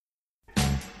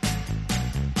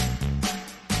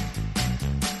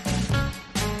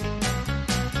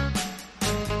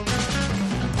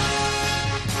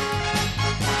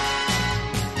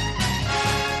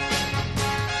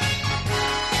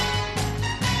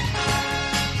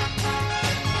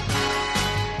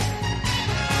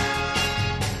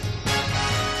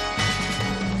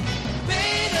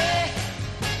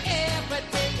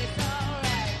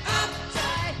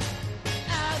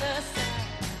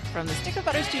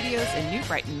Butter Studios in New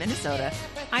Brighton, Minnesota.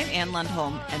 I'm Ann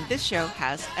Lundholm, and this show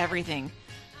has everything.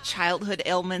 Childhood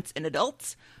ailments in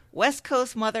adults, West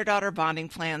Coast mother-daughter bonding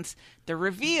plans, the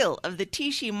reveal of the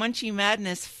Tishy Munchy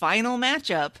Madness final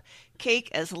matchup, cake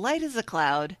as light as a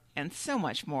cloud, and so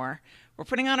much more. We're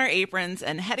putting on our aprons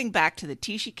and heading back to the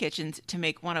Tishy kitchens to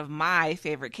make one of my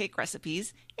favorite cake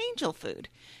recipes, angel food.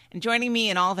 And joining me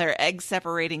in all their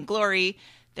egg-separating glory,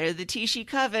 they're the Tishy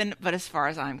Coven, but as far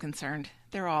as I'm concerned,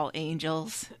 they're all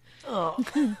angels. Oh.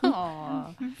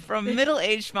 From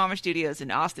Middle-Aged Mama Studios in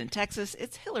Austin, Texas,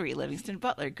 it's Hillary Livingston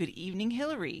Butler. Good evening,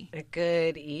 Hillary.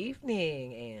 Good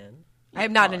evening, Anne.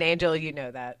 I'm not an angel, you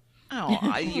know that.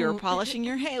 Oh, you were polishing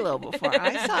your halo before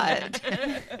I saw it.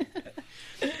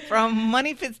 From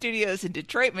Money Pit Studios in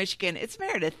Detroit, Michigan, it's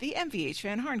Meredith, the MVH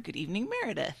Van Horn. Good evening,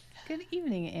 Meredith. Good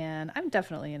evening, Anne. I'm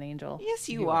definitely an angel. Yes,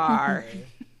 you are.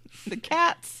 The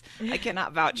cats, I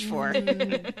cannot vouch for. They're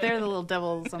the little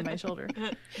devils on my shoulder.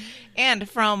 And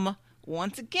from,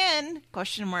 once again,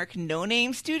 No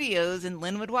Name Studios in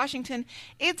Linwood, Washington,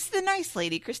 it's the nice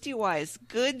lady, Christy Wise.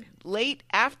 Good late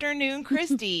afternoon,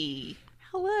 Christy.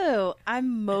 Hello.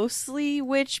 I'm mostly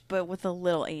witch, but with a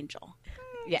little angel.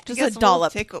 Yeah, just Guess a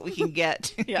dollop. We'll take what we can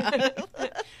get. Yeah.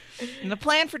 And the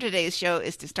plan for today's show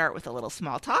is to start with a little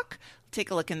small talk,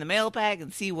 take a look in the mailbag,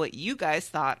 and see what you guys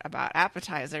thought about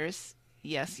appetizers.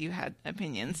 Yes, you had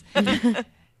opinions.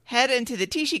 Head into the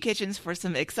Tishy kitchens for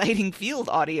some exciting field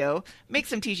audio, make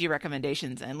some Tishy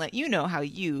recommendations, and let you know how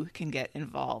you can get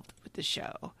involved with the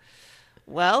show.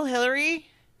 Well,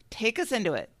 Hillary, take us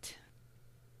into it.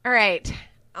 All right.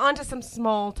 On to some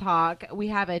small talk. We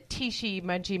have a Tishy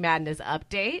Munchy Madness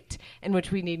update in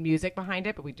which we need music behind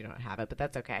it, but we do not have it, but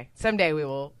that's okay. Someday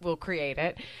we'll create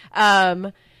it.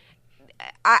 Like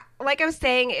I was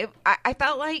saying, I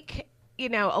felt like, you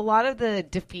know, a lot of the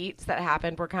defeats that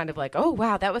happened were kind of like, oh,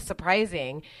 wow, that was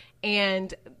surprising.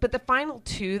 But the final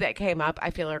two that came up, I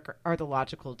feel are the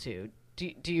logical two.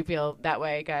 Do you feel that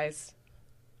way, guys?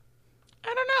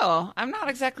 I don't know. I'm not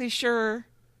exactly sure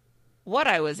what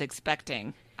I was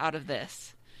expecting out of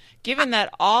this. Given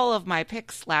that all of my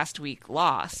picks last week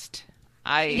lost,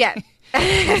 I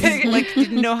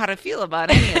didn't know how to feel about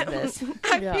any of this.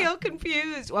 I feel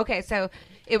confused. Okay, so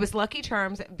it was Lucky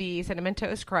Charms v. Cinnamon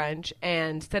Toast Crunch,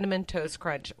 and Cinnamon Toast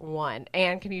Crunch won.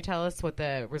 Anne, can you tell us what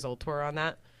the results were on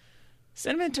that?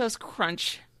 Cinnamon Toast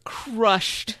Crunch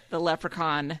crushed the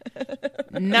Leprechaun.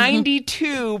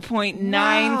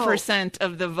 92.9%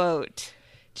 of the vote.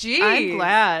 Jeez. I'm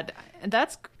glad. And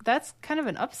that's kind of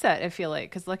an upset, I feel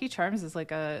like, because Lucky Charms is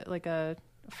like a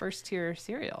first tier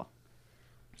cereal.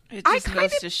 It just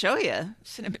goes to show you,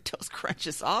 Cinnamon Toast Crunch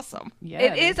is awesome. Yeah,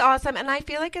 it is awesome, and I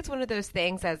feel like it's one of those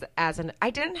things I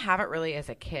didn't have it really as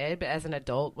a kid, but as an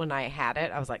adult, when I had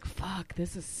it, I was like, fuck,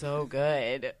 this is so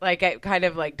good. Like, it kind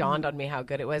of like dawned on me how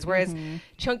good it was, whereas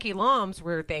Chunky Loms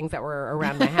were things that were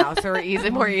around my house or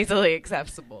more easily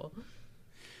accessible.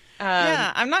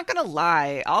 Yeah, I'm not gonna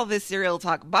lie. All this cereal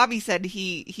talk. Bobby said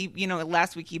he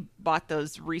last week he bought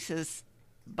those Reese's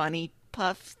Bunny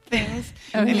Puff things,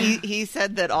 and he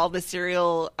said that all the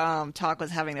cereal talk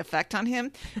was having an effect on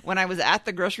him. When I was at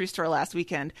the grocery store last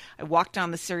weekend, I walked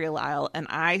down the cereal aisle and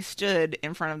I stood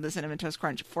in front of the Cinnamon Toast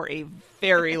Crunch for a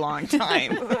very long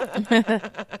time.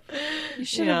 You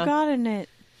should have gotten it.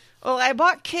 Well, I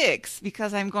bought Kix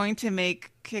because I'm going to make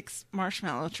Kix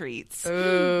marshmallow treats.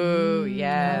 Ooh,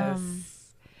 yes.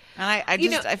 And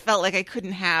I felt like I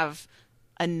couldn't have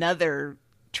another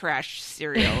trash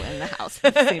cereal in the house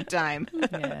at the same time.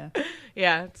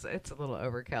 Yeah, it's a little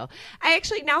overkill. I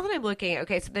actually, now that I'm looking,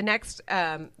 okay, so the next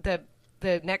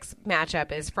the next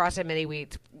matchup is Frosted Mini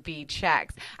Wheats v.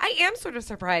 Chex. I am sort of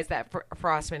surprised that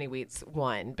Frost Mini Wheats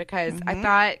won because I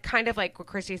thought, kind of like what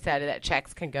Christy said, that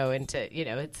Chex can go into, you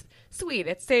know, it's sweet,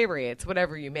 it's savory, it's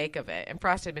whatever you make of it. And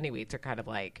Frosted Mini Wheats are kind of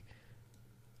like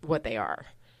what they are.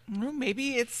 Well,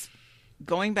 maybe it's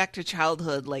going back to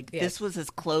childhood. Like, this was as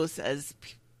close as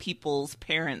people's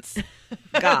parents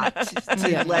got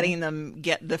to letting them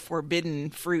get the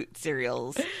forbidden fruit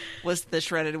cereals, was the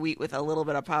shredded wheat with a little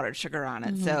bit of powdered sugar on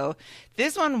it. So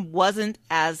this one wasn't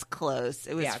as close.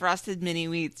 It was Frosted Mini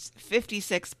Wheats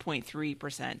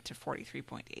 56.3% to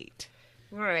 43.8%.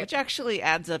 Right. Which actually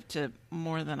adds up to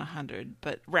more than 100,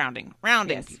 but rounding.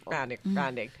 Yes, people.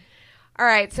 rounding. All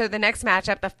right, so the next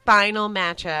matchup, the final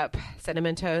matchup,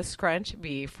 Cinnamon Toast Crunch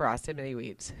v. Frosted Mini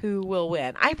Wheats. Who will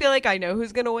win? I feel like I know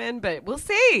who's going to win, but we'll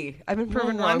see. I've been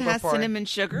proven wrong before. One has before. cinnamon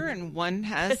sugar and one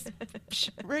has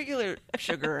regular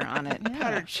sugar on it,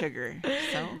 powdered sugar.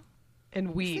 So,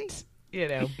 and wheat, you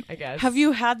know, I guess. Have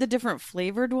you had the different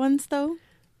flavored ones, though?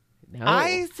 No.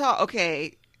 I saw,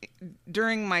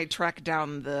 during my trek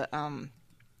down the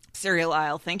cereal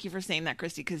aisle. Thank you for saying that,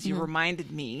 Christy, because you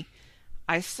reminded me.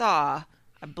 I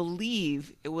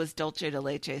believe it was Dulce de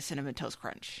Leche Cinnamon Toast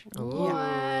Crunch.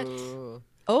 What?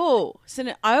 Oh,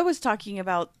 so I was talking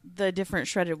about the different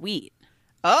shredded wheat.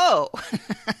 Oh,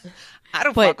 I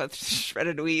don't But- fuck with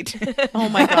shredded wheat. Oh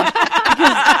my gosh.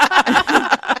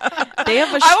 Because they have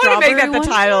a I want to strawberry make that the one.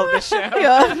 title of the show.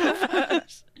 Yeah.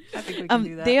 I think we can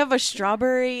do that. They have a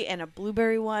strawberry and a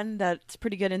blueberry one that's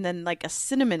pretty good, and then like a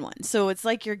cinnamon one. So it's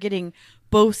like you're getting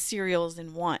both cereals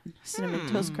in one. Cinnamon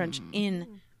Toast Crunch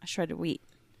in a shredded wheat.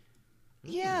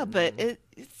 Yeah, but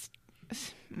it's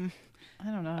I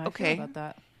don't know how I Okay. feel about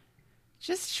that.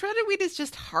 just shredded wheat is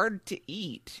just hard to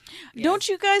eat. Don't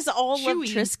you guys all love Chewy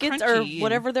and Triscuits crunchy or and-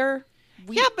 whatever they're?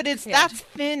 Yeah, but that's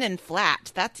thin and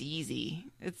flat. That's easy.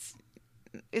 It's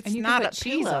And you not can a put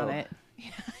cheese pillow. on it.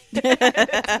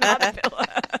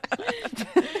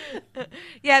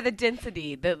 Yeah, the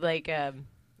density, the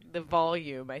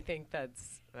volume. I think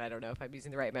that's. I don't know if I'm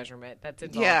using the right measurement. That's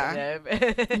involved Yeah. in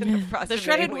the The process of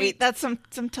shredded making wheat, that's some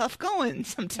tough going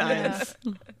sometimes.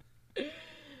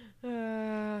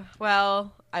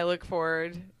 Well, I look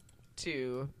forward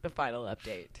to the final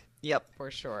update Yep. for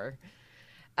sure.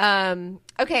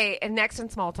 Okay, and next in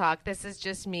small talk, this is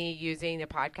just me using a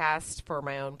podcast for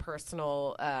my own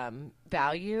personal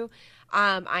value.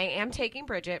 I am taking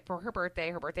Bridget for her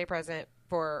birthday present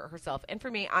for herself and for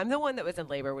me. I'm the one that was in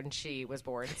labor when she was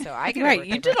born, so I get a Right, birthday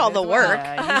you did present all the as well. work.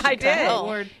 Yeah, you should I cut did.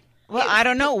 forward. Well, I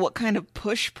don't know what kind of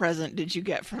push present did you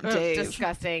get from Dave.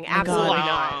 Disgusting. my God. Absolutely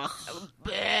not.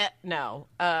 Blech. No.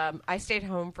 I stayed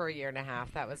home for a year and a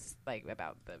half. That was like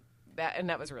about that, and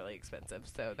that was really expensive.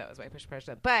 So that was my push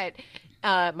president. But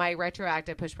my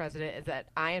retroactive push president is that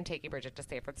I am taking Bridget to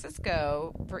San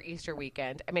Francisco for Easter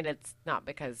weekend. I mean, it's not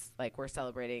because like we're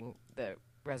celebrating the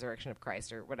resurrection of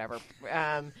Christ or whatever.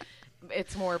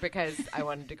 It's more because I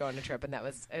wanted to go on a trip, and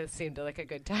it seemed like a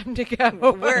good time to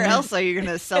go. Where else are you going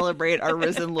to celebrate our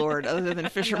risen Lord other than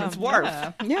Fisherman's Wharf?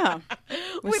 Yeah. Yeah,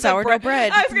 with a sourdough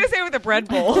bread. I was going to say with a bread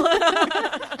bowl.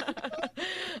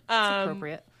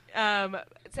 Appropriate.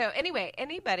 So anyway,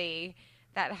 anybody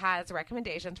that has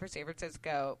recommendations for San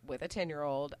Francisco with a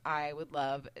 10-year-old, I would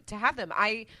love to have them.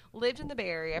 I lived in the Bay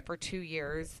Area for 2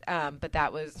 years, but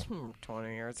that was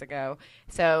 20 years ago.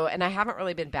 So, and I haven't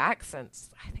really been back since,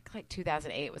 I think like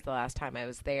 2008 was the last time I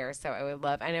was there. So I would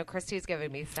love, I know Christy's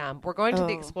giving me some. We're going to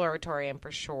the Exploratorium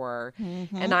for sure.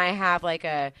 And I have like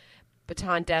a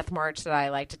Baton Death March that I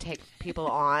like to take people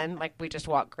on. Like we just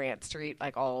walk Grant Street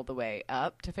like all the way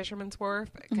up to Fisherman's Wharf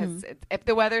because if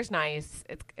the weather's nice,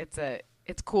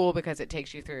 it's cool because it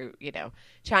takes you through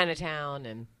Chinatown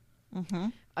and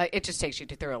it just takes you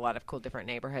through a lot of cool different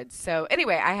neighborhoods. So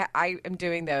anyway, I am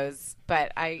doing those,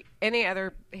 but any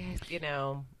other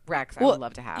recs I would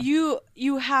love to have.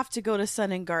 You have to go to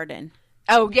Sun and Garden.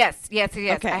 Oh yes.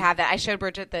 Okay. I have that. I showed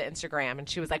Bridget the Instagram and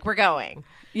she was like, "We're going."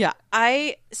 Yeah,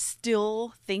 I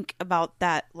still think about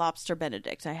that lobster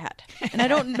Benedict I had, and I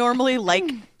don't normally like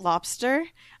lobster.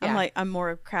 Yeah. I'm more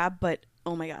of crab, but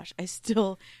oh my gosh, I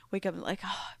still wake up and like,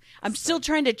 I'm still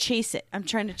trying to chase it. I'm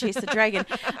trying to chase the dragon.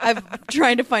 I'm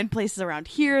trying to find places around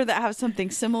here that have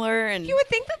something similar, and You would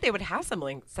think that they would have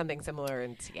something similar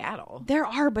in Seattle. there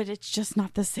are, but it's just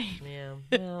not the same. Yeah.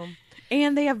 Well.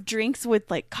 And they have drinks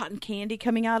with like cotton candy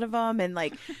coming out of them, and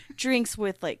like drinks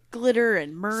with like glitter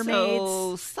and mermaids.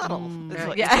 So subtle. is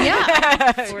what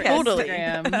Yeah. For Totally.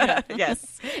 Instagram.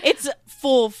 Yes. It's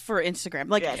full for Instagram.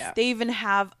 Like Yes. they even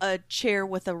have a chair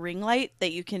with a ring light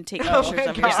that you can take Oh pictures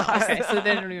my of yourself. God. Okay, so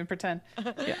they don't even pretend.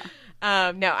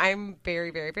 No, I'm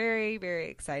very, very, very, very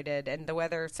excited, and the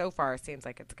weather so far seems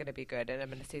like it's going to be good, and I'm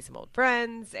going to see some old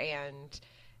friends, and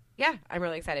yeah, I'm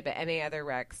really excited. But any other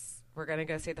recs, we're going to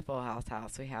go see the Full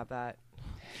House. We have that.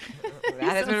 That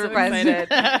has been so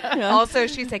requested. Also,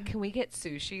 she said, "Can we get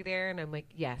sushi there?" And I'm like,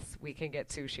 "Yes, we can get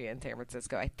sushi in San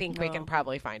Francisco. I think we can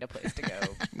probably find a place to go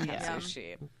have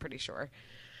sushi. I'm pretty sure."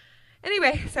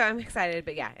 Anyway, so I'm excited,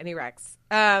 but yeah, any recs.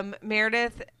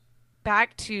 Meredith,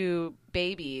 back to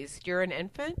babies. You're an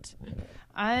infant?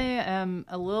 I am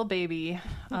a little baby.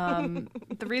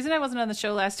 The reason I wasn't on the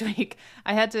show last week,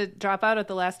 I had to drop out at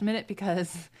the last minute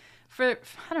because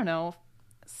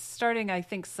starting I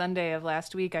think Sunday of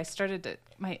last week, I started to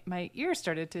my ear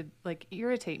started to like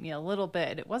irritate me a little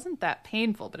bit. It wasn't that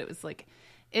painful, but it was like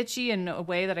itchy in a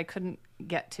way that I couldn't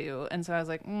get to, and so I was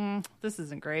like, this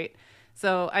isn't great.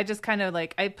 So I just kind of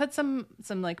like I put some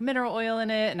like mineral oil in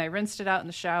it, and I rinsed it out in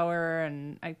the shower,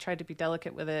 and I tried to be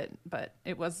delicate with it, but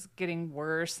it was getting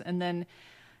worse. And then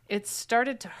it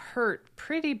started to hurt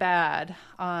pretty bad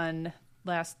on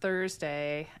last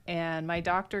Thursday, and my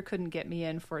doctor couldn't get me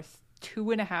in for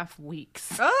 2.5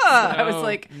 weeks. Oh. I was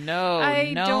like, no,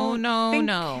 I no, don't no, think-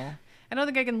 no. I don't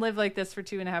think I can live like this for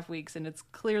 2.5 weeks, and it's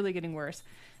clearly getting worse.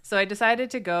 So I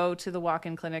decided to go to the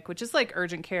walk-in clinic, which is like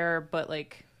urgent care, but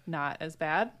like not as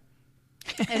bad.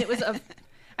 And it was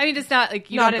I mean, it's not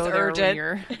like you Not don't as go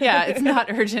there when urgent. yeah, it's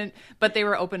not urgent, but they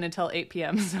were open until 8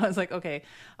 p.m. So I was like, okay,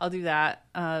 I'll do that.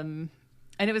 And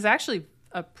it was actually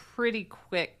a pretty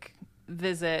quick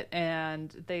visit, and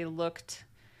they looked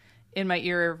in my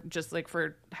ear just like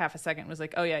for half a second, was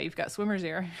like, oh yeah, you've got swimmer's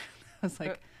ear. I was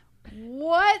like,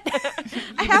 what?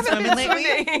 I haven't swimming been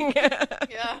lately? swimming.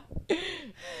 Yeah.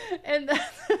 And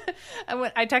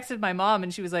I texted my mom,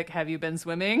 and she was like, have you been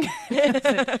swimming? I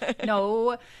said,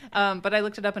 no. But I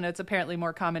looked it up, and it's apparently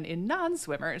more common in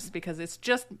non-swimmers, because it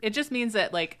just means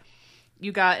that like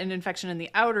you got an infection in the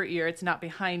outer ear. It's not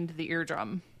behind the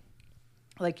eardrum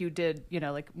like you did,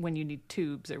 like when you need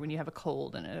tubes or when you have a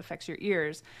cold and it affects your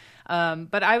ears.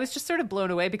 But I was just sort of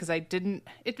blown away because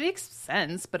it makes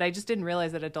sense, but I just didn't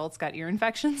realize that adults got ear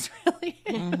infections, really.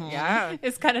 Yeah.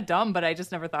 It's kind of dumb, but I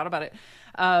just never thought about it.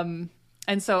 And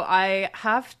so I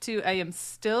am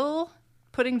still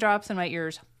putting drops in my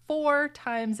ears 4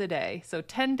 times a day. So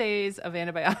 10 days of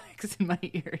antibiotics in my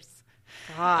ears.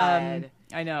 God.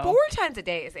 I know. 4 times a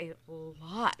day is a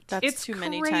lot. That's It's too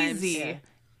many crazy. times.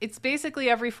 It's basically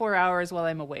every 4 hours while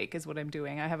I'm awake is what I'm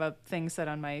doing. I have a thing set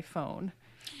on my phone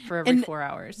for every And 4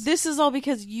 hours. This is all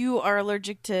because you are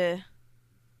allergic to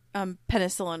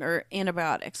penicillin or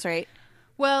antibiotics, right?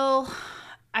 Well,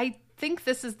 I think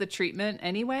this is the treatment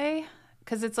anyway,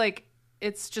 because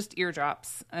it's just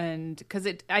eardrops, and because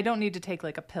I don't need to take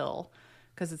like a pill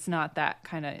because it's not that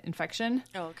kind of infection.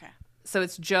 Oh, okay. So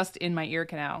it's just in my ear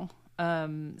canal.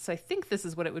 So I think this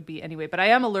is what it would be anyway, but I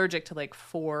am allergic to like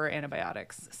 4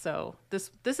 antibiotics. So this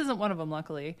isn't one of them,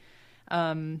 luckily.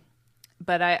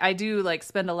 But I do like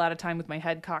spend a lot of time with my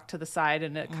head cocked to the side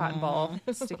and a cotton ball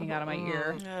sticking out of my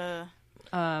ear.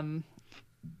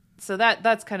 So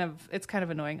it's kind of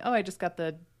annoying. Oh, I just got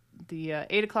the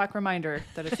 8 o'clock reminder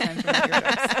that it's time for my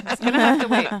eardrops. It's gonna have to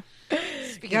wait.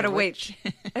 You gotta wait.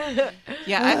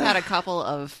 Yeah, I've had a couple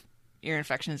of ear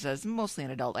infections as mostly an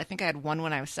adult. I think I had one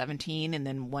when I was 17 and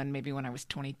then one maybe when I was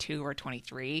 22 or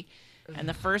 23. And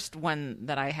the first one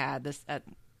that I had this at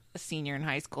a senior in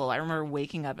high school, I remember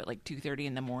waking up at like 2:30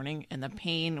 in the morning, and the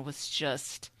pain was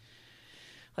just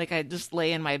like I just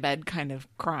lay in my bed kind of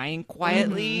crying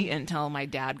quietly until my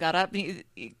dad got up.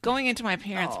 Going into my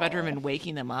parents' bedroom and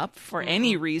waking them up for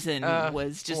any reason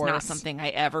was just not worse. something I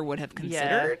ever would have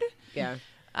considered. Yeah.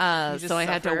 just So I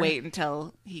had to suffer. wait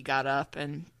until he got up,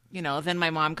 and then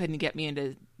my mom couldn't get me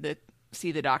into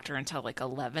see the doctor until like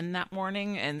 11 that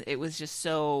morning, and it was just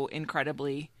so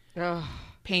incredibly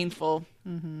painful.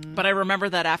 But I remember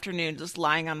that afternoon just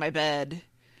lying on my bed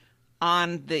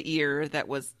on the ear that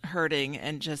was hurting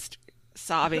and just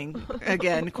sobbing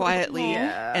again quietly.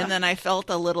 And then I felt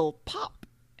a little pop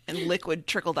and liquid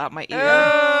trickled out my ear.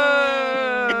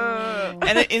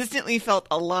 And it instantly felt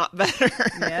a lot better.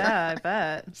 Yeah, I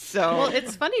bet. So Well,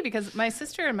 it's funny because my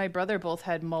sister and my brother both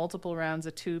had multiple rounds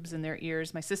of tubes in their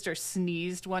ears. My sister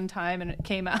sneezed one time and it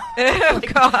came out. Oh,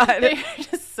 God. They were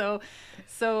just so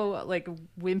like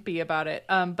wimpy about it.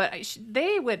 But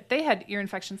they had ear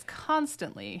infections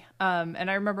constantly.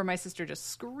 And I remember my sister just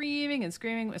screaming and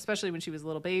screaming, especially when she was a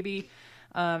little baby.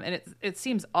 And it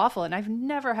seems awful. And I've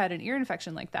never had an ear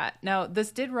infection like that. Now,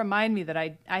 this did remind me that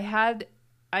I had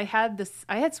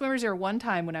swimmer's ear one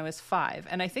time when I was 5,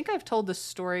 and I think I've told this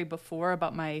story before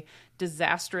about my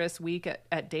disastrous week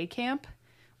at day camp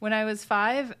when I was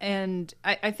 5, and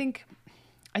I think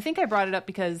I brought it up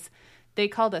because they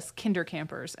called us kinder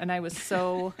campers, and I was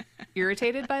so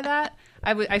irritated by that.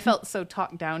 I felt so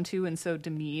talked down to and so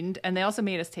demeaned, and they also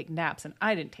made us take naps, and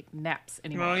I didn't take naps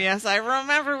anymore. Oh, yes, I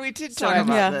remember we did So talk I'm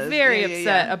about this. very Yeah,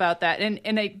 upset yeah. about that.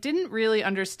 And I didn't really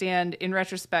understand in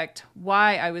retrospect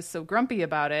why I was so grumpy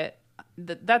about it.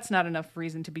 That's not enough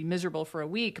reason to be miserable for a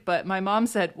week. But my mom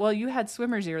said, well, you had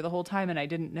swimmer's ear the whole time and I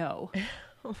didn't know.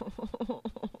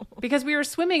 Because we were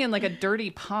swimming in like a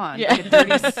dirty pond, like a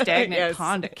dirty stagnant Yes.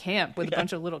 pond at camp with a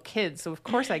bunch of little kids. So of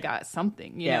course I got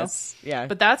something, you Yes. know? Yeah.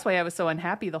 But that's why I was so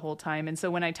unhappy the whole time. And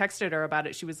so when I texted her about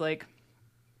it, she was like,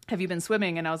 have you been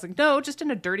swimming? And I was like, no, just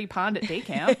in a dirty pond at day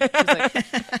camp.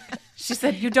 She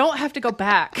said, you don't have to go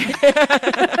back.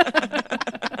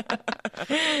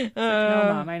 Like,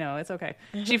 no, Mom, I know. It's okay.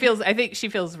 I think she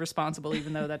feels responsible,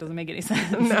 even though that doesn't make any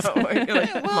sense. No. You're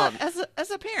like, Well, Mom.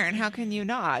 as a parent, how can you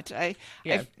not?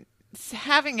 Yeah.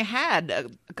 Having had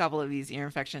a couple of these ear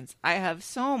infections, I have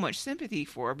so much sympathy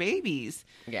for babies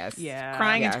Yes. Yeah.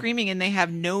 crying and Yeah. screaming, and they have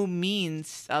no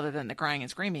means other than the crying and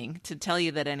screaming to tell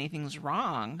you that anything's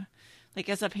wrong. Like,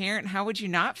 as a parent, how would you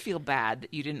not feel bad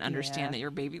that you didn't understand Yeah. that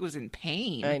your baby was in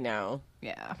pain? I know.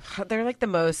 Yeah. They're like the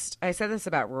most. I said this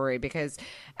about Rory because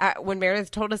when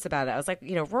Meredith told us about it, I was like,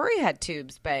 Rory had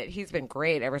tubes, but he's been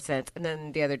great ever since. And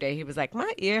then the other day he was like,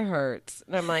 my ear hurts.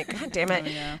 And I'm like, God damn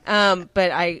it.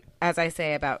 But as I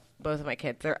say about both of my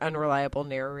kids, they're unreliable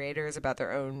narrators about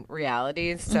their own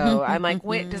realities. So I'm like,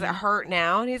 wait, does it hurt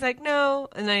now? And he's like, no.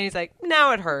 And then he's like,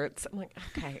 now it hurts. I'm like,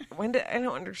 okay, I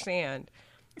don't understand.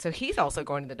 So he's also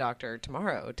going to the doctor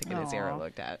tomorrow to get his ear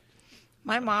looked at.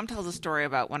 My mom tells a story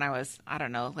about when I was, I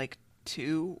don't know, like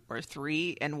 2 or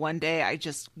 3, and one day I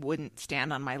just wouldn't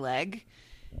stand on my leg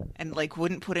and like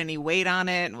wouldn't put any weight on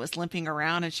it and was limping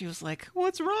around, and she was like,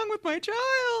 what's wrong with my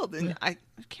child? And I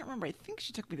can't remember. I think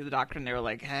she took me to the doctor, and they were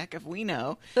like, heck if we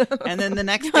know. And then the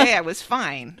next day I was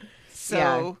fine.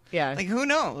 So Yeah. like, who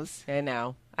knows? I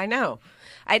know.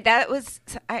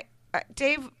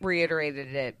 Dave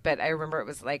reiterated it, but I remember it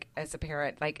was like, as a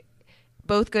parent, like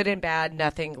both good and bad,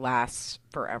 nothing lasts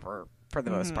forever for the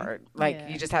most part. Like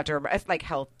you just have to remember, it's like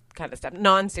health kind of stuff,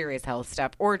 non-serious health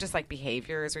stuff, or just like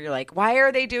behaviors where you're like, why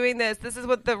are they doing this? This is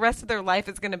what the rest of their life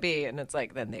is going to be. And it's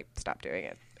like, then they stop doing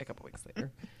it a couple weeks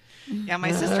later. Yeah,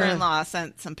 my sister-in-law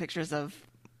sent some pictures of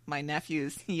my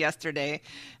nephews yesterday,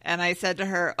 and I said to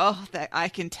her, that I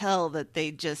can tell that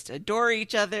they just adore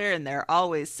each other and they're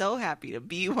always so happy to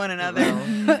be one another.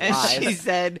 And she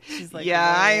said, like,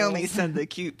 I only send the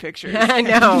cute pictures. I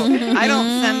know. I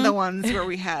don't send the ones where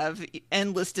we have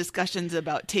endless discussions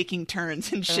about taking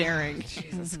turns and sharing.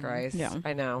 Jesus Christ. Yeah.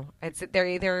 I know. They're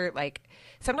either like,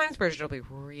 sometimes Bridget will be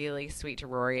really sweet to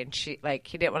Rory, and he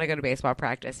didn't want to go to baseball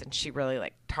practice, and she really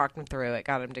like talked him through it,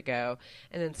 got him to go.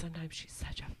 And then sometimes she's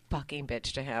such a fucking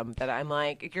bitch to him that I'm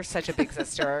like, you're such a big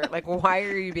sister. Like, why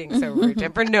are you being so rude to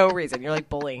him for no reason? You're like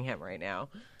bullying him right now.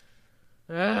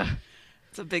 Ugh.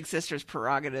 It's a big sister's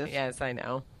prerogative. Yes, I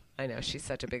know. She's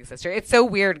such a big sister. It's so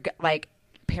weird, like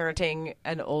parenting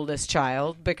an oldest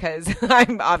child, because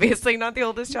I'm obviously not the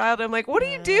oldest child. I'm like, what are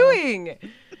you doing?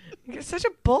 You're such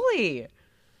a bully.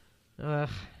 Ugh.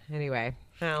 Anyway,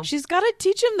 well, She's got to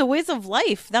teach him the ways of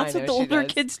life. That's I what know the she older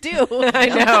does. kids do. I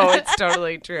know, it's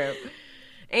totally true.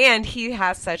 And he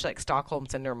has such like Stockholm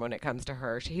syndrome when it comes to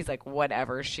her. He's like,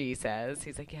 whatever she says,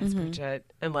 he's like, yes, Bridget,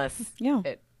 unless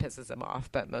it pisses him off,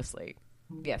 but mostly,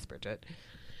 yes, Bridget.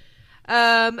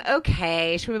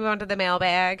 Okay, should we move on to the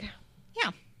mailbag?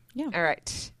 Yeah. All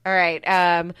right.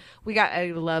 We got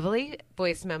a lovely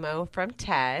voice memo from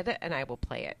Ted, and I will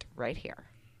play it right here.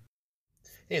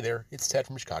 Hey there, it's Ted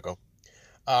from Chicago.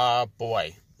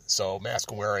 Boy, so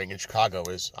mask wearing in Chicago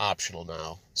is optional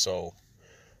now. So,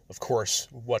 of course,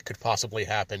 what could possibly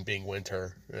happen being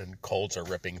winter and colds are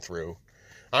ripping through?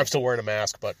 I'm still wearing a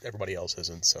mask, but everybody else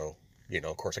isn't. So,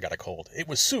 of course, I got a cold. It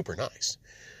was super nice.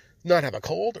 Not have a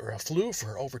cold or a flu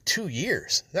for over 2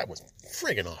 years. That was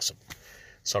friggin' awesome.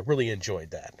 So I really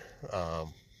enjoyed that.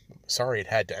 Sorry it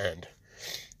had to end.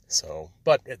 So,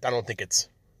 but I don't think it's,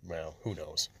 well, who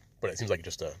knows? But it seems like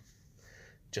just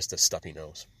a stuffy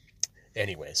nose.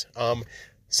 Anyways,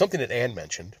 something that Anne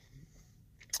mentioned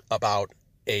about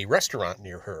a restaurant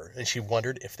near her, and she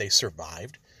wondered if they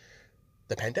survived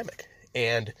the pandemic.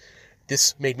 And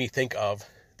this made me think of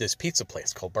this pizza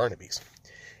place called Barnaby's.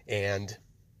 And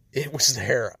it was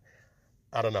there,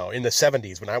 I don't know, in the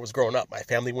 70s when I was growing up. My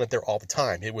family went there all the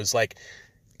time. It was like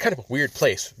kind of a weird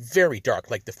place, very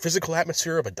dark, like the physical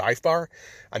atmosphere of a dive bar.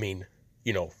 I mean,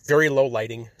 very low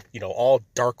lighting, all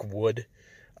dark wood,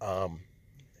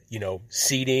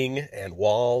 seating and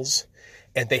walls.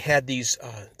 And they had these,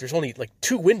 there's only like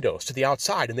 2 windows to the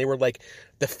outside, and they were like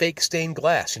the fake stained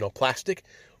glass, plastic,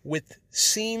 with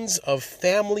scenes of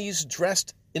families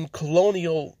dressed in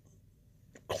colonial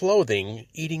clothing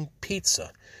eating pizza,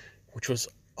 which was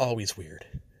always weird.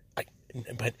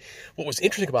 But what was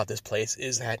interesting about this place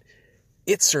is that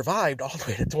it survived all the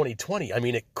way to 2020. I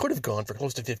mean, it could have gone for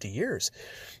close to 50 years.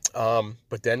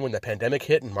 But then when the pandemic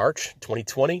hit in March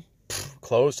 2020,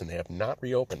 closed, and they have not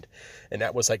reopened. And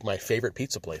that was like my favorite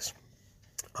pizza place.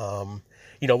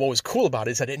 What was cool about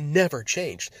it is that it never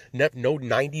changed. No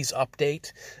 90s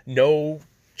update, no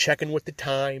checking with the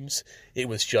times. It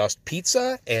was just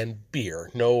pizza and beer,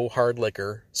 no hard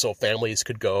liquor, so families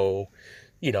could go,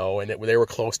 and they were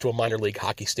close to a minor league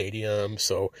hockey stadium,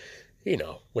 so,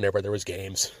 whenever there was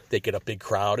games, they get a big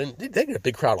crowd, and they get a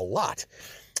big crowd a lot.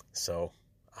 So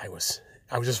I was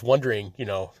just wondering,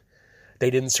 they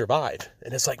didn't survive.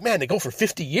 And it's like, man, they go for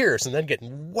 50 years and then get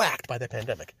whacked by the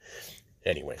pandemic.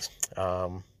 Anyways,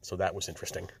 so that was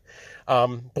interesting.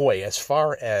 Boy, as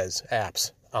far as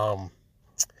apps,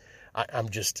 I'm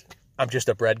just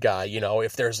a bread guy.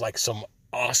 If there's like some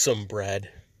awesome bread,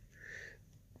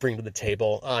 bring to the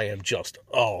table, I am just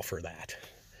all for that.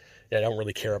 I don't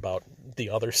really care about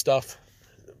the other stuff,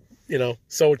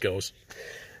 so it goes.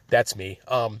 That's me.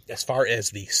 As far as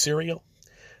the cereal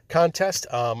contest,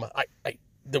 it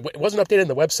wasn't updated on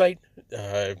the website.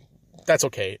 That's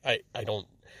okay. I don't,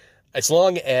 as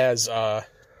long as,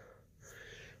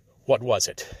 what was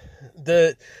it?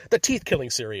 The teeth killing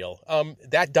cereal,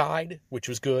 that died, which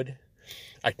was good.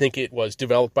 I think it was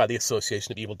developed by the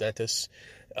Association of Evil Dentists,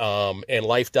 and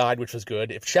Life died, which was good.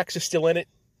 If Chex is still in it,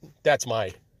 that's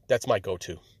my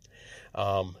go-to.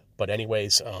 But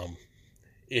anyways,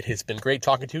 it has been great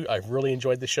talking to you. I've really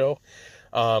enjoyed the show.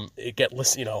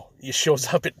 It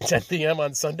shows up at 10 p.m.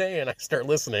 on Sunday, and I start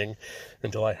listening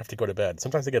until I have to go to bed.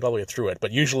 Sometimes I get all the way through it,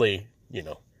 but usually,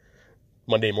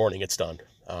 Monday morning it's done.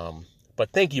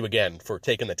 But thank you again for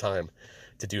taking the time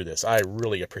to do this. I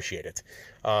really appreciate it.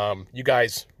 You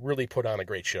guys really put on a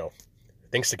great show.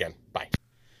 Thanks again. Bye.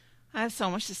 I have so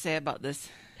much to say about this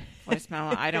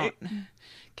voicemail.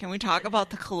 Can we talk about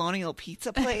the Colonial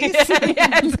Pizza place? Yes,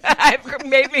 it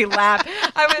made me laugh.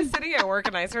 I was sitting at work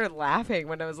and I started laughing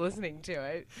when I was listening to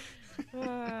it.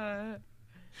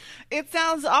 It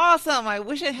sounds awesome. I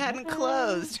wish it hadn't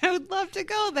closed. I would love to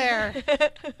go there.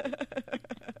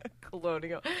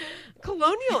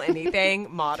 Colonial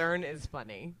anything modern is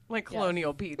funny. Like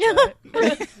colonial pizza.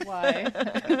 Why?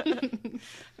 I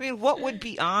mean, what would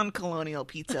be on Colonial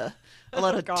Pizza? A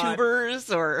lot of tubers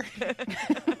or...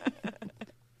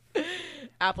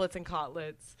 Applets and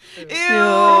cotlets. Ew.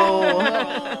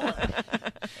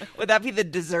 Would that be the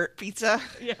dessert pizza?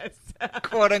 Yes.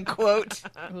 Quote unquote.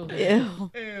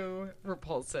 Ew. Ew.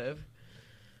 Repulsive.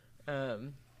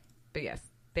 But yes,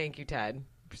 thank you, Ted,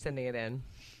 for sending it in.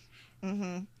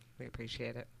 Mm-hmm. We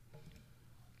appreciate it.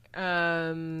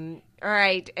 All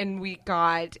right, and we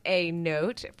got a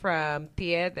note from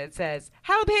Thea that says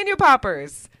jalapeno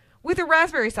poppers with a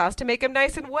raspberry sauce to make them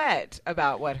nice and wet,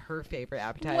 about what her favorite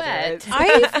appetizer is.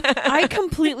 I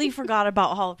completely forgot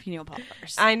about jalapeno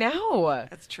poppers. I know.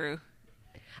 That's true.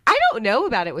 I don't know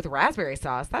about it with raspberry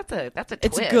sauce. That's a twist.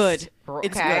 It's good. Okay.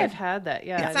 It's good. I've had that.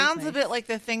 Yeah, It sounds a bit like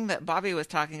the thing that Bobby was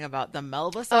talking about, the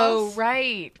Melba sauce. Oh,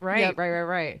 right. Yep.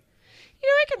 Right.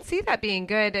 I can see that being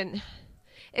good. And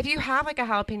if you have like a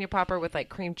jalapeno popper with like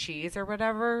cream cheese or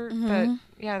whatever,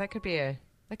 that could be a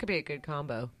good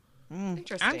combo.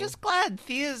 Interesting. I'm just glad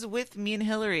Thea's with me and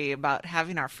Hillary about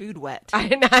having our food wet.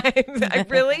 I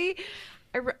really,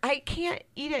 I can't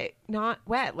eat it not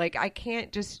wet. Like I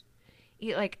can't just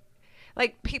eat like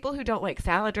people who don't like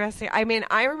salad dressing. I mean,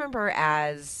 I remember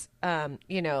as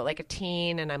like a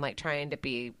teen, and I'm like trying to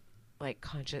be like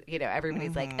conscious.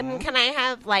 Everybody's like, can I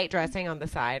have light dressing on the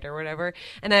side or whatever?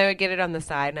 And I would get it on the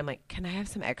side, and I'm like, can I have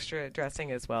some extra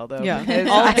dressing as well, though? Yeah, Because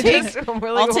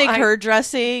I'll take her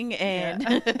dressing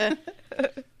and.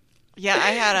 Yeah,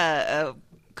 I had a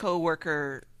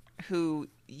coworker who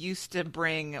used to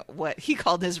bring what he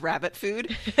called his rabbit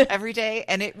food every day,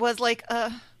 and it was like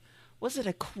was it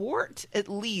a quart at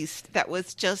least? That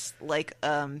was just like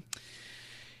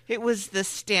it was the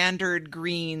standard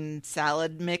green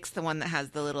salad mix, the one that has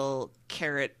the little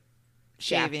carrot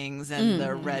shavings and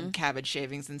the red cabbage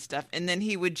shavings and stuff. And then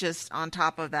he would just, on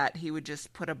top of that, he would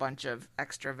just put a bunch of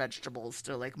extra vegetables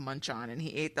to like munch on, and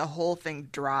he ate the whole thing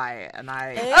dry. And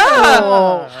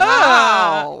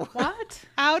oh, What?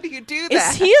 how do you do Is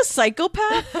that? he a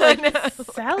psychopath?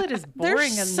 Salad is boring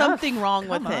There's enough. something wrong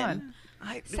with Come him. on.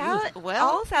 Salad. Well,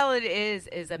 All salad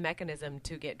is a mechanism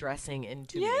to get dressing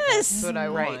into. me. Yes. That's what I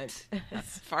right. want. As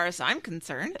far as I'm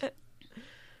concerned.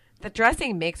 The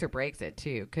dressing makes or breaks it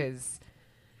too, because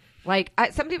like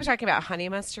some people talking about honey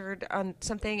mustard on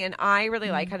something, and I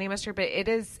really like honey mustard, but it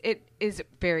is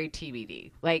very TBD.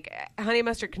 Like honey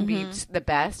mustard can be the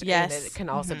best, Yes. and it can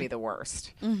also be the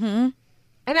worst. Mm-hmm.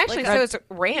 And actually, Like so is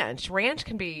ranch. Ranch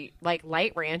can be like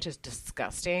light ranch is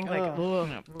disgusting. Like,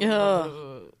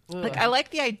 Like I like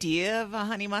the idea of a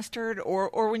honey mustard,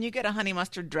 or when you get a honey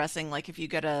mustard dressing, like if you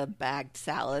get a bagged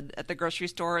salad at the grocery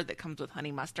store that comes with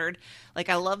honey mustard, like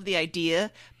I love the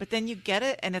idea, but then you get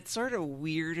it and it's sort of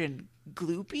weird and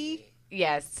gloopy,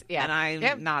 yes, yeah, and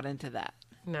I'm not into that.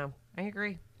 No, I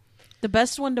agree. The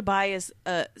best one to buy is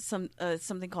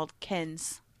something called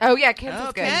Ken's. Oh yeah, Ken's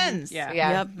is good. Ken's. Yeah.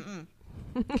 Yeah. Yep.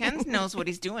 Ken knows what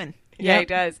he's doing. Yeah, Yep. he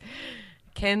does.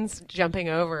 Ken's jumping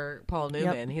over Paul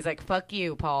Newman. He's like, "Fuck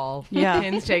you, Paul." Yeah.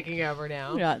 Ken's taking over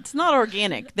now. Yeah, it's not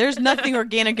organic. There's nothing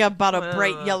organic about a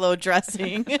bright yellow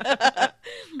dressing.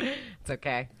 It's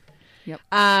okay. Yep.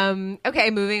 Okay,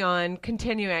 moving on.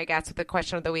 Continuing, I guess, with the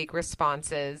question of the week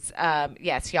responses.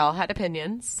 Yes, y'all had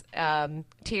opinions.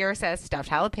 Tier says stuffed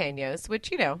jalapenos,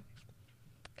 which,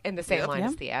 in the same line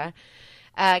as Thea.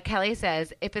 Kelly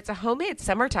says, if it's a homemade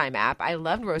summertime app, I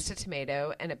loved roasted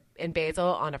tomato and basil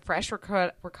on a fresh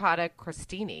ricotta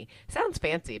crostini. Sounds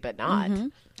fancy, but not.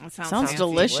 That Sounds fancy.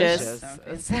 delicious.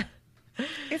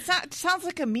 It sounds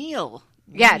like a meal.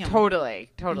 Yeah, Yum.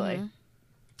 totally.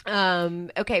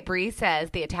 Okay, Bree says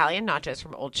the Italian nachos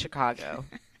from Old Chicago.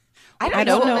 I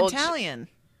don't know. Italian.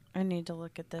 I need to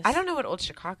look at this. I don't know what Old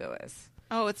Chicago is.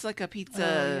 Oh, it's like a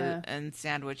pizza and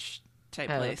sandwich type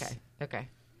place. Okay.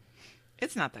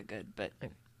 It's not that good, but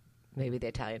Maybe the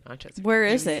Italian nachos. Where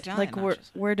is Maybe it? Italian Like, nachos.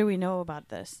 where do we know about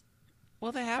this?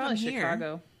 well, they have Probably them here.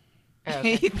 Chicago. Oh,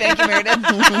 okay. Thank you, Meredith.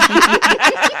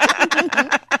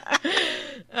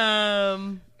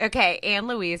 Okay, Anne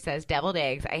Louise says deviled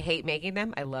eggs. I hate making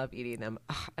them. I love eating them.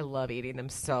 Ugh, I love eating them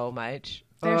so much.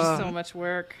 There's Ugh. so much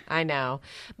work. I know.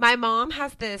 My mom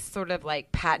has this sort of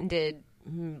like patented,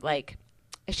 like,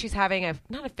 she's having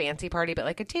not a fancy party, but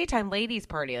like a daytime ladies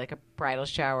party, like a bridal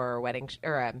shower or wedding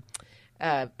or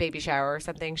a baby shower or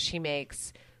something. She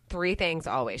makes 3 things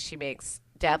always. She makes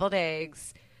deviled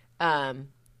eggs,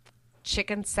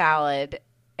 chicken salad,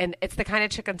 and it's the kind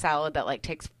of chicken salad that like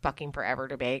takes fucking forever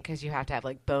to make because you have to have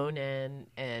like bone in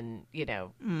and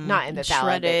not in the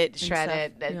salad, shred it and shred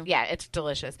it. stuff. Yeah, it's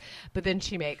delicious. But then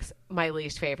she makes my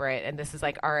least favorite, and this is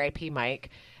like R.I.P. Mike.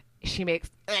 She makes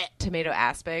tomato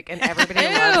aspic, and everybody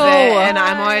loves it, and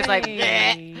I'm always like,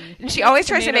 "Bleh." And she always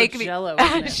tries to Tomato make me. Jello,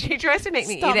 isn't it? She tries to make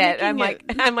me Stop eat it. I'm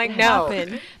making like, no.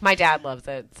 happen. My dad loves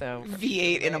it, so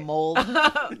V8 in a mold.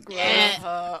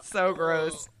 so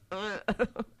gross.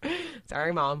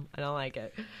 Sorry, Mom. I don't like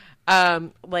it.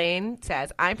 Lane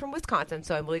says, I'm from Wisconsin,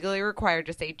 so I'm legally required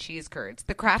to say cheese curds.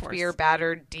 The craft beer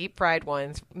battered, deep fried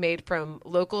ones made from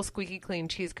local squeaky clean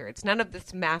cheese curds. None of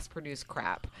this mass produced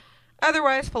crap.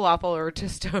 Otherwise, falafel or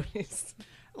tostones.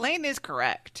 Lane is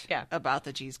correct Yeah. about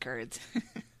the cheese curds.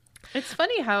 It's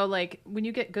funny how like when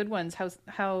you get good ones,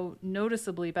 how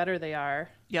noticeably better they are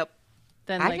Yep.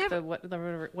 than I've like never-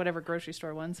 the whatever grocery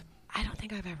store ones. I don't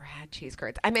think I've ever had cheese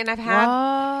curds. I mean, I've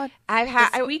had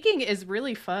Squeaking is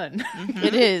really fun.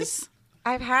 It is.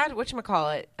 I've had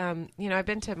whatchamacallit. I've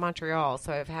been to Montreal,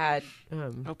 so I've had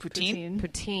Oh, poutine?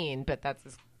 poutine, but that's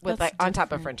with That's like on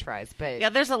top of French fries. But Yeah,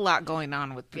 there's a lot going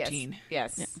on with yes, poutine.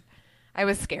 yes. I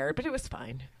was scared, but it was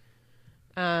fine.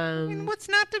 I mean, what's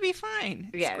not to be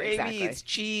fine? It's Yeah, gravy, exactly. it's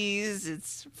cheese,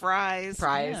 it's fries.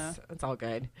 Fries, Yeah. it's all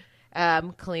good.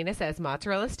 Kalina says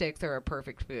mozzarella sticks are a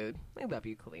perfect food. I love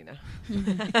you, Kalina.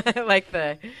 I like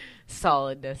the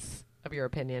solidness of your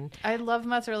opinion. I love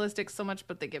mozzarella sticks so much,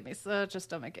 but they give me such a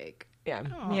stomach ache. Yeah,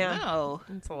 Oh, yeah. no.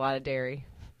 It's a lot of dairy.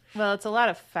 Well, it's a lot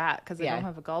of fat because I Yeah. don't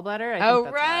have a gallbladder. I Oh,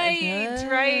 think that's why.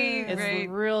 right. It's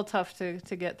real tough to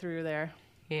get through there.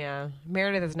 Yeah,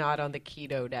 Meredith is not on the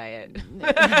keto diet.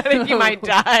 I think you might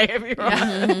die if you're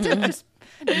on. Just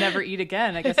never eat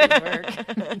again. I guess it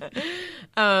would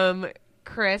work.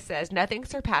 Chris says, nothing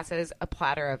surpasses a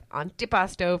platter of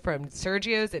antipasto from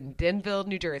Sergio's in Denville,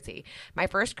 New Jersey. My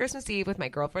first Christmas Eve with my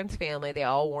girlfriend's family, they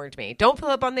all warned me, don't fill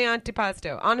up on the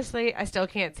antipasto. Honestly, I still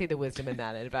can't see the wisdom in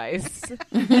that advice.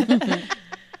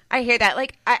 I hear that.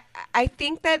 Like, I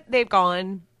think that they've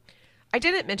gone... I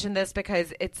didn't mention this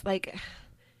because it's like...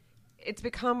 It's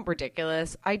become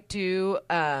ridiculous. I do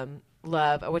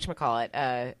love,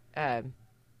 whatchamacallit,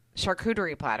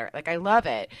 charcuterie platter. Like, I love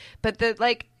it. But the,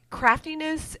 like...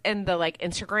 craftiness and the like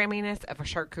Instagramminess of a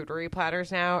charcuterie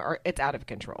platters now it's out of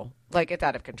control. Like, it's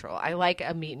out of control. I like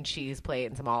a meat and cheese plate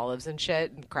and some olives and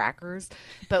shit and crackers,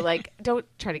 but like don't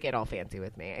try to get all fancy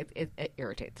with me. It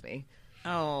irritates me.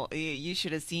 Oh, you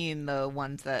should have seen the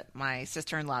ones that my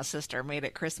sister-in-law's sister made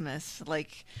at Christmas,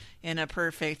 like in a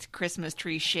perfect Christmas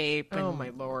tree shape. And, Oh, my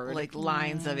Lord. Like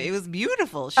lines of it. It was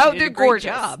beautiful. She did They're a great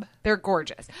gorgeous. job. They're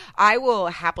gorgeous. I will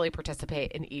happily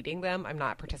participate in eating them. I'm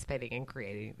not participating in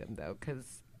creating them though, because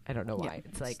I don't know why. Yeah.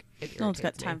 It's like it No one's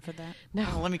got irritates me. time for that.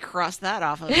 Oh, let me cross that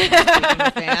off of the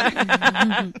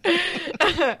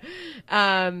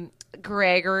fan.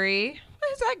 Gregory,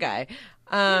 who's that guy?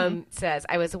 Says,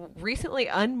 I was recently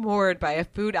unmoored by a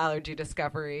food allergy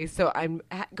discovery, so I'm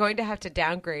going to have to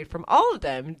downgrade from all of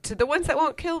them to the ones that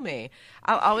won't kill me.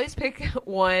 I'll always pick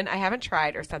one I haven't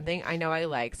tried or something I know I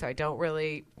like, so I don't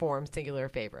really form singular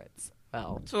favorites.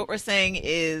 Well, So what we're saying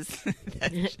is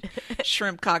that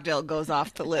shrimp cocktail goes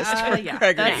off the list for Yeah,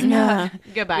 Gregory. that's Yeah.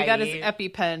 goodbye. We got his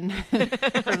EpiPen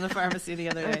from the pharmacy the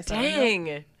other day. So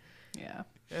Dang. yeah.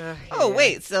 Oh,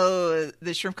 wait. So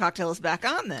the shrimp cocktail is back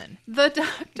on then? The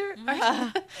doctor,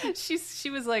 she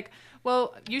was like,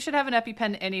 well, you should have an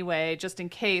EpiPen anyway, just in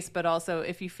case, but also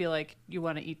if you feel like you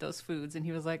want to eat those foods. And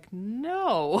he was like,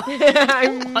 no,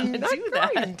 I'm want to not do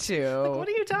that. going to. What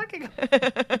are you talking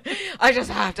about? I just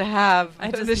have to have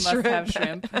I just the must shrimp. have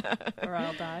shrimp or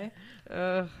I'll die.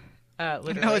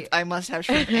 Literally. No, I must have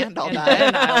shrimp and I'll And die.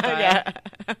 then I'll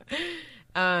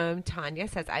die. Tanya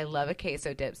says, I love a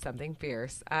queso dip, something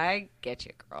fierce. I get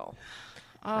you, girl.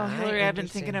 Oh, Hillary, I've been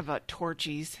interesting. thinking about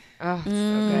Torchy's. Oh, so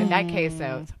good. That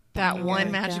queso. That one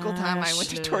my magical time I went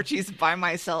to gosh. Torchy's by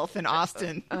myself in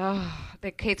Austin. Oh,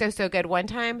 the queso's so good. One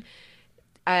time,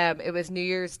 it was New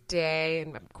Year's Day,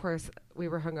 and of course, we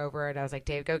were hungover, and I was like,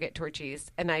 Dave, go get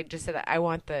Torchy's. And I just said, I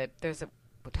want there's a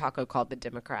taco called the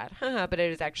Democrat, but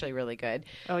it is actually really good.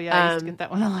 Oh, yeah, I used to get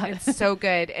that one a lot. It's so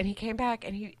good. And he came back,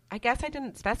 and I guess I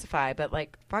didn't specify, but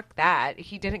like, fuck that.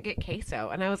 He didn't get queso.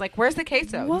 And I was like, where's the queso? He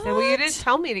said, well, you didn't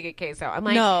tell me to get queso. I'm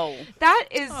like, No. that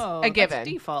is Oh, a that's given.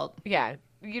 default. Yeah.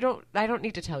 I don't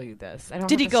need to tell you this. I don't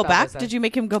Did have he to go spell back? this out. Did you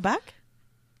make him go back?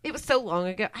 It was so long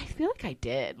ago. I feel like I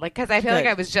did. Like, because I feel like Good.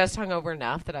 I was just hungover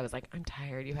enough that I was like, I'm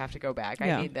tired. You have to go back.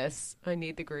 Yeah. I need this. I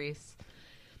need the grease.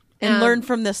 And learn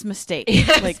from this mistake.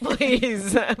 Yes, Like,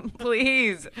 please.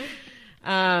 Please.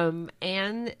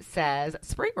 Anne says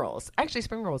spring rolls. Actually,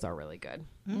 spring rolls are really good.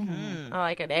 I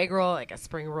like an egg roll, like a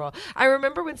spring roll. I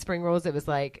remember when spring rolls, it was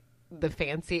like the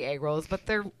fancy egg rolls, but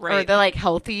they're Right. or they're like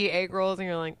healthy egg rolls, and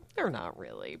you're like, they're not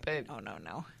really, but Oh,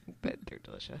 no. but they're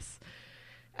delicious.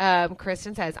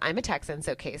 Kristen says, I'm a Texan,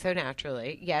 so queso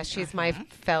naturally. Yes, she's my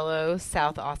fellow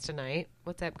South Austinite.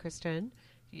 What's up, Kristen?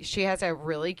 She has a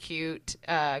really cute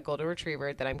golden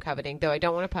retriever that I'm coveting, though I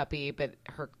don't want a puppy, but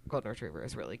her golden retriever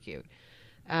is really cute.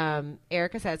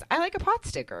 Erica says, I like a pot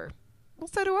sticker. Well,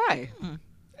 so do I.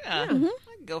 Yeah. I can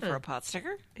go for a pot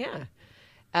sticker.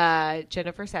 Yeah.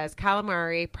 Jennifer says,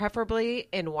 calamari, preferably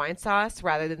in wine sauce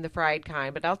rather than the fried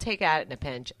kind, but I'll take that in a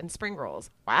pinch. And spring rolls.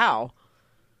 Wow.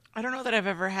 I don't know that I've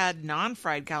ever had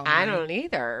non-fried calamari. I don't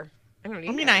either. I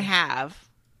mean, I have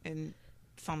in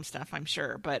some stuff, I'm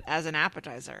sure, but as an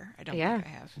appetizer, I don't think I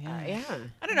have. Yeah.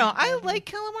 I don't know. I like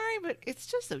calamari, but it's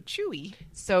just so chewy.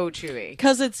 So chewy.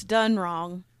 because it's done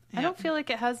wrong. I don't feel like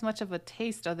it has much of a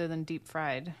taste other than deep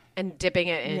fried. And dipping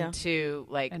it Yeah. into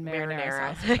like And marinara.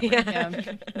 marinara sauce or whatever.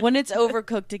 Yeah. When it's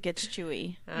overcooked, it gets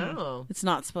chewy. Oh. It's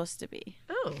not supposed to be.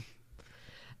 Oh.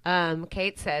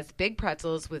 Kate says big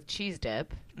pretzels with cheese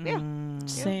dip. Yeah.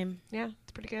 Same. Yeah,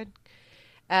 it's pretty good.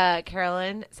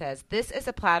 Carolyn says this is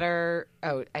a platter.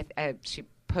 Oh, she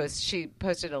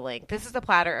posted a link. This is a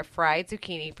platter of fried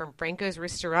zucchini from Franco's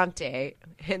Ristorante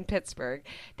in Pittsburgh.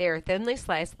 They are thinly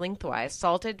sliced lengthwise,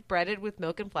 salted, breaded with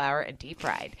milk and flour, and deep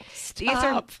fried. These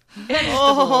are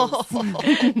vegetables.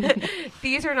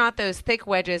 These are not those thick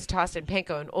wedges tossed in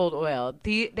panko and old oil.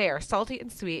 They are salty and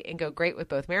sweet and go great with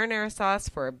both marinara sauce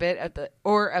for a bit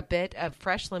of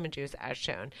fresh lemon juice as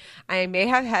shown. I may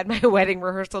have had my wedding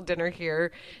rehearsal dinner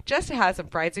here just to have some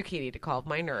fried zucchini to calm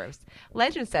my nerves.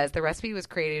 Legend says the recipe was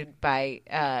created by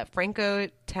Franco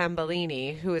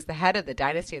Tambellini, who is the head of the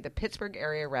dynasty of the Pittsburgh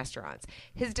area restaurants.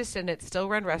 His descendants still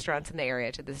run restaurants in the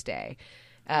area to this day.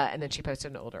 And then she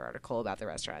posted an older article about the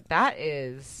restaurant. That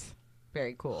is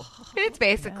very cool. It's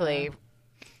basically,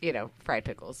 fried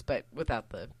pickles, but without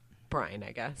the brine,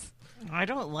 I guess. I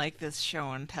don't like this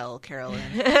show and tell, Carolyn.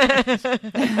 If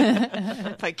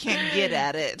I can't get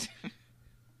at it.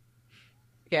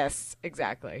 Yes,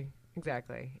 exactly.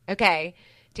 Okay.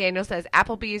 Daniel says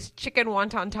Applebee's chicken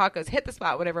wonton tacos hit the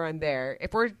spot whenever I'm there.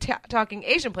 If we're talking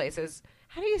Asian places,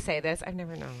 how do you say this? I've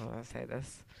never known how to say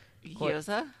this.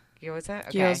 Gyoza? Gyoza?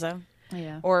 Okay. Gyoza.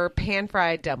 Yeah. Or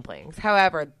pan-fried dumplings.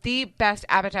 However, the best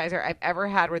appetizer I've ever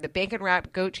had were the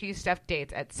bacon-wrapped goat cheese stuffed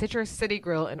dates at Citrus City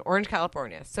Grill in Orange,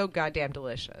 California. So goddamn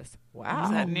delicious. Wow.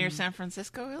 Is that near San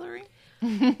Francisco, Hillary?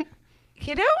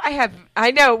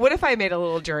 I know. What if I made a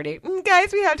little journey?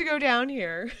 Guys, we have to go down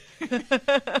here.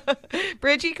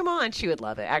 Bridgie, come on. She would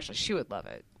love it. Actually, she would love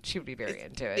it. She would be very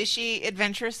into it. Is she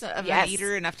adventurous of Yes. an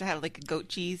eater enough to have like a goat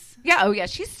cheese? Yeah. Oh, yeah.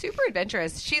 She's super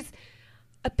adventurous. She's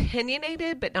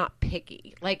opinionated, but not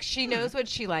picky. Like, she knows what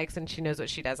she likes and she knows what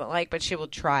she doesn't like, but she will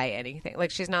try anything.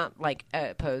 Like, she's not like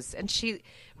opposed. And she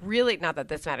really, not that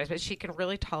this matters, but she can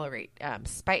really tolerate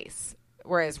spice.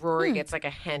 Whereas Rory gets like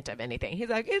a hint of anything. He's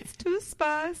like, it's too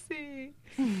spicy.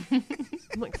 I'm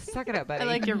like, suck it up, buddy. I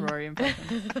like your Rory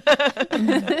impression.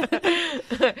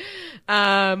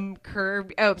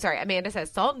 Amanda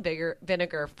says salt and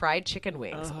vinegar fried chicken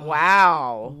wings.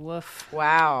 Wow. Woof.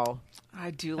 Wow.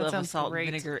 I do That love a sounds salt great.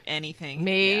 and vinegar anything.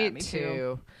 Me, Yeah, me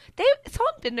too. too. Salt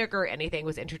and vinegar anything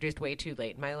was introduced way too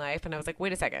late in my life. And I was like,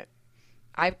 wait a second.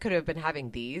 I could have been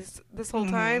having these this whole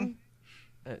time.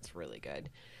 It's really good.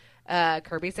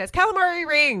 Kirby says calamari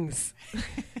rings.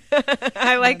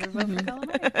 I like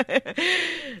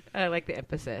I like the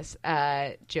emphasis.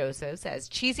 Joseph says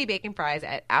cheesy bacon fries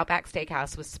at Outback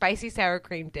Steakhouse with spicy sour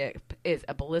cream dip is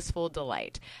a blissful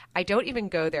delight. I don't even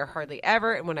go there hardly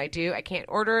ever, and when I do, I can't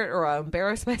order it or I'll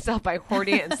embarrass myself by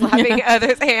hoarding it and slapping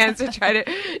others' hands to try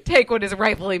to take what is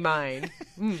rightfully mine.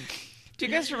 Do you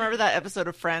guys remember that episode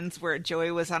of Friends where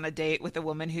Joey was on a date with a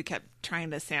woman who kept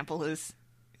trying to sample his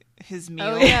meal?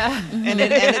 Oh, yeah. And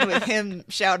it ended with him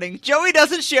shouting, "Joey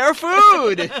doesn't share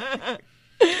food!"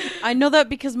 I know that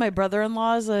because my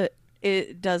brother-in-law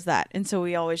it does that, and so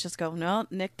we always just go, "No,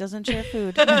 Nick doesn't share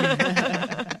food."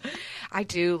 I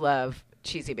do love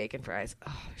cheesy bacon fries.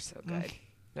 Oh, they're so good.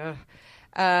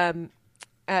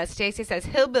 Stacy says,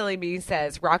 Hillbilly Me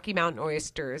says, Rocky Mountain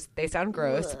oysters. They sound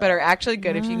gross, but are actually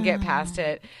good if you can get past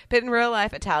it. But in real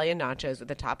life, Italian nachos at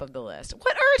the top of the list.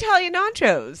 What are Italian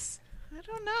nachos? I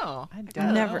don't know. I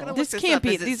don't Never. I'm gonna This look can't up.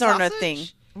 be. Is it These aren't a sausage?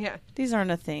 thing. Yeah. These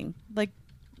aren't a thing. Like,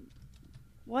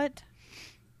 what?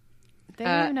 They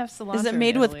don't even have cilantro. Is it in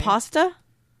made with Italy. pasta?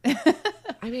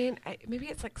 I mean, maybe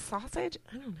it's like sausage?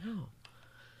 I don't know.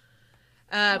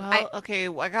 Okay,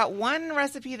 I got one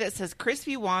recipe that says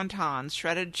crispy wontons,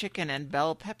 shredded chicken, and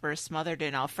bell pepper smothered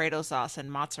in Alfredo sauce and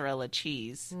mozzarella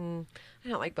cheese. I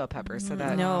don't like bell peppers, so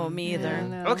that... No, me either. Yeah,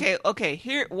 no. Okay.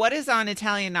 Here, what is on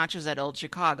Italian nachos at Old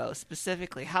Chicago?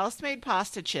 Specifically, house-made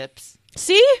pasta chips.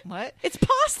 See? What? It's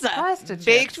pasta. Pasta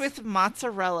Baked chips. with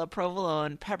mozzarella,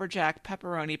 provolone, pepper jack,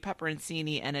 pepperoni,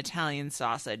 pepperoncini, and Italian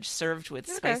sausage, served with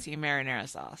spicy marinara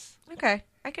sauce. Okay.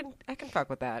 I can fuck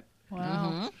with that.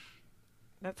 Wow.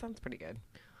 That sounds pretty good.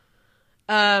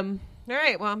 All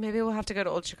right. Well, maybe we'll have to go to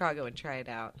Old Chicago and try it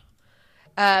out.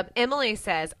 Emily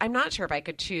says, I'm not sure if I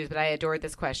could choose, but I adored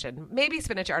this question. Maybe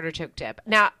spinach artichoke dip.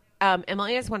 Now,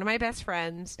 Emily is one of my best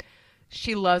friends.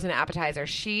 She loves an appetizer.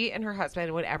 She and her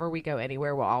husband, whenever we go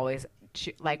anywhere, will always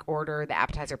order the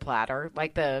appetizer platter,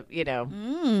 like the,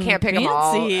 can't pick them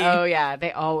all. fancy. Oh yeah,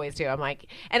 they always do. I'm like,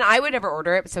 and I would never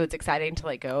order it, so it's exciting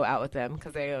to go out with them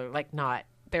because they're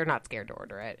they're not scared to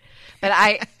order it. But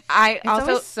I It's also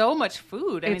always so much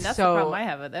food. I mean, It's that's so- the problem I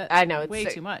have with it. I know, it's way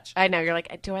so- too much. I know. You're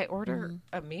like, do I order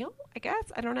a meal? I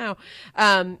guess. I don't know.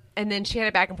 And then she had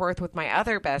a back and forth with my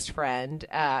other best friend,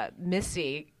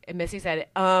 Missy. And Missy said,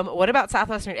 what about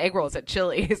Southwestern egg rolls at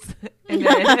Chili's? And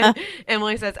then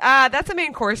Emily says, that's a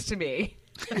main course to me.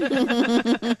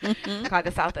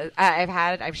 God,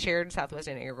 I've shared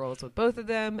Southwestern egg rolls with both of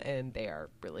them, and they are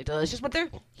really delicious, but they're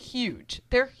huge.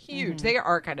 They're huge. They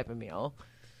are kind of a meal.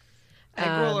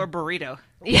 Egg roll or burrito.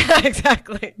 Yeah,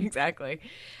 exactly.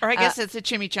 Or I guess it's a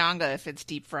chimichanga if it's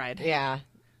deep fried. Yeah.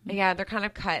 Yeah, they're kind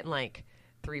of cut in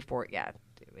 3/4. Yeah,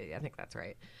 I think that's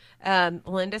right.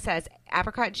 Linda says,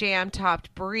 apricot jam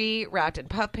topped brie, wrapped in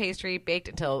puff pastry, baked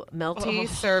until melty,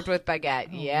 served with baguette.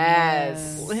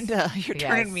 Yes. Linda, you're Yes.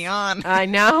 turning me on. I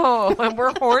know.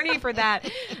 We're horny for that.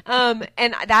 And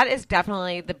that is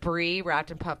definitely the brie wrapped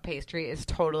in puff pastry is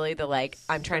totally the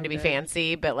I'm trying to be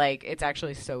fancy, but it's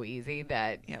actually so easy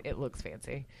that it looks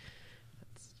fancy.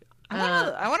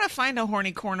 I want to find a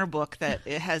horny corner book that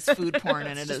it has food porn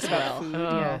in it as well.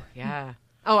 Oh, yeah.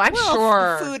 Oh, I'm Well,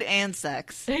 sure. food and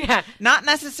sex. Yeah. Not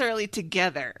necessarily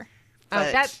together. Oh,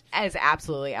 But that is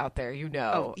absolutely out there,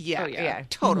 Oh, yeah. yeah.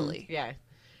 Totally. Yeah.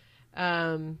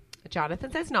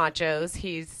 Jonathan says nachos.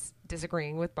 He's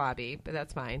disagreeing with Bobby, but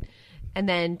that's fine. And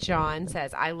then John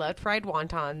says, I loved fried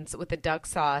wontons with the duck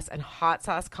sauce and hot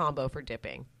sauce combo for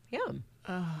dipping. Yum.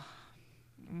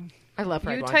 I love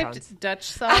fried You wontons. typed Dutch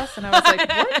sauce, and I was like,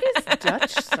 what is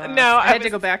Dutch sauce? No, I I had to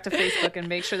was- go back to Facebook and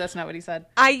make sure that's not what he said.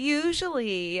 I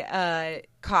usually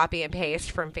copy and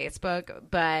paste from Facebook,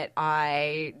 but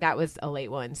that was a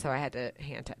late one, so I had to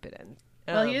hand type it in.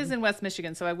 Well, he is in West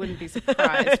Michigan, so I wouldn't be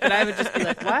surprised. But I would just be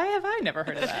like, why have I never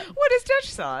heard of that? What is Dutch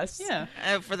sauce? Yeah.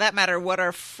 For that matter, what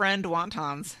are friend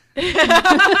wontons?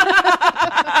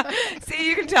 See,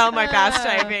 you can tell my fast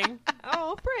typing.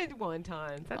 Oh, friend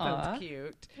wontons. That Aw. sounds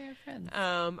cute. They're friends.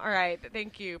 All right.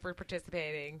 Thank you for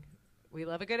participating. We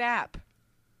love a good app.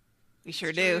 We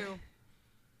sure do. True.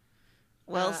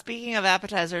 Well, speaking of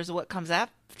appetizers, what comes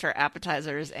after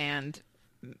appetizers and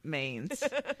mains?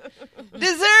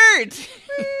 Dessert!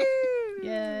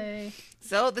 Yay.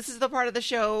 So this is the part of the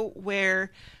show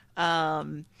where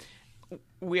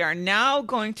we are now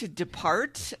going to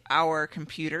depart our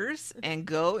computers and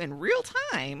go in real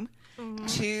time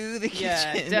to the kitchen.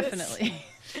 Yeah, definitely.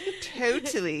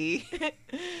 Totally.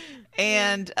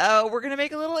 And we're going to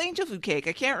make a little angel food cake.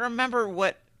 I can't remember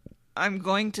what I'm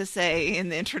going to say in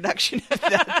the introduction of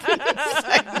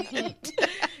that segment.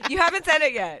 You haven't said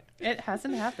it yet. It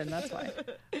hasn't happened. That's why.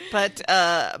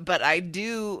 But I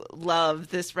do love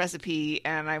this recipe,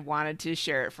 and I wanted to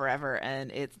share it forever.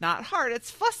 And it's not hard.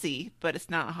 It's fussy, but it's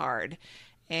not hard.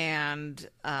 And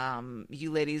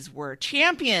you ladies were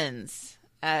champions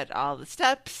at all the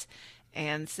steps.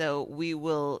 And so we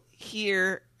will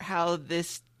hear how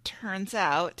this turns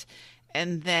out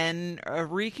and then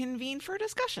reconvene for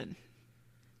discussion.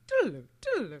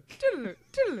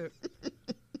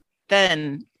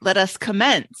 Then let us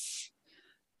commence.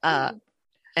 And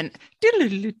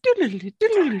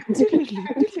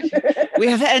we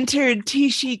have entered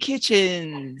Tishi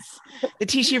Kitchens, the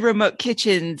Tishi Remote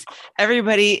Kitchens.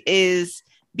 Everybody is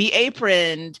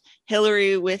be-aproned.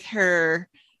 Hillary with her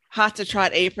Hot to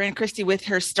Trot apron, Christy with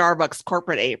her Starbucks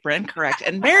corporate apron, correct.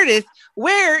 And Meredith,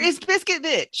 where is Biscuit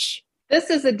Bitch? This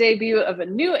is a debut of a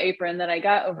new apron that I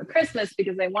got over Christmas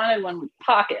because I wanted one with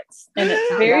pockets, and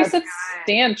it's very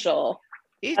substantial.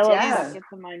 It I love is pockets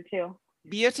in mine too.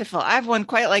 beautiful. I have one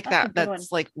quite like That's a that. good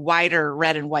That's like wider,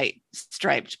 red and white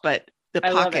striped, but the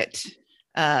I love pocket,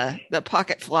 the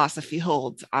pocket philosophy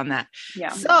holds on that.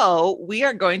 Yeah. So we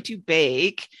are going to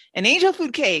bake an angel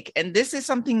food cake. And this is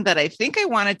something that I think I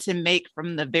wanted to make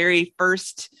from the very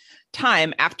first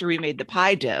time after we made the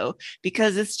pie dough,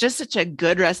 because it's just such a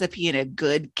good recipe and a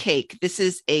good cake. This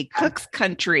is a Cook's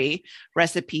Country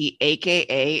recipe,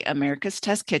 AKA America's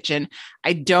Test Kitchen.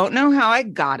 I don't know how I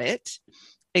got it,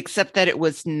 except that it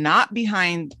was not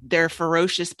behind their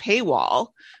ferocious paywall,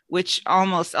 which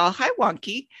almost all, hi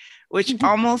Wonky, which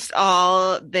almost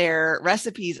all their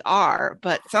recipes are,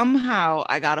 but somehow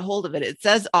I got a hold of it. It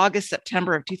says August,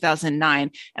 September of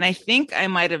 2009. And I think I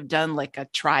might have done like a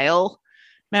trial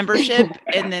membership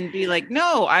and then be like,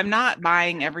 no, I'm not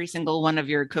buying every single one of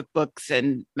your cookbooks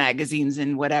and magazines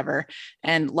and whatever,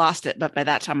 and lost it. But by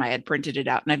that time I had printed it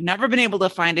out and I've never been able to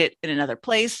find it in another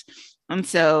place. And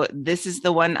so this is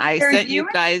the one I sent you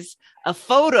guys a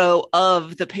photo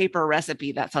of the paper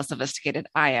recipe. That's how sophisticated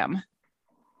I am.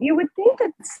 You would think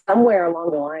that somewhere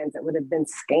along the lines it would have been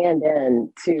scanned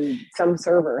in to some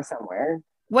server somewhere.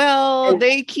 Well,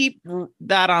 they keep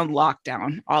that on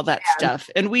lockdown, all that stuff.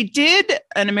 And we did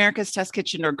an America's Test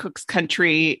Kitchen or Cook's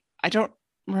Country. I don't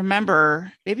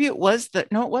remember. Maybe it was it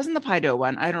wasn't the pie dough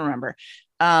one. I don't remember.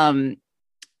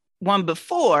 One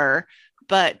before,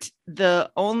 but the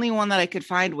only one that I could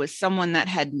find was someone that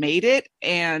had made it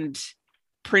and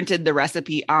printed the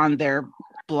recipe on their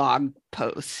blog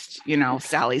post,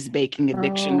 Sally's Baking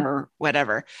Addiction or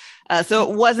whatever.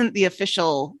 So it wasn't the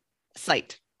official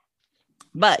site.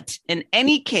 But in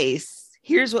any case,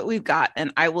 here's what we've got,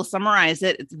 and I will summarize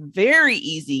it. It's very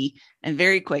easy and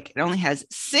very quick. It only has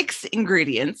 6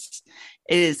 ingredients.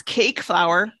 It is cake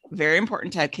flour. Very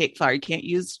important to have cake flour. You can't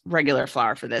use regular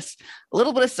flour for this. A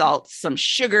little bit of salt, some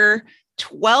sugar,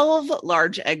 12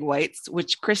 large egg whites,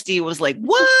 which Christy was like,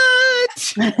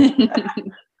 what?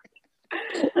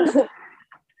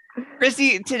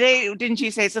 Christy, today, didn't you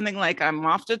say something like, I'm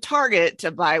off to Target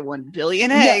to buy 1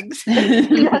 billion eggs?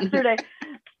 Yesterday.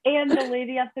 And the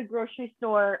lady at the grocery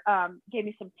store gave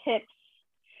me some tips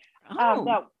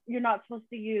that you're not supposed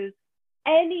to use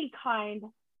any kind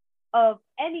of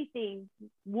anything,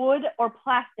 wood or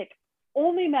plastic,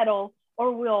 only metal,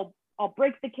 or I'll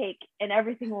break the cake and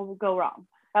everything will go wrong.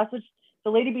 That's what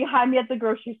the lady behind me at the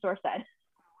grocery store said.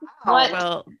 What?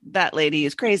 Well, that lady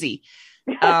is crazy.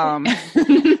 It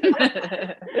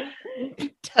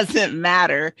doesn't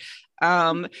matter.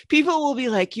 People will be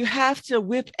like, you have to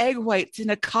whip egg whites in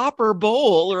a copper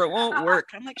bowl or it won't work.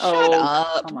 I'm like, shut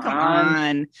up. Come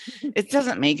on. It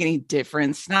doesn't make any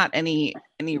difference. Not any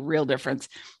real difference.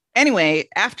 Anyway,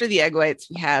 after the egg whites,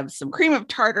 we have some cream of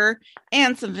tartar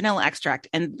and some vanilla extract.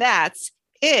 And that's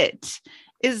it.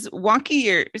 Is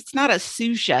Wonky, it's not a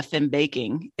sous chef in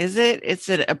baking, is it? It's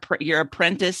your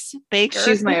apprentice baker?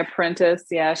 She's my apprentice.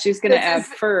 Yeah, she's going to add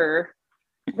fur.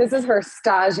 This is her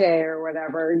stage or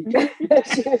whatever.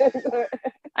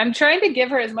 I'm trying to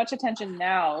give her as much attention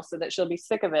now so that she'll be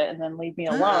sick of it and then leave me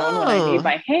alone when I need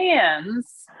my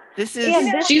hands. This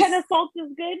kind of salt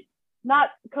is good,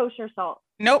 not kosher salt.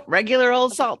 Nope, regular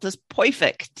old salt is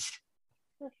perfect.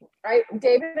 Right,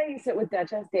 David and I used to sit with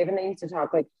Duchess. David and I used to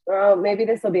talk like, oh, maybe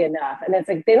this will be enough. And it's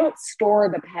like they don't store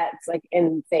the pets like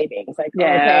in savings. Like,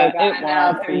 yeah, okay, it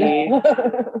won't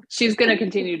be. She's going to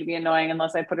continue to be annoying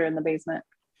unless I put her in the basement.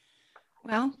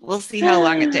 Well, we'll see how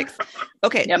long it takes.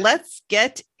 Okay, Let's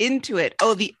get into it.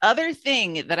 Oh, the other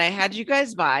thing that I had you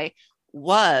guys buy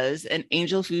was an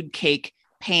angel food cake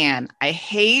pan. I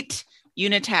hate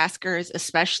unitaskers,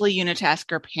 especially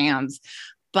unitasker pans.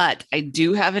 but I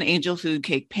do have an angel food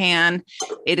cake pan.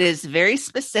 It is very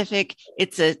specific.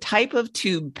 It's a type of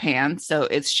tube pan, so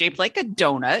it's shaped like a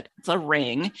donut. It's a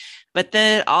ring, but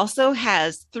then it also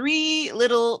has 3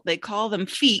 little, they call them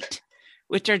feet,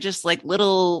 which are just like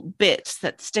little bits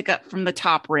that stick up from the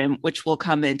top rim, which will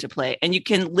come into play. And you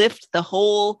can lift the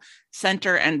whole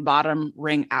center and bottom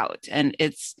ring out. And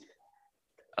it's,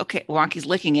 okay, Wonky's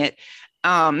licking it.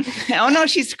 Oh no,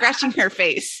 she's scratching her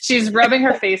face. She's rubbing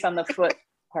her face on the foot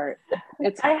part.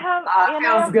 I have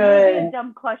feels maybe good. a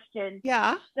dumb question.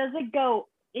 Yeah. Does it go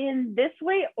in this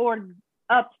way or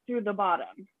up through the bottom?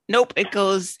 Nope, it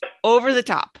goes over the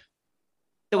top.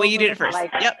 The way you did it first.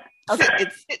 Like, Yep. okay.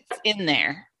 It's in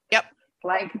there. Yep.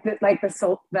 Like the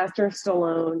Sylvester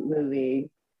Stallone movie.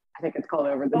 I think it's called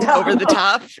Over the Top. Over the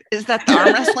Top. Is that the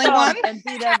arm wrestling one? And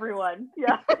beat everyone.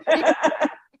 Yeah.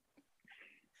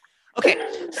 Okay,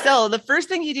 so the first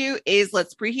thing you do is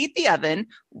let's preheat the oven.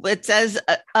 It says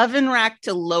oven rack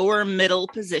to lower middle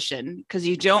position because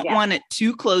you don't want it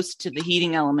too close to the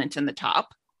heating element in the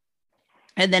top.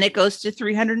 And then it goes to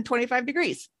 325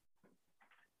 degrees.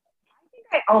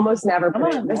 I almost never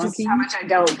put on, it. This is how much I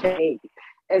don't bake.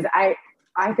 Is I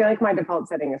feel like my default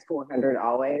setting is 400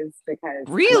 always because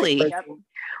Really?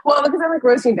 Well, because I like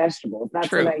roasting vegetables. That's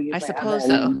True. what I use. I my suppose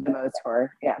oven the most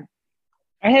for. Yeah.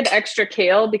 I had extra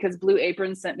kale because Blue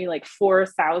Apron sent me like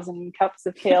 4,000 cups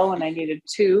of kale and I needed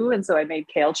 2. And so I made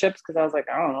kale chips because I was like,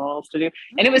 I don't know what else to do.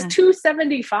 And it was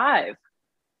 $2.75.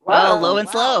 Well, low and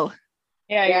slow.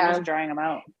 Yeah, you're just drying them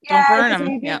out. Don't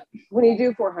burn because them. When you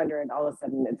do 400, all of a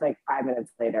sudden it's like 5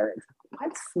 minutes later. It's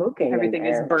what's smoking? Everything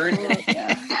is burned.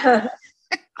 Yeah.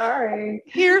 All right.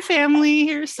 Here, family,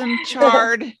 here's some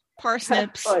charred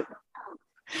parsnips. Look,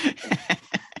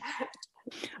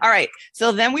 All right.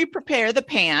 So then we prepare the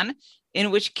pan,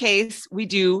 in which case we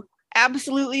do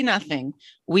absolutely nothing.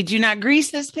 We do not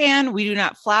grease this pan. We do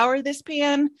not flour this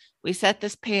pan. We set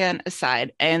this pan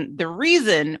aside. And the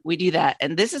reason we do that,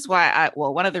 and this is why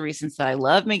one of the reasons that I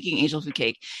love making angel food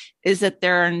cake is that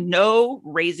there are no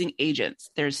raising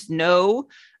agents. There's no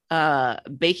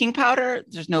baking powder.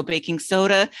 There's no baking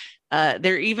soda.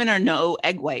 There even are no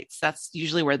egg whites. That's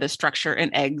usually where the structure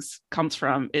in eggs comes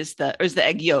from is the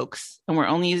egg yolks. And we're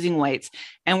only using whites.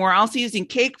 And we're also using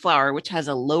cake flour, which has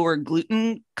a lower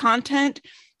gluten content.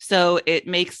 So it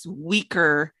makes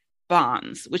weaker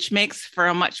bonds, which makes for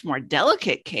a much more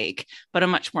delicate cake, but a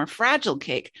much more fragile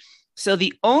cake. So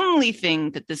the only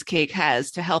thing that this cake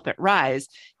has to help it rise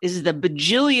is the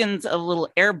bajillions of little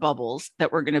air bubbles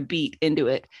that we're going to beat into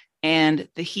it and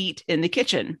the heat in the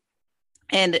kitchen.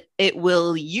 And it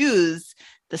will use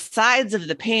the sides of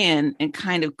the pan and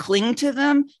kind of cling to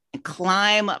them and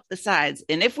climb up the sides.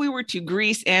 And if we were to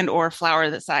grease and or flour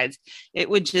the sides, it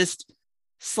would just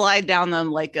slide down them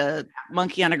like a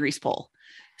monkey on a grease pole.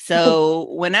 So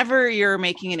whenever you're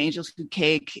making an angel food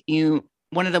cake,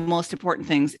 one of the most important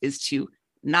things is to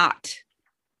not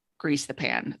grease the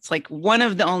pan. It's like one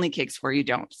of the only cakes where you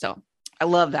don't. So I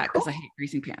love that because I hate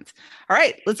greasing pans. All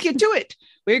right, let's get to it.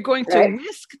 We're going to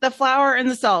whisk the flour and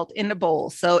the salt in a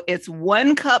bowl. So it's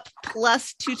 1 cup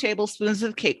plus 2 tablespoons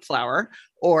of cake flour,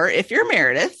 or if you're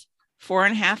Meredith,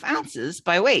 4.5 ounces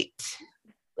by weight.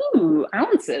 Ooh,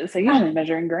 ounces. I usually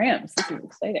measure in grams. This is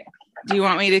exciting. Do you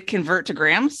want me to convert to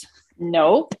grams?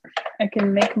 Nope. I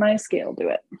can make my scale do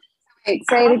it. Wait,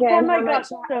 say it again. I got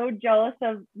so jealous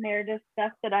of Meredith's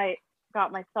stuff that I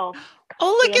got myself.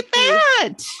 Oh, look at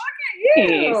that.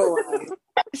 You.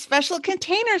 Special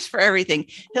containers for everything.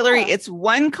 Hillary, it's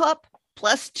 1 cup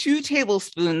plus 2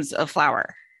 tablespoons of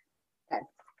flour.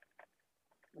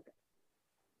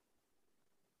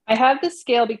 I have this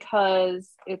scale because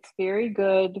it's very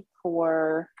good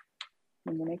for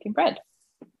when you're making bread.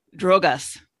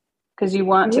 Drogas. Because you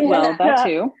want to, well, that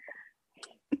too.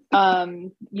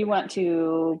 You want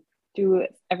to do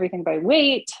everything by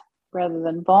weight rather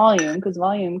than volume, because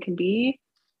volume can be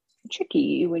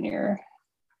tricky when you're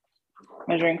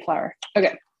measuring flour.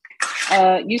 Okay.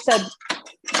 You said,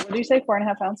 what did you say?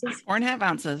 4.5 ounces? 4.5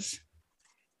 ounces.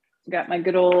 Got my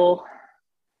good old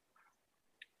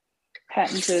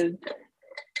patented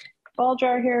ball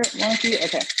jar here. Wonky.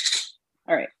 Okay.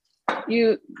 All right.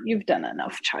 You've done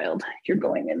enough, child. You're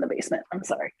going in the basement. I'm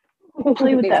sorry.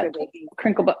 Play with that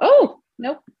crinkle but oh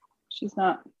nope. She's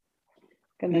not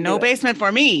gonna no basement for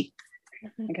me.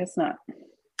 I guess not.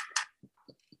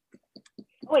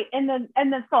 Wait, and then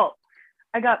salt.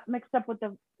 I got mixed up with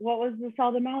what was the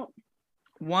salt amount?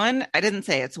 I didn't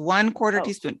say it's 1/4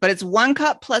 teaspoon, but it's 1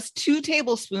 cup plus 2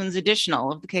 tablespoons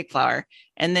additional of the cake flour,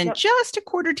 and then just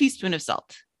 1/4 teaspoon of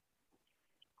salt.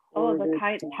 Oh, the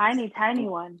tiny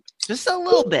one. Just a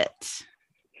little bit.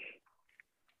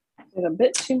 Did a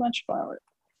bit too much flour.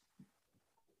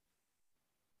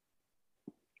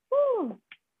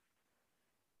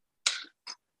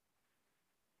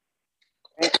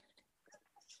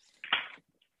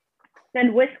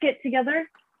 Then whisk it together.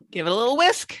 Give it a little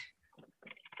whisk.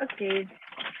 Okay.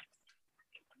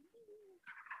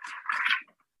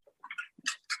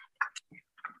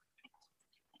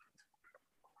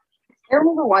 I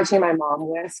remember watching my mom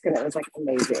whisk, and it was like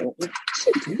amazing.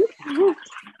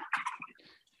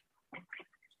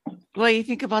 Well, you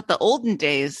think about the olden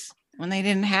days when they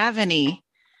didn't have any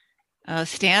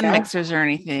stand mixers or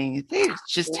anything. They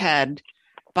just had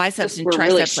biceps and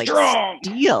triceps really like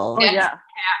steel. Oh, yeah.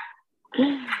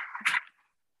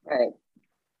 Right.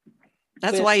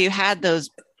 That's why you had those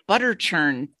butter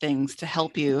churn things to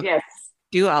help you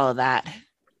do all of that.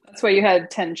 That's why you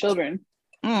had 10 children.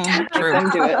 True. Let them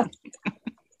do it.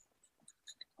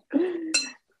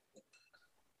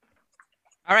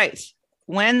 All right.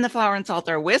 When the flour and salt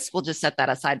are whisked, we'll just set that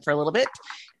aside for a little bit.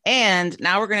 And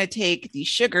now we're going to take the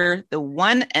sugar, the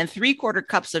 1 3/4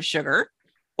 cups of sugar,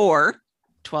 or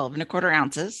 12 1/4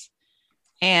 ounces,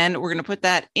 and we're going to put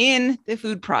that in the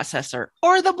food processor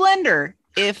or the blender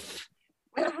if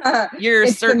you're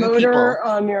it's certain the motor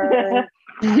people. On your...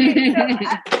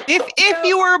 if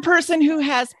you were a person who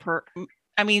has,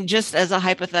 just as a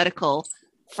hypothetical,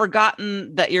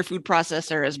 forgotten that your food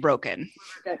processor is broken.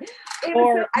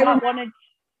 Or I wanted.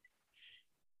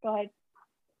 Go ahead.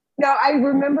 No, I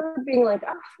remember being like,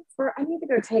 I need to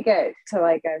go take it to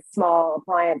like a small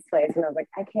appliance place. And I was like,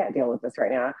 I can't deal with this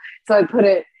right now. So I put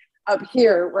it up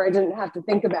here where I didn't have to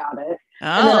think about it.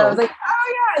 And then I was like,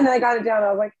 oh yeah. And then I got it down. And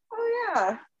I was like, oh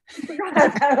yeah. I forgot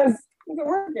that was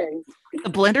working. The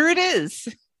blender it is.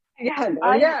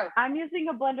 Yeah. I'm using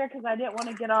a blender because I didn't want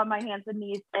to get on my hands and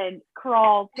knees and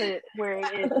crawl to where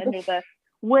it is under the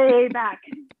way back.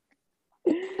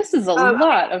 This is a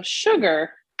lot of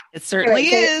sugar. It certainly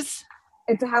is.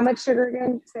 It's how much sugar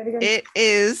again? Say it again. It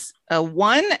is a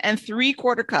 1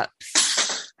 3/4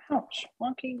 cups. Ouch.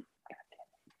 Wonky.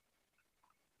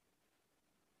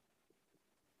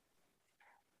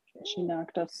 She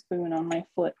knocked a spoon on my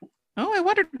foot. Oh, I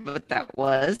wondered what that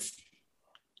was.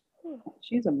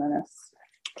 She's a menace.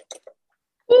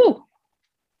 Ooh.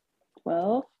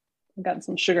 12. I've got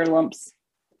some sugar lumps.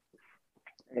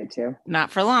 Me too. Not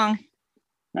for long.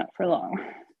 Not for long.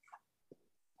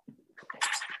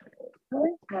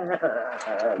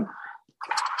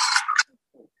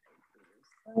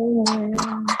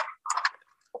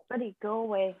 Buddy, go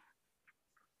away.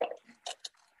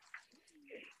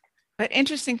 But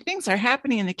interesting things are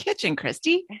happening in the kitchen,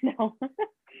 Christy. I know.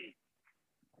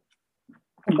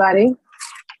 Buddy?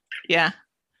 Yeah.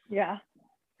 Yeah.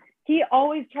 He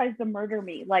always tries to murder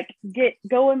me. Like,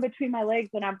 go in between my legs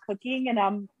when I'm cooking,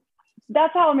 and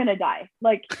that's how I'm gonna die.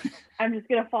 Like, I'm just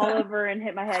gonna fall over and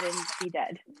hit my head and be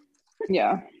dead.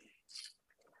 Yeah.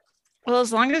 Well,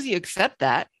 as long as you accept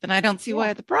that, then I don't see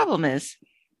why the problem is.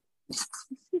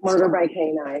 Murder by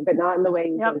canine, but not in the way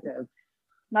you think of.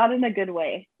 Not in a good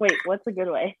way. Wait, what's a good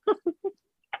way?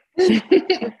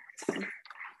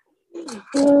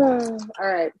 All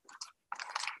right.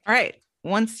 All right.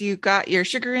 Once you got your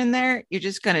sugar in there, you're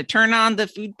just going to turn on the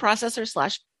food processor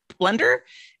 / blender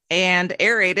and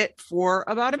aerate it for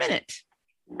about a minute.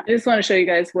 I just want to show you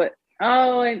guys what.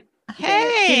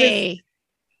 Hey.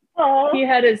 He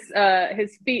had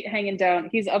his feet hanging down.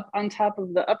 He's up on top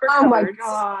of the upper cupboards. Oh my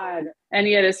God. And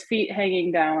he had his feet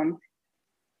hanging down.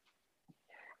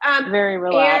 Very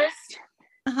relaxed.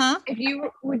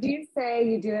 Would you say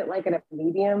you do it like in a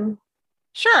medium?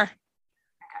 Sure.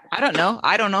 I don't know.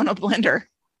 I don't own a blender.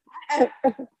 Okay,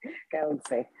 let's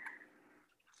see.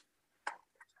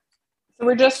 So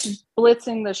we're just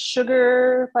blitzing the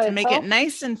sugar by to make it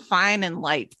nice and fine and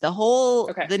light.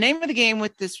 The name of the game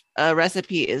with this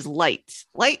recipe is light.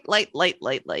 Light.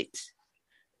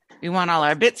 We want all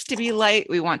our bits to be light.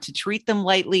 We want to treat them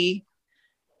lightly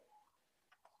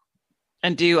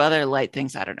and do other light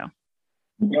things. I don't know.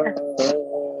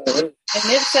 And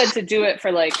it said to do it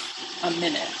for like a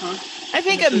minute, huh? I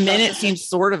think a minute seems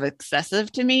sort of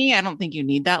excessive to me. I don't think you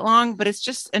need that long, but it's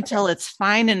just until it's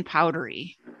fine and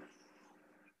powdery.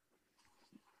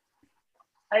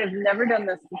 I have never done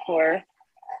this before.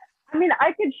 I mean,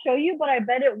 I could show you, but I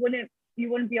bet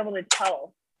you wouldn't be able to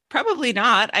tell. Probably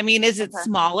not. I mean, is it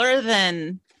smaller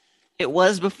than it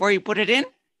was before you put it in?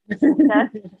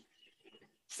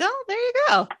 So there you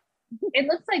go. It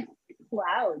looks like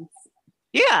clouds.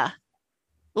 Yeah.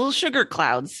 Little sugar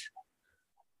clouds.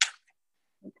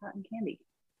 Like cotton candy.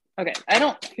 Okay. I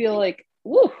don't feel like,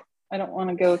 I don't want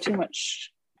to go too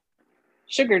much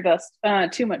sugar dust,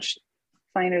 too much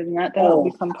finer than that. That'll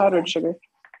become powdered sugar.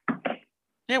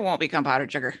 It won't become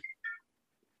powdered sugar.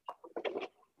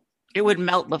 It would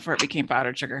melt before it became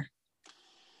powdered sugar.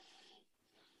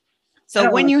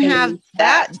 So when you have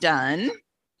that done,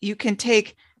 you can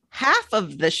take half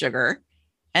of the sugar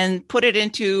and put it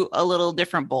into a little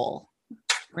different bowl.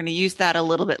 We're going to use that a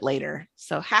little bit later.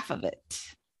 So half of it.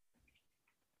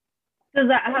 Does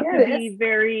that have to be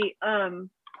very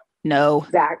No,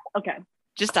 Zach. okay?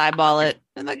 just eyeball it.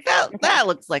 And like that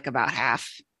looks like about half.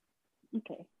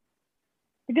 Okay.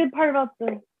 The good part about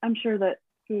I'm sure that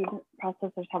food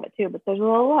processors have it too, but there's a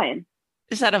little line.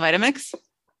 Is that a Vitamix?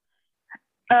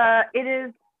 It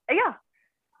is. Yeah.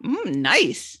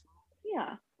 Nice.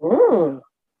 Yeah.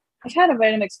 I've had a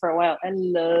Vitamix for a while. I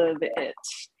love it.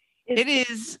 It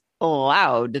is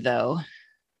loud though.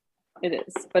 It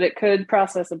is, but it could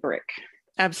process a brick.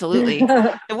 Absolutely.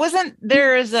 It wasn't.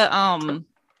 There was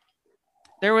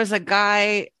a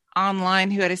guy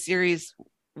online who had a series.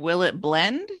 Will it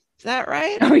blend? Is that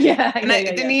right? Oh yeah.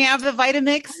 Didn't he have the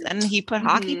Vitamix and he put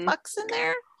hockey pucks in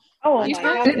there? Oh, You my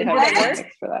have God. to have a Vitamix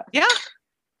for that. Yeah.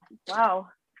 Wow.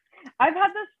 I've had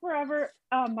this forever.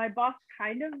 My boss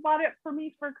kind of bought it for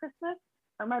me for Christmas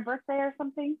or my birthday or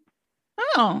something.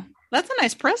 Oh, that's a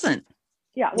nice present.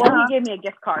 Yeah. Well, he gave me a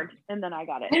gift card and then I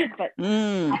got it. But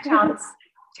Chance,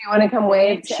 do you want to come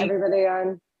wave to everybody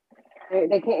on?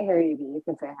 They can't hear you, but you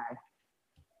can say hi.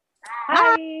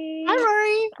 hi. Hi,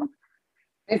 Rory.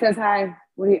 He says hi. I'm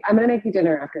going to make you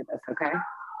dinner after this, okay?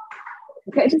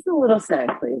 Okay, just a little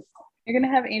snack, please. You're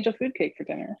gonna have angel food cake for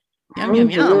dinner. Yum, yum,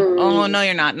 yum. Oh, no,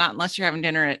 you're not. Not unless you're having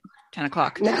dinner at 10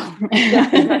 o'clock. No.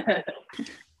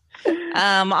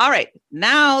 All right.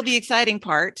 Now the exciting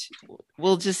part.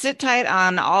 We'll just sit tight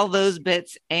on all those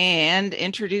bits and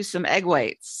introduce some egg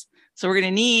whites. So we're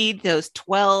going to need those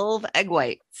 12 egg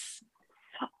whites.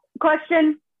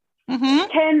 Question.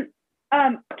 Mm-hmm.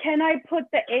 Can I put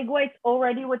the egg whites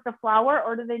already with the flour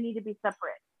or do they need to be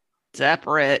separate?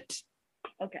 Separate.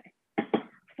 Okay.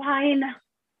 Fine.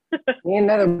 Need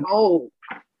another bowl.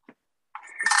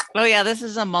 Oh, yeah. This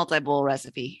is a multi-bowl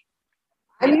recipe.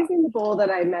 I'm using the bowl that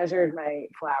I measured my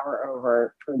flour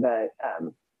over for the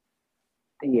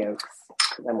yolks.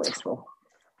 I'm wasteful.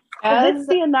 Will this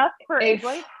be enough for egg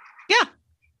whites? Yeah.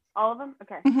 All of them?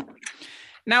 Okay.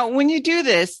 Now, when you do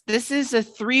this is a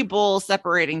 3-bowl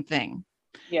separating thing.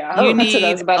 Yeah. You That's what I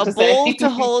need was about a to say. bowl to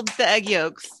hold the egg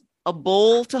yolks, a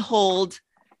bowl to hold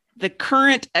the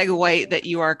current egg white that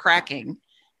you are cracking,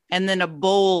 and then a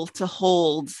bowl to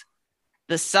hold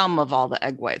the sum of all the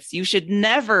egg whites. You should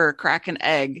never crack an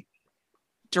egg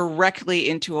directly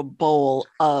into a bowl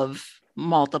of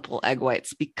multiple egg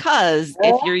whites, because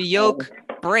if your yolk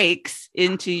breaks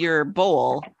into your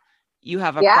bowl, you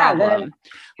have a problem.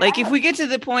 Like if we get to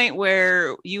the point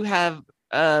where you have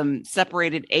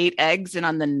separated 8 eggs and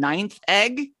on the 9th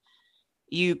egg,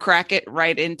 you crack it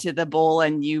right into the bowl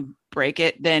and you break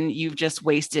it, then you've just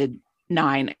wasted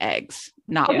 9 eggs,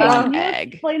 not one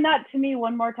egg. Explain that to me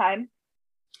one more time.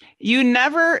 You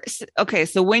never, okay,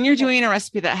 so when you're doing a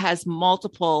recipe that has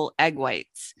multiple egg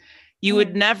whites, you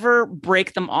would never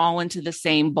break them all into the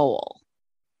same bowl.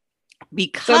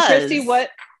 Because, So Christy,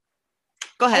 what?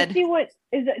 Go ahead. I see what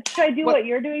is it. Should I do what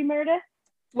you're doing, Meredith?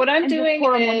 What I'm And just doing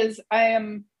pour 'em is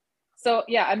I'm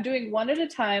doing one at a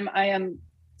time. I am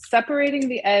separating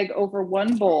the egg over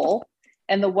one bowl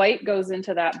and the white goes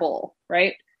into that bowl,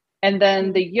 right? And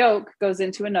then the yolk goes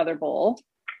into another bowl.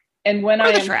 And when I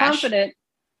am confident,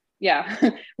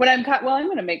 when I'm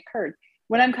going to make curd.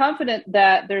 When I'm confident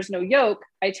that there's no yolk,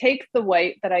 I take the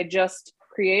white that I just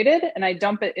created and I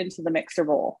dump it into the mixer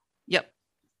bowl. Yep.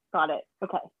 Got it.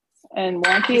 Okay. And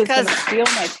Wonky is going to steal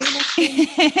my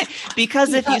tablespoon.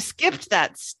 Because if you skipped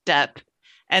that step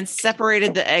and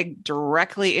separated the egg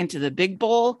directly into the big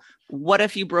bowl, what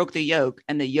if you broke the yolk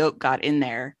and the yolk got in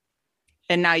there?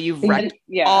 And now you've wrecked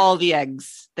all the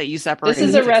eggs that you separated. This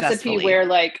is a recipe where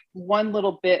like one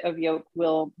little bit of yolk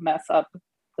will mess up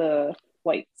the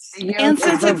whites. And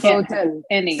since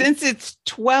it's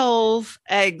 12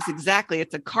 eggs exactly,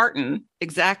 it's a carton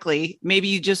exactly. Maybe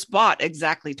you just bought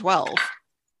exactly 12.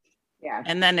 Yeah.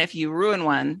 And then if you ruin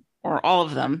one or all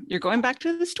of them, you're going back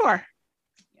to the store.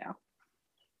 Yeah.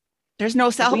 There's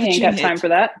no salvaging. We ain't got time for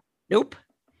that. Nope.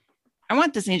 I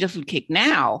want this angel food cake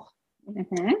now.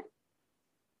 Mm-hmm.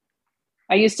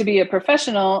 I used to be a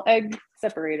professional egg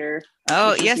separator.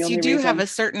 Oh, yes, you do have a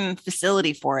certain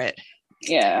facility for it.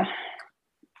 Yeah.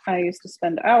 I used to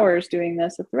spend hours doing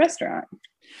this at the restaurant.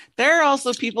 There are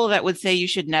also people that would say you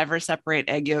should never separate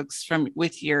egg yolks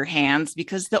with your hands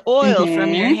because the oil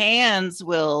from your hands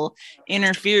will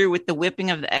interfere with the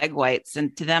whipping of the egg whites.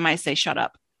 And to them, I say, shut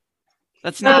up.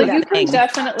 That's not you can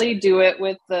definitely do it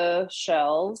with the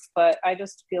shells, but I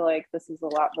just feel like this is a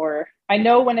lot more. I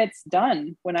know when it's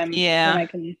done, when I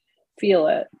can feel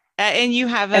it. And you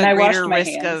have a greater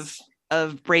risk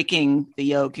of breaking the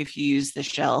yolk if you use the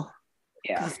shell.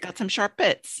 Yeah. It's got some sharp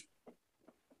bits.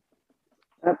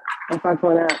 Oh, I fucked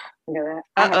one up. Look at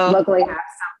that. Uh-oh. Luckily, have some.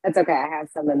 It's okay. I have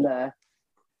some in the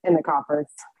coffers.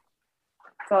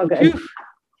 It's all good. Phew.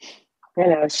 You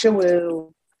know,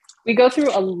 shawoo. We go through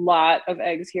a lot of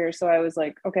eggs here, so I was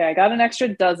like, okay, I got an extra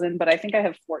dozen, but I think I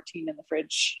have 14 in the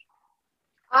fridge.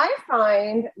 I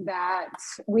find that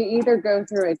we either go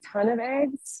through a ton of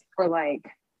eggs or like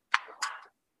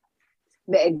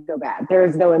the eggs go bad. There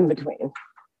is no in between.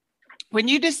 When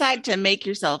you decide to make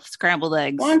yourself scrambled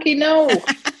eggs, Wonky, no.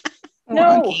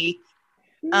 No. Wonky,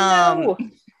 No.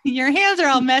 your hands are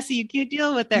all messy. You can't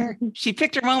deal with her. She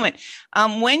picked her moment.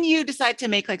 When you decide to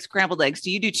make like scrambled eggs, do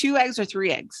you do 2 eggs or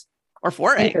 3 eggs or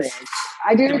 4 Three eggs? eggs.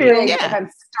 I do 3 eggs. Yeah. If I'm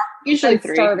Usually if I'm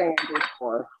 3. starving, I do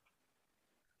 4.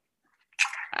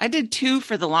 I did 2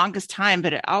 for the longest time,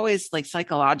 but it always like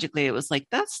psychologically, it was like,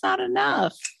 that's not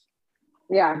enough.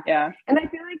 Yeah. Yeah. And I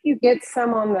feel like you get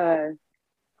some on the,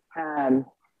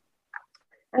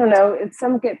 I don't know,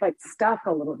 some get like stuck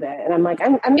a little bit. And I'm like,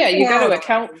 I'm Yeah, you missing got to out.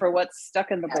 account for what's stuck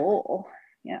in the Yeah. bowl.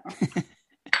 Yeah.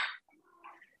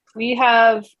 we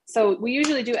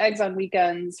usually do eggs on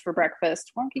weekends for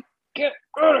breakfast. Wonky, get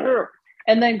out of here.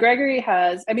 And then Gregory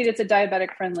has, it's a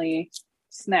diabetic friendly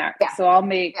snack. Yeah. So I'll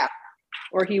make, Yeah.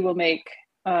 or he will make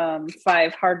 5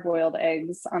 hard boiled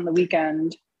eggs on the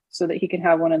weekend so that he can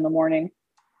have one in the morning.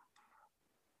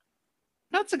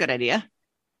 That's a good idea.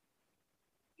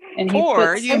 And he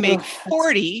Or puts- you make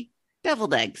 40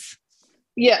 deviled eggs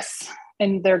Yes.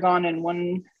 And they're gone in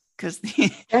 1 because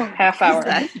half hour.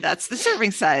 that's the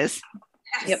serving size.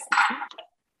 Yep.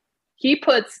 He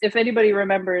puts, if anybody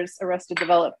remembers Arrested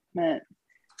Development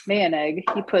Mayonnaise,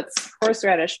 he puts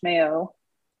horseradish mayo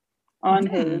on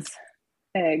his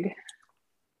egg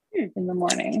in the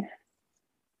morning.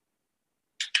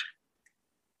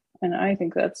 And I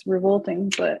think that's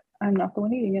revolting, but I'm not the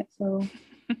one eating it, so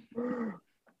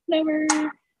never.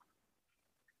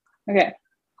 Okay.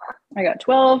 I got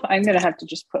 12. I'm gonna have to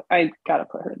I gotta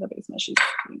put her in the basement. She's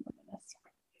doing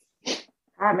this.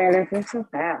 Ah, man, it goes so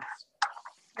fast.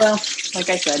 Well, like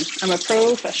I said, I'm a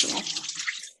professional.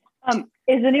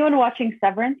 Is anyone watching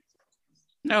Severance?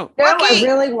 No. No, Lucky! I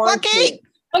really want Lucky! to.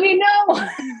 Okay, no.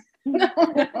 No.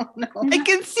 I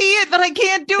can see it, but I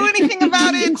can't do anything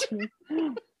about it.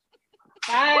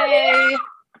 Bye.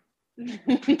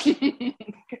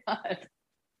 God.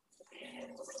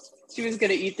 She was going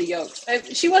to eat the yolks.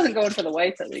 She wasn't going for the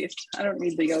whites, at least. I don't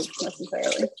need the yolks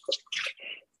necessarily.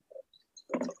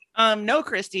 No,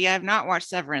 Christy, I have not watched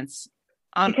Severance.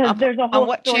 Because there's a whole on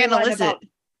what channel storyline is it?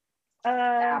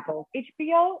 Apple.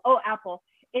 HBO? Oh, Apple.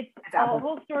 It's a Apple.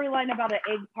 whole storyline about an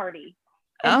egg party.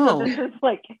 And Oh, so this is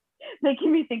like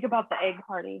making me think about the egg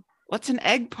party. what's an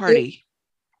egg party?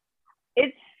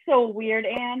 It's so weird,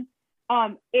 Anne.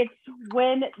 It's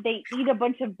when they eat a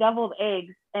bunch of deviled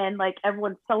eggs and like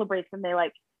everyone celebrates and they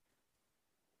like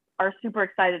are super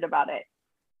excited about it.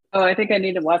 Oh, I think I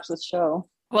need to watch this show.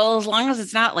 Well, as long as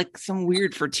it's not like some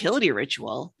weird fertility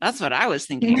ritual. That's what I was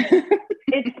thinking.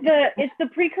 It's the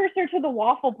precursor to the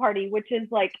waffle party, which is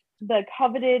like the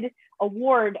coveted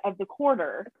award of the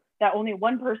quarter that only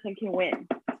one person can win.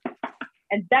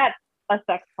 And that's a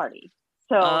sex party.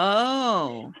 So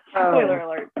Oh, spoiler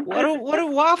alert. what do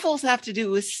waffles have to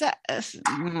do with sex?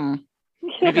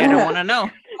 Maybe I don't want to know.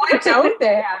 What don't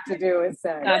they have to do with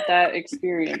sex? Not that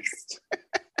experienced.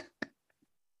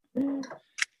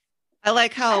 I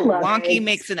like how I love Wonky eggs.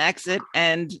 makes an exit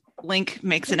and Link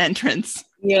makes an entrance.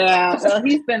 Yeah, well,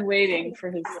 he's been waiting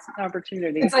for his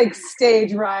opportunity. It's like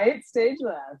stage right, stage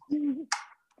left.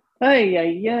 Ay,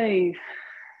 ay, ay.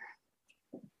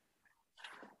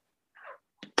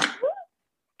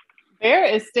 Bear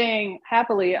is staying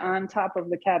happily on top of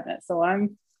the cabinet, so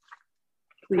I'm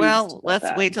pleased Well, with let's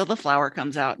that. wait till the flower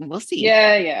comes out and we'll see.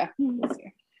 Yeah. We'll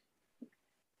see.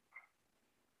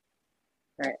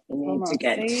 All right, we need Almost to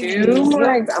get saved. 2 more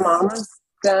eggs. I'm almost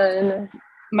done.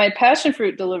 My passion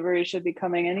fruit delivery should be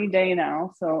coming any day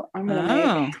now, so I'm gonna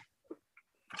Oh, make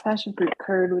passion fruit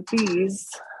curd with these.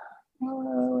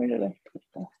 Where did I put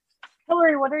that?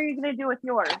 Hillary, what are you gonna do with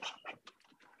yours?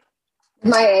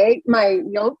 My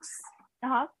yolks,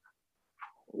 Uh-huh.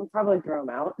 we'll probably throw them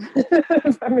out.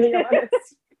 If I'm being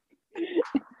honest.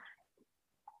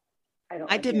 don't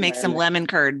I like did the make some environment. lemon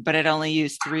curd, but it only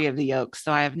used 3 of the yolks,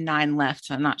 so I have 9 left.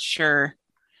 So I'm not sure.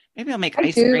 Maybe I'll make I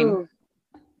ice cream.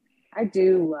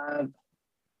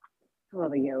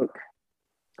 love a yolk.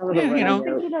 I love Yeah, a you runny know.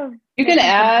 yolk. Thinking of You can making some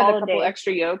add a couple holiday.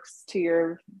 extra yolks to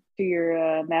your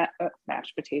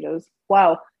mashed potatoes.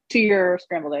 Wow, to your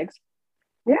scrambled eggs.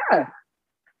 Yeah.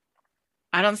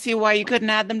 I don't see why you couldn't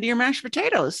add them to your mashed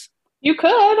potatoes. You could.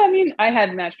 I mean, I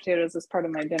had mashed potatoes as part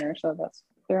of my dinner, so that's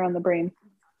they're on the brain.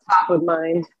 Top of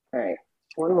mind. All right.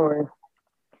 One more.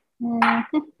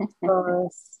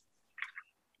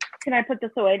 Can I put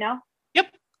this away now? Yep.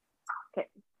 Okay.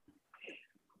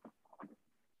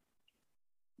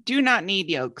 Do not need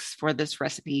yolks for this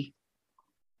recipe.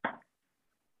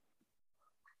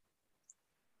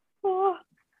 Oh,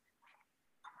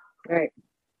 All right.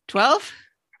 12?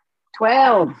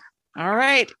 12. All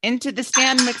right. Into the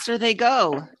stand mixer they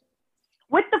go.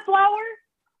 with the flour?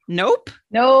 Nope.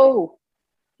 No.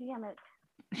 Damn it.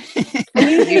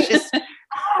 You're just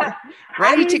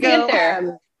ready to go.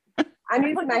 I'm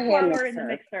using Put my the hand flour in the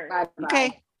mixer. mixer. Okay.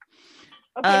 Okay,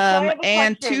 so I have a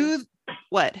And question.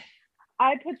 what?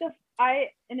 I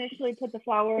initially put the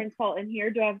flour and salt in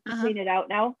here. Do I have to Uh-huh. clean it out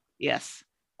now? Yes.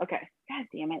 Okay. God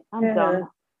damn it. I'm Yeah. dumb.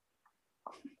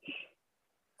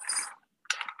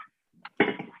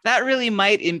 That really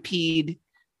might impede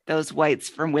those whites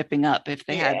from whipping up if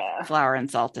they Yeah. had flour and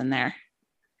salt in there.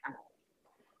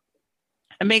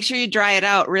 And make sure you dry it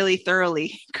out really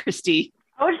thoroughly, Christy.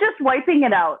 I was just wiping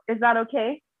it out. Is that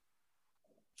okay?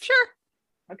 Sure.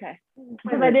 Okay.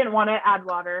 Because I didn't want to add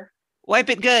water. Wipe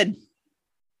it good.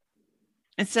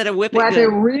 Instead of whip it Wipe it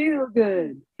good. real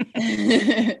good.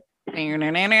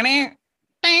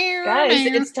 Guys,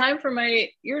 it's time for my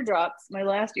eardrops, my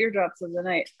last eardrops of the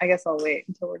night. I guess I'll wait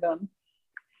until we're done.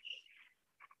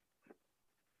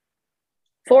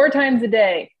 4 times a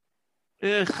day.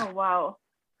 Ugh. Oh, wow.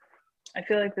 I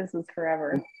feel like this is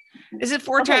forever. Is it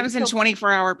 4 Okay, times in a so-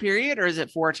 24-hour period, or is it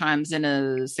 4 times in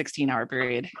a 16-hour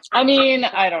period? I mean,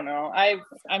 I don't know.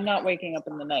 I'm not waking up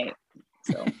in the night.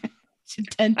 So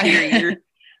Tend to your ear.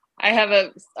 I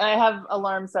have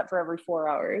alarm set for every 4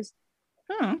 hours.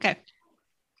 Oh, okay.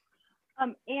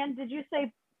 And did you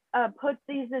say put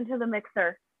these into the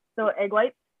mixer? So egg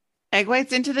whites? Egg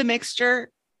whites into the mixture.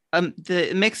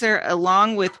 The mixer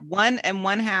along with 1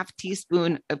 1/2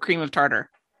 teaspoon of cream of tartar.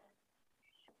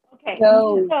 Okay.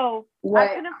 So, So what I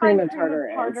couldn't cream find of cream tartar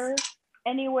of is? tartar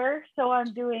anywhere, so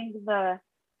I'm doing the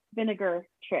vinegar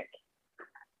trick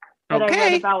that I read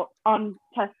Okay. about on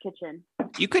Test Kitchen.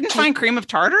 You couldn't find cream of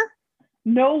tartar?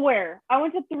 Nowhere. I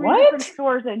went to 3 What? different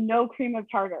stores and no cream of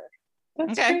tartar.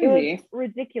 That's Okay. It was crazy.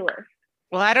 ridiculous.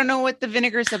 Well, I don't know what the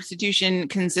vinegar substitution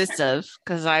consists of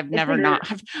because I've never vinegar.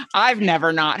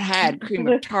 not had cream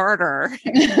of tartar.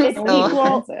 It's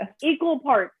So- equal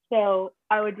parts. So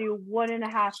I would do 1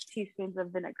 1/2 teaspoons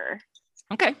of vinegar.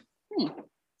 Okay.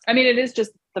 I mean, it is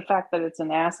just the fact that it's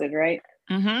an acid, right?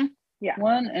 Mm-hmm.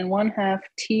 1 1/2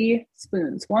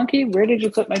 teaspoons. Wonky, where did you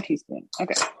put my teaspoon?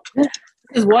 Okay. This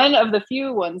is one of the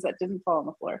few ones that didn't fall on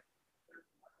the floor.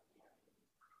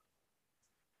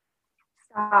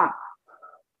 Stop.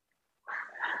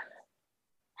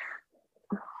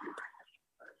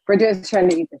 We're just trying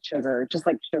to eat the sugar, just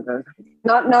like sugar.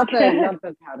 Not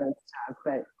the powdered stuff,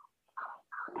 but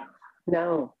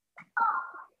no.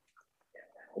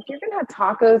 If you're gonna have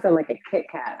tacos and like a Kit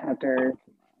Kat after,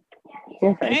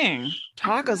 you're fine. Dang.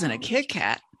 Tacos and a Kit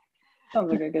Kat.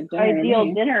 Sounds like a good dinner. to Ideal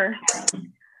me. dinner.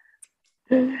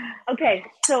 Okay,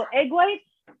 so egg whites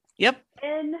Yep.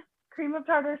 in cream of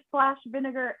tartar /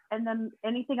 vinegar, and then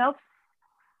anything else?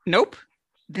 Nope.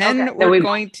 Then Okay. we're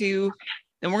going to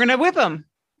whip them.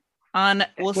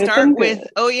 We'll Whip start 'em with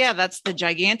good. that's the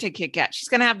gigantic Kit Kat. She's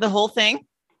gonna have the whole thing.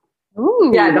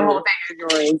 Ooh. Yeah, the whole thing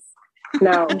is yours.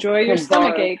 No, Enjoy your Good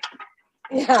stomach bar. ache.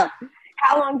 Yeah.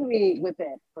 How long do we whip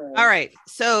it for? All right.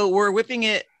 So we're whipping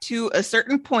it to a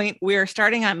certain point. We are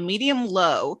starting on medium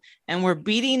low and we're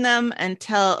beating them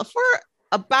until for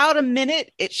about a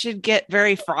minute, it should get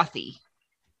very frothy.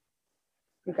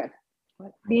 Okay.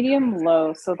 Medium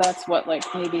low. So that's what, like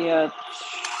maybe a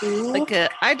 2?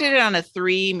 I did it on a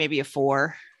 3, maybe a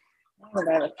 4. I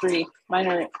got a 3. Mine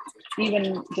are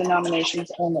even denominations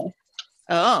only.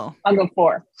 Oh, I'll go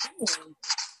 4.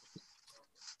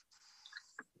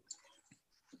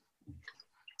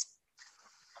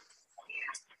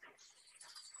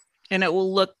 and it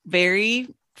will look very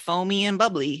foamy and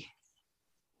bubbly.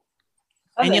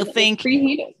 And Oven you'll is think-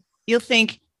 preheated. You'll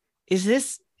think, is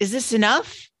this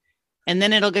enough? And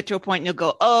then it'll get to a point and you'll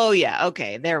go, oh yeah,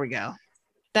 okay, there we go.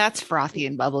 That's frothy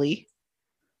and bubbly.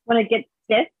 When it gets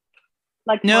stiff?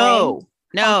 Like No,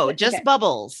 Okay. just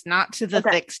bubbles, not to the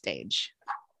Okay. thick stage.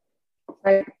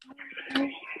 Right.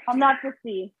 meringue? I'm not to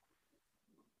see.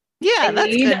 Yeah, I that's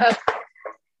need good. a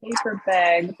paper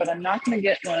bag, but I'm not going to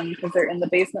get one because they're in the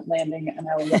basement landing, and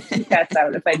I will let 2 cats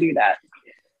out if I do that.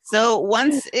 So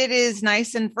once it is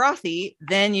nice and frothy,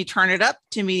 then you turn it up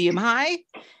to medium high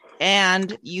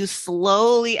and you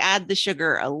slowly add the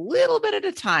sugar a little bit at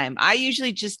a time. I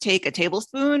usually just take a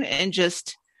tablespoon and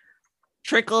just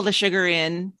trickle the sugar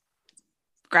in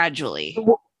gradually.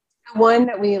 The one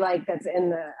that we like that's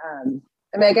in the,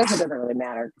 I mean, I guess it doesn't really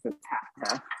matter because it's half and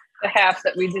half. The half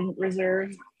that we didn't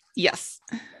reserve. Yes.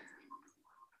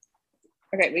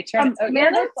 Okay, we turn.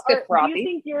 Meredith, let's get do frothy. you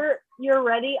think you're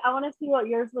ready? I want to see what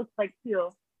yours looks like too.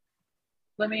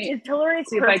 Let me Is Hillary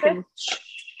see perfect? if I can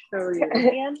show you.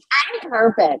 Ann? I'm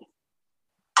perfect.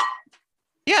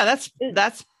 Yeah, that's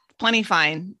plenty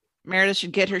fine. Meredith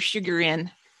should get her sugar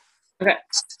in. Okay.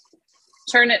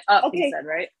 Turn it up, Okay. you said,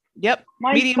 right? Yep.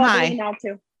 Mine's Medium bubbling high. now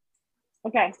too.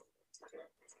 Okay.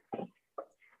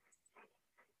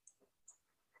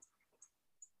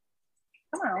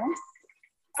 Come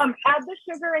on. Add the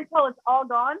sugar until it's all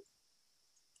gone.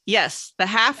 Yes, the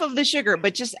half of the sugar,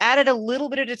 but just add it a little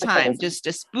bit at a time. Okay. Just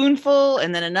a spoonful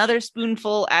and then another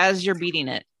spoonful as you're beating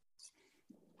it.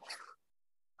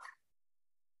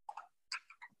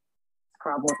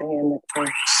 Problem with the hand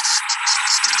mixer.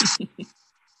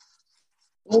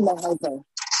 Need my husband.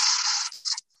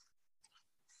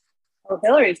 Oh,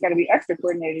 Hillary's got to be extra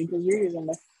coordinated because you're using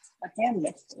a hand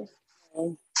mixer.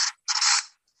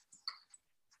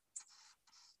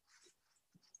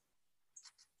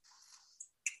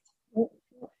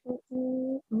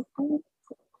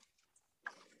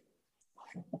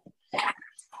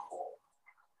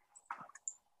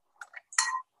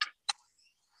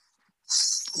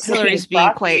 Hillary's being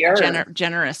frothy quite or-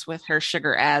 generous with her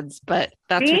sugar adds, but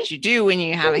that's See? what you do when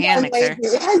you have a hand mixer.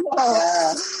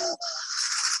 Yeah.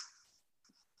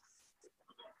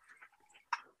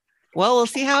 Well, we'll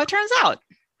see how it turns out.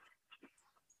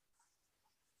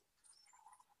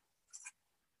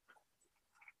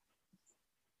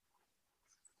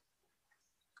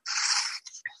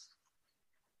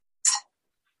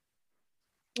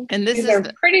 And this These is are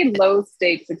the- pretty low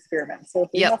stakes experiments. So if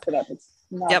we Yep. mess it up, it's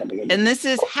not Yep. a big deal. And this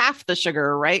is half the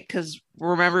sugar, right? Because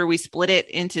remember, we split it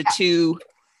into two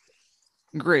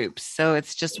groups. So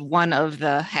it's just one of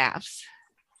the halves.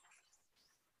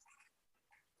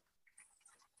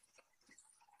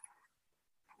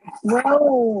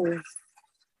 Whoa.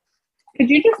 Could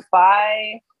you just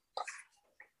buy,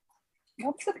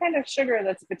 what's the kind of sugar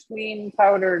that's between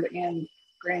powdered and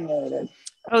granulated?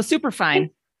 Oh, super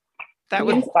fine. That Can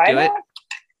would you just buy do it.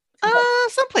 that?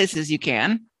 Some places you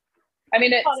can. I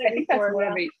mean, Bought it I think that's before, more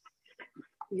of a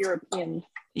European.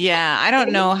 Yeah, I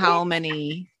don't know how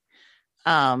many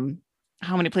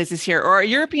places here, or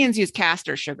Europeans use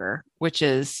castor sugar, which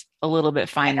is a little bit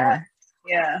finer.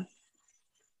 Yeah.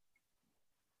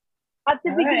 At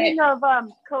the All beginning of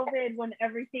COVID, when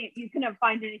everything you couldn't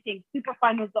find anything,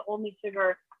 superfine was the only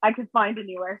sugar I could find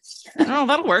anywhere. Oh,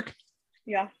 that'll work.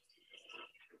 Yeah.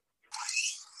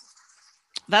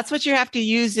 That's what you have to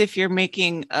use if you're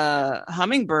making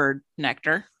hummingbird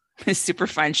nectar, is super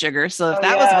fine sugar. So if Oh,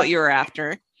 that was yeah. what you were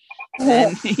after,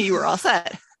 then you were all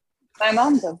set. My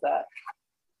mom does that.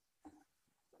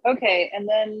 Okay, and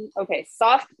then,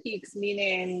 soft peaks,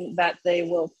 meaning that they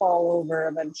will fall over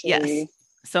eventually. Yes.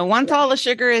 So once all the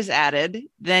sugar is added,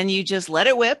 then you just let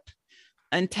it whip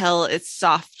until it's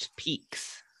soft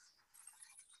peaks,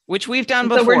 which we've done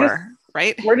So we're before,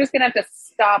 right? We're just going to have to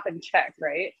stop and check,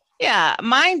 right? Yeah,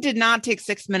 mine did not take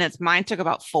 6 minutes. Mine took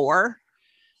about 4.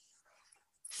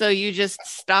 So you just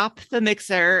stop the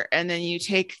mixer and then you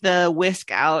take the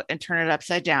whisk out and turn it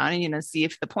upside down and, see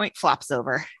if the point flops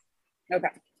over. Okay.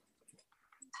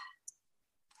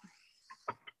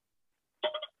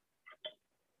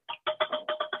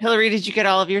 Hillary, did you get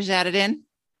all of yours added in?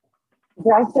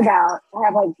 Just about. I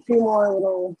have like 2 more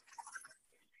little.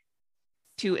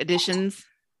 2 additions?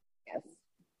 Yes.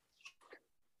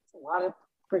 A lot of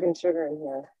freaking sugar in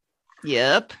here.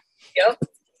 Yep.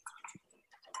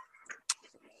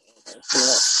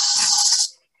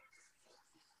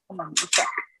 Come on, let's check.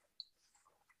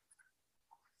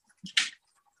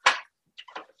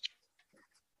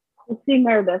 Let's see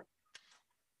Meredith.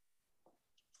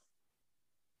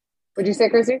 What'd you say,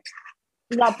 Chrissy?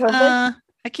 Is that perfect?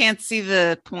 I can't see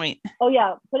the point. Oh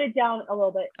yeah, put it down a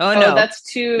little bit. Oh, no. That's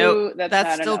too. Nope, That's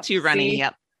that's not still enough. too runny. See?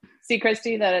 Yep. See,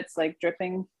 Christy, that it's like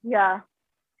dripping. Yeah.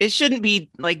 It shouldn't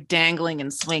be like dangling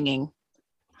and swinging.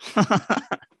 That's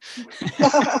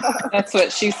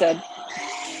what she said.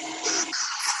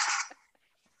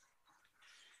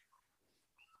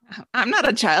 I'm not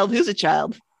a child. Who's a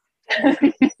child? I'm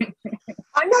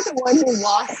not the one who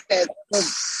lost it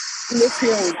for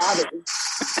mishearing Bobby.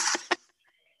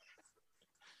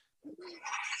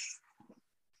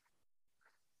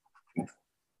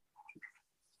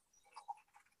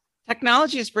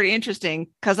 Technology is pretty interesting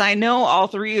because I know all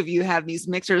 3 of you have these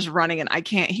mixers running and I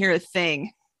can't hear a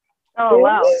thing. Oh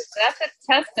wow. That's a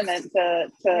testament to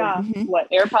Yeah. Mhm. what,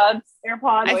 AirPods?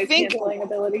 AirPods. I Noise think- canceling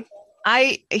ability.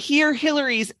 I hear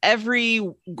Hillary's every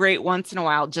great once in a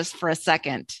while, just for a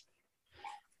second.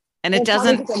 And it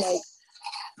doesn't,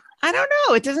 I don't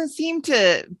know. It doesn't seem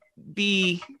to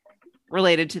be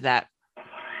related to that.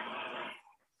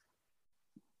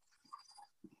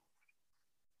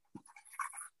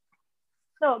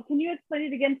 So can you explain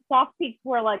it again? Soft peaks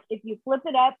where like if you flip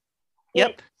it up,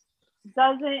 Yep. it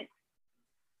doesn't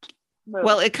move.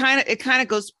 Well, it kind of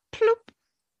goes ploop.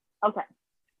 Okay.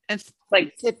 And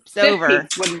Like tips stiff over.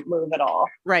 peaks wouldn't move at all.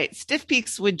 Right. Stiff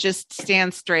peaks would just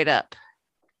stand straight up.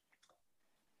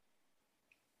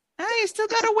 You still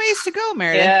got a ways to go,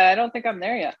 Meredith. Yeah, I don't think I'm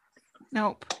there yet.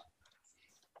 Nope.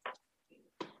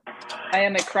 I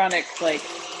am a chronic, like,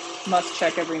 must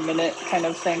check every minute kind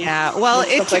of thing. Yeah. Well,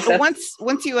 And stuff like that.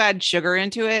 once you add sugar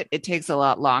into it, it takes a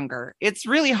lot longer. It's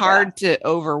really hard to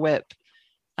over whip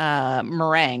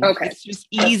meringue. Okay. It's just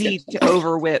easy to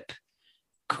over whip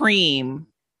cream,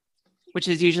 which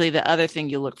is usually the other thing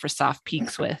you look for soft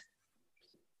peaks with.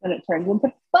 And it turns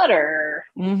into butter.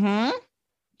 Mm-hmm.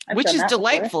 I've Which done is that before.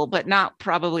 delightful, but not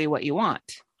probably what you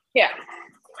want. Yeah.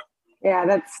 Yeah,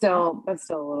 that's still a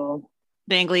little.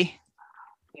 Dangly.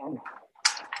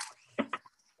 Yeah.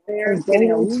 They're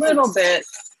getting a little bit.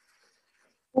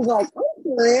 I was like, oh,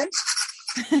 Dorian.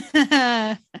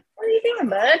 What are you doing,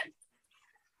 bud?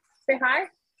 Say hi.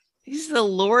 He's the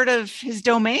lord of his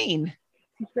domain.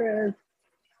 Sure is.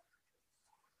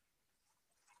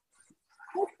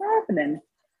 What's happening?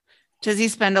 Does he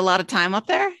spend a lot of time up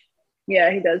there?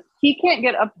 Yeah, he does. He can't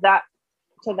get up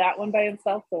to that one by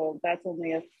himself, so that's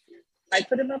only if I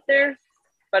put him up there.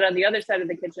 But on the other side of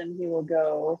the kitchen, he will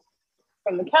go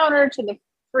from the counter to the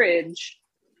fridge,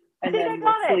 and I think then I will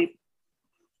got it. sleep.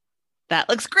 That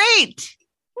looks great.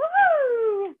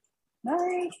 Woo!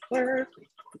 Nice work.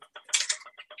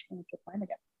 I need to find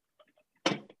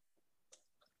again.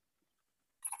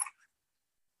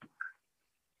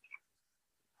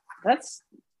 That's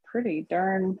pretty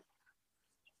darn.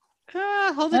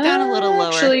 Hold it down a little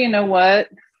lower. Actually, you know what?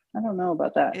 I don't know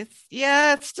about that.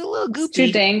 It's still a little goopy. It's too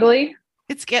dangly.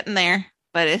 It's getting there,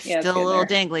 but it's Yeah, it's still a getting little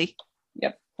there. dangly.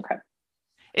 Yep. Okay.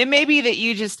 It may be that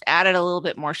you just added a little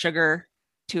bit more sugar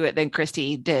to it than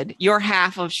Christy did. Your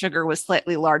half of sugar was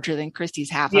slightly larger than Christy's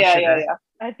half of Yeah, sugar. yeah.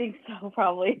 I think so,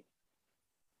 probably.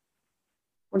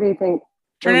 What do you think?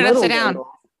 Turn A it little upside down. dangle.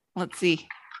 Let's see.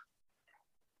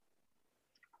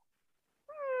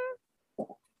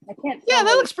 I can't. Yeah, tell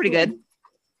that what looks it's pretty doing. good.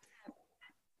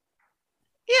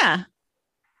 Yeah.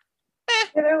 Yeah,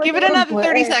 they're like Give it a little another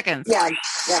 30 blur. seconds Yeah,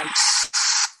 yeah.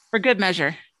 for good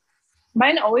measure.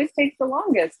 Mine always takes the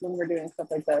longest when we're doing stuff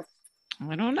like this.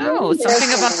 I don't know. Oh, Something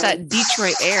there's about some- that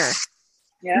Detroit air.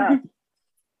 Yeah.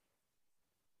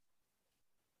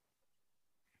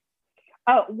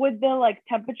 Would the like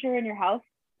temperature in your house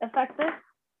affect this?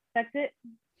 Affect it?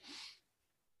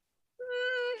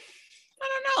 I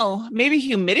don't know. Maybe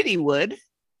humidity would.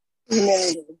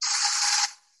 Humidity.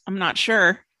 I'm not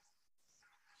sure.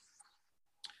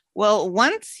 Well,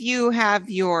 once you have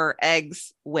your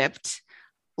eggs whipped,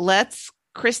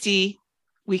 Christy,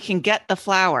 we can get the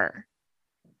flour.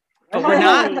 But we're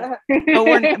not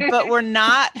but we're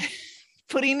not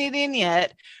putting it in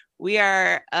yet. We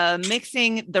are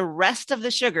mixing the rest of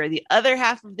the sugar. The other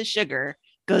half of the sugar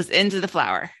goes into the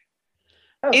flour.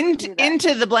 Oh, into do that.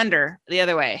 into the blender the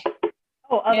other way.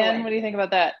 Oh, other And way. what do you think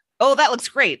about that? Oh, that looks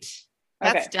great.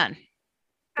 That's Okay. done.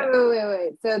 Oh,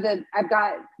 wait. So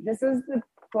this is the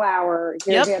flour.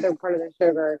 Here's Yep. the other part of the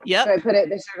sugar. Yep. So I put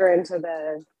the sugar into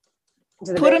the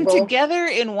Put them big bowl. together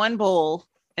in one bowl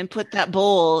and put that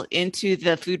bowl into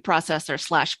the food processor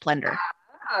 / blender.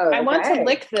 Oh, I want to okay.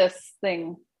 lick this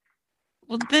thing.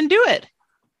 Well, then do it.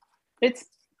 It's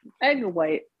egg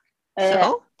white.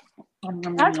 So,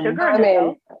 Have sugar I in it,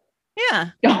 mean, though. yeah,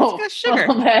 Oh, got sugar.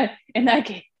 well, in that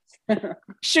case.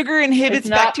 Sugar inhibits It's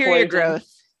not bacteria poison. growth.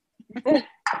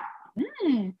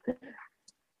 Mm.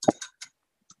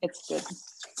 It's good.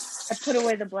 I put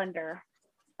away the blender.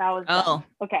 That was Oh. done.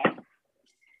 Okay.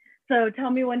 So tell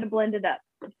me when to blend it up.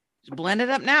 Blend it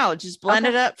up now. Just blend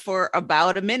Okay. it up for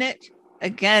about a minute.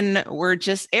 Again, we're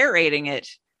just aerating it.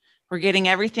 We're getting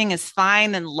everything as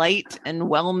fine and light and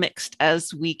well mixed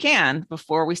as we can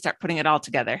before we start putting it all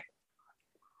together.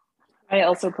 I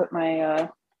also put my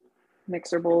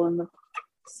mixer bowl in the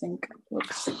sink.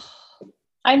 Whoops.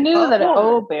 I knew that.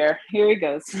 Oh, Bear. Here he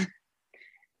goes.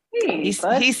 Hey,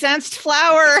 bud. He sensed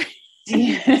flour.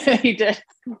 He did.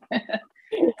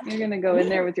 You're gonna go in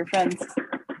there with your friends.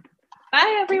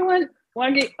 Bye, everyone.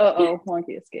 Wonky.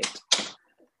 Wonky escaped.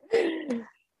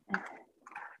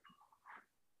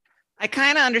 I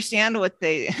kind of understand what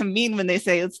they mean when they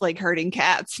say it's like herding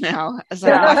cats now, as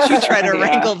I watch you try to Yeah.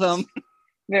 wrangle them.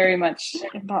 very much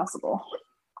impossible.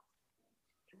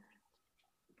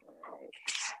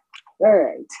 All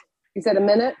right. You said a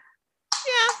minute?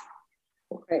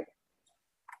 Yeah. Okay.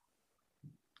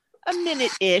 A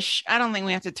minute-ish. I don't think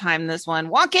we have to time this one.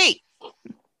 Wonky!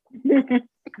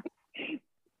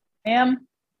 Ma'am,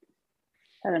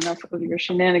 had enough of your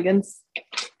shenanigans.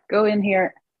 Go in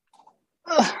here.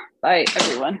 Ugh. Bye,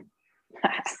 everyone.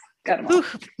 Got him all. Ooh,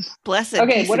 blessed.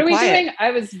 Okay, peace what and are we quiet. doing? I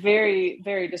was very,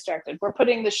 very distracted. We're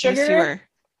putting the Yes, you sugar, were.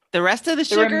 The rest of the the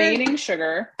sugar remaining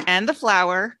sugar, and the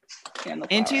flour and the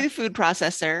flour. into the food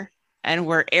processor, and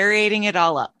we're aerating it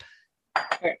all up.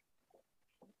 Okay.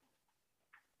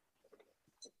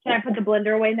 Can I put the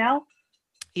blender away now?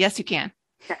 Yes, you can.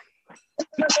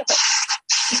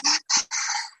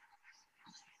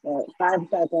 All right, 5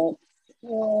 seconds. Yeah.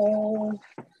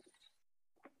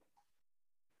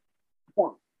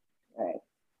 All right.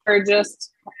 Or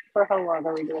just for how long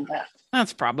are we doing that?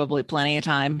 That's probably plenty of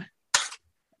time.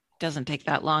 Doesn't take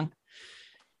that long.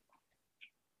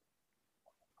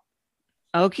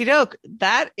 Okie doke.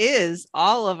 That is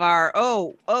all of our.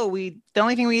 The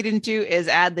only thing we didn't do is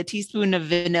add the teaspoon of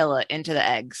vanilla into the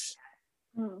eggs,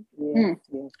 Yes,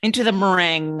 yes. into the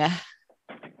meringue.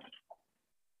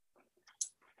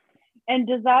 And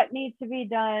does that need to be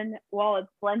done while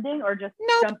it's blending or just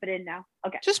Nope. dump it in now?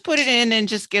 Okay. Just put it in and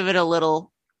just give it a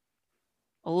little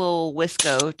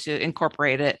whisko to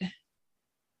incorporate it.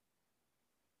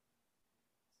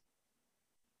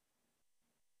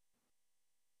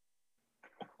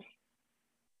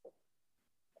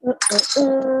 Let's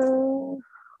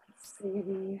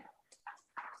see.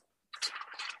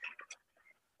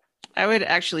 I would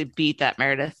actually beat that,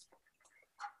 Meredith.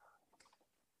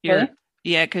 You're, Really?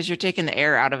 yeah, because you're taking the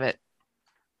air out of it.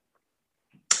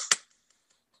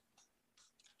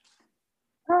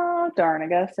 Oh, darn. I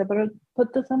guess I better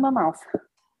put this in my mouth.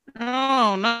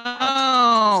 Oh,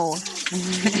 no.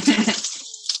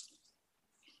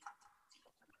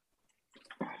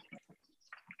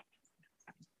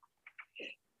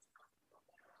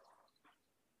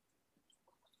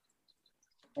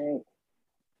 Right.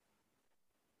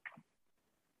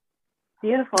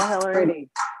 Beautiful, Hillary. Pretty.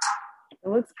 It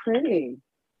looks pretty.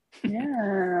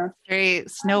 Yeah. Very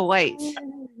Snow White.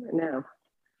 No.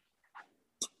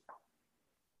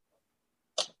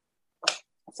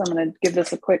 So I'm going to give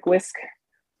this a quick whisk.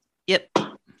 Yep.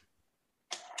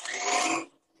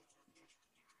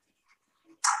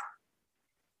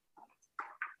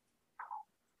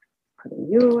 Putting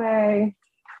you away.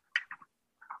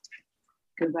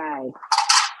 Goodbye.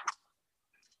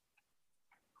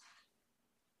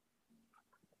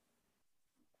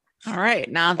 All right.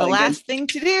 Now, the Probably last thing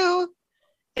to do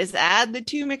is add the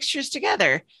two mixtures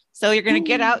together. So you're going to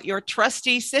get out your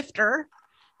trusty sifter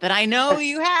that I know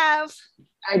you have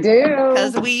I do.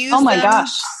 because we use Oh my them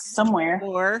gosh. Somewhere.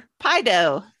 for pie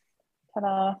dough.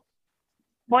 Ta-da.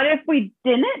 What if we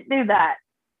didn't do that?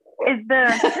 Is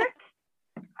the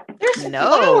There's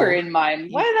No. flour in mine.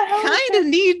 Why the hell? is Kind of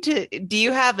need to. Do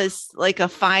you have like a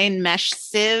fine mesh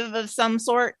sieve of some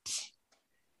sort?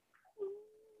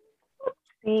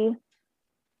 see?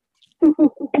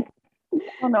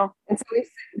 Oh no. And so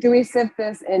do we sift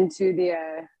this into the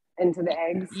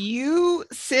eggs? You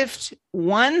sift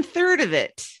 1/3 of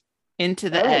it into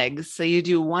the Oh. eggs. So you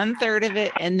do 1/3 of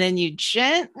it and then you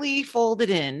gently fold it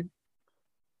in.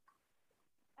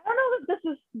 I don't know that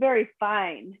this is very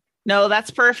fine. No,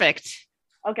 that's perfect.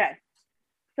 Okay.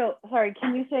 So sorry,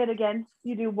 can you say it again?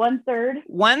 You do 1/3.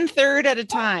 1/3 at a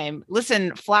time.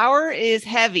 Listen, flour is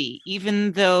heavy,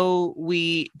 even though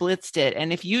we blitzed it.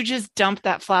 And if you just dump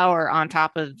that flour on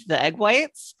top of the egg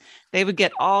whites, they would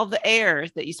get all the air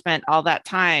that you spent all that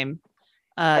time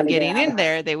getting in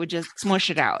there. They would just smush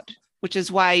it out, which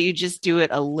is why you just do it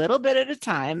a little bit at a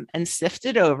time and sift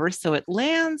it over so it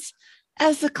lands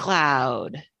as a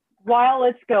cloud. While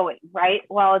it's going, right?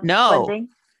 While it's No. blending.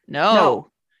 No.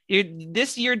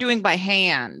 You're doing by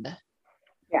hand.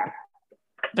 Yeah.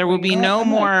 There will be no I'm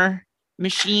gonna- more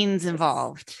machines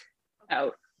involved.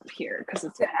 Out here because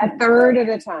it's A third at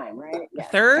a time, right? A Yes.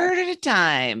 third at a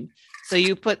time. So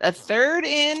you put a third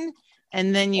in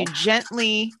and then you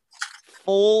gently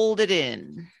fold it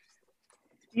in.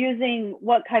 Using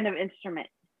what kind of instrument?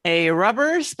 A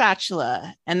rubber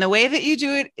spatula. And the way that you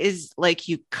do it is like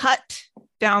you cut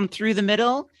down through the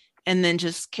middle and then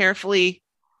just carefully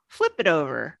flip it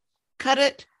over. Cut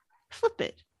it, flip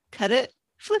it, cut it,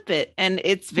 flip it. And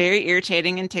it's very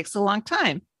irritating and takes a long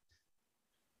time.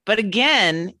 But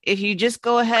again, if you just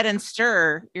go ahead and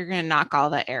stir, you're going to knock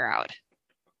all that air out.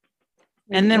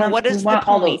 And then what is the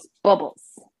all point? those bubbles?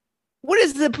 What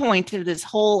is the point of this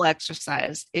whole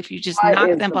exercise if you just What knock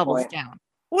is them the bubbles point? down?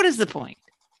 What is the point?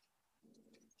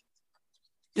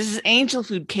 This is angel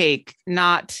food cake,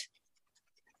 not.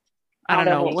 I don't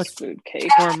know Devil's what's food cake.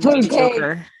 or Food cake.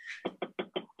 mediocre.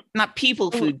 Not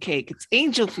people food cake. It's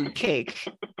angel food cake.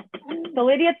 The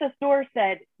lady at the store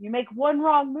said, "You make one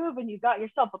wrong move and you got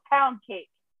yourself a pound cake."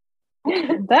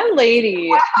 That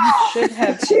lady should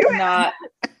have not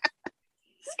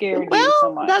scared you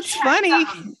so much. That's funny.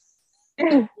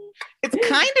 It's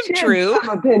kind of true.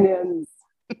 Some opinions.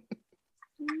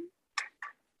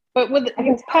 But with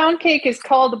pound cake is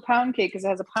called a pound cake because it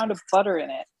has a pound of butter in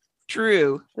it.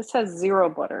 True. This has 0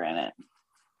 butter in it,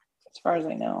 as far as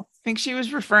I know. I think she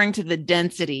was referring to the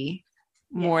density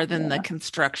more than the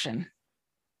construction.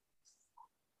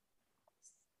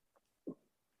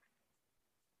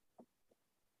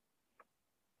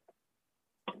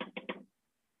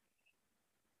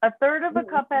 A third of a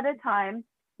cup at a time.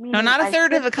 No, not a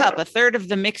third of a cup, a third of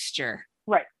the mixture.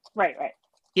 Right.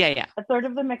 Yeah. A third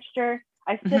of the mixture.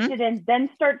 I sift it in, then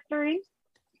start stirring.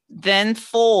 Then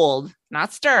fold,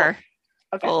 not stir.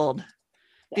 Okay. Fold.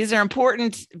 These are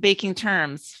important baking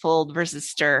terms, fold versus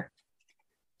stir.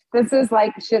 This is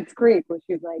like Schitt's Creek, where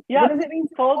she's like, Yep. what does it mean?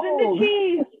 to Fold in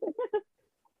the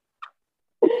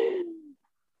cheese.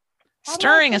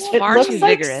 Stirring is It far looks too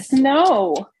like vigorous.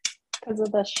 snow because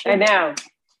of the I know.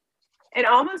 It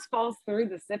almost falls through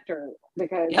the sifter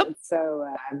because Yep. it's so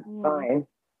fine.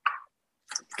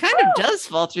 Kind of does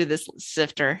fall through this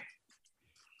sifter.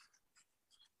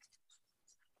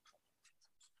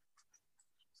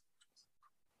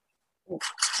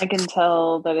 I can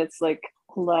tell that it's like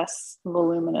less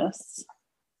voluminous,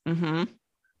 Mm-hmm.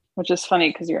 which is funny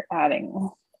because you're adding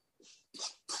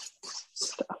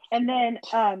stuff. And then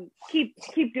keep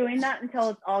doing that until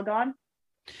it's all gone.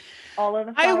 All of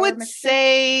the I flour would mixture.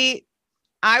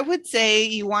 say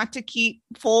you want to keep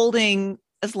folding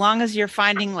as long as you're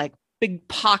finding like big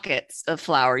pockets of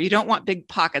flour. You don't want big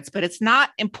pockets, but it's not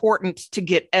important to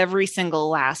get every single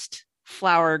last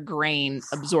flour grain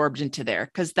absorbed into there,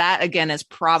 because that again is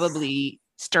probably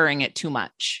stirring it too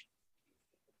much.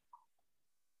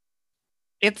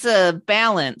 It's a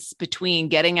balance between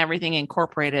getting everything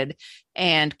incorporated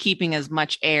and keeping as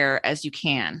much air as you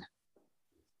can.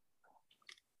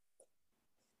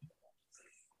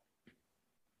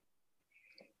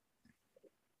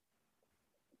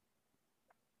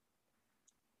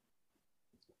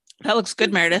 That looks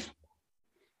good, Meredith.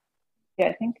 Yeah,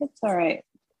 I think it's all right.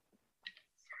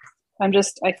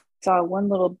 I saw one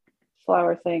little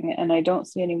flower thing and I don't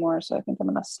see any more, so I think I'm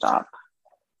going to stop.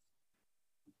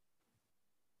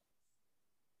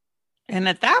 And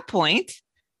at that point,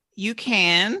 you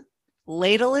can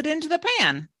ladle it into the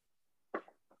pan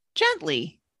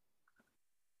gently.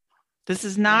 This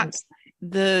is not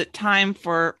the time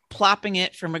for plopping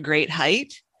it from a great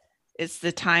height. It's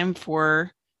the time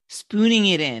for spooning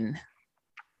it in.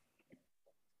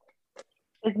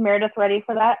 Is Meredith ready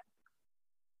for that?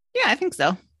 Yeah, I think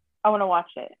so. I want to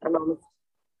watch it.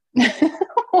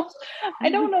 I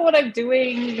don't know what I'm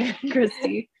doing,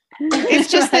 Christy.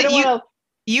 It's just I that don't wanna-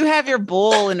 you have your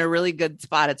bowl in a really good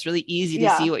spot. It's really easy to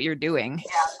see what you're doing.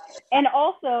 And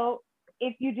also,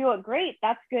 if you do it great,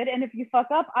 that's good. And if you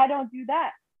fuck up, I don't do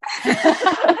that.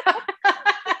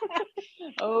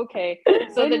 Okay.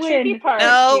 So the Win-win. tricky part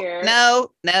here.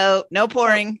 No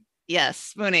pouring. Yes,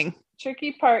 spooning.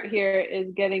 Tricky part here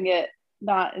is getting it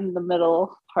not in the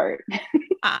middle part.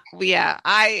 Yeah,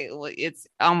 it's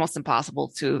almost impossible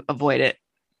to avoid it.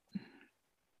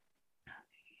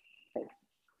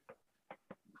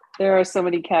 There are so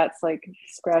many cats like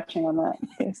scratching on that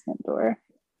basement door.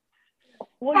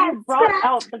 Well, you brought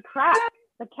out the crack,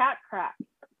 the cat crack.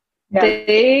 Yeah.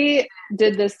 They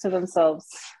did this to themselves,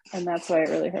 and that's why it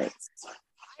really hurts.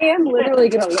 I am literally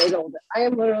gonna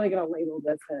ladle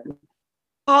this in.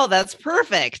 Oh, that's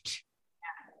perfect.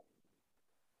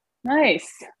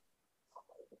 Nice.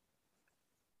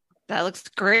 That looks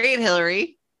great,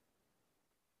 Hillary.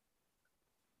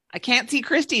 I can't see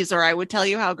Christie's, or I would tell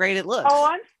you how great it looks. Oh,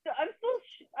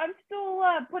 I'm still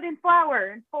putting flour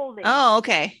and folding. Oh,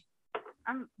 okay.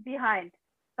 I'm behind.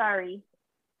 Sorry.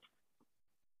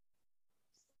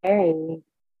 Hey.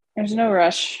 There's no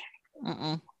rush.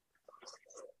 Mm-mm.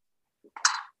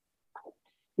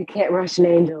 You can't rush an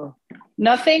angel.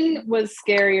 Nothing was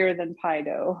scarier than pie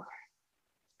dough.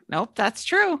 Nope, that's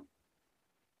true.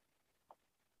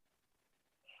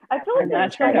 I feel like I'm there's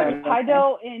not so sure. much pie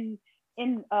dough in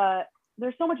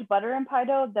there's so much butter in pie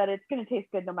dough that it's going to taste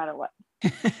good no matter what.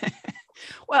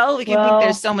 Well, we can think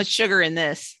there's so much sugar in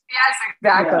this. Yes,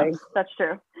 exactly. Yeah, that's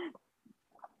true.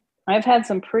 I've had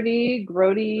some pretty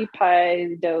grody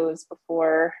pie doughs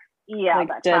before. Yeah, Like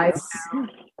that's dense,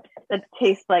 that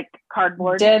tastes like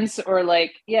cardboard. dense or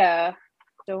like, dense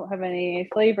don't have any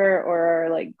flavor or are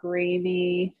like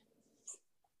grainy.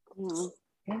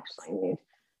 Actually, need.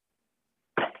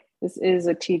 This is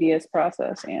a tedious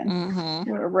process, Anne. Mm-hmm.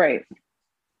 You're right.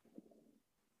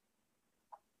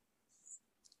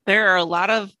 There are a lot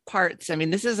of parts. I mean,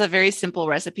 this is a very simple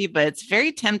recipe, but it's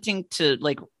very tempting to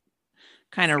like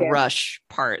kind of rush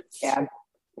parts. Yeah.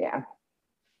 Yeah.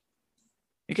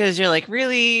 Because you're like,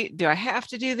 really? Do I have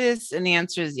to do this? And the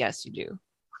answer is yes, you do.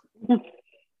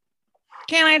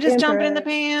 Can I just jump it in the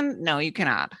pan? No, you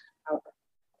cannot.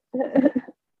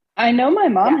 I know my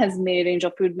mom has made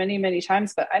angel food many, many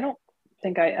times, but I don't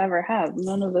think I ever have.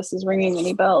 None of this is ringing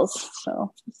any bells.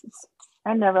 So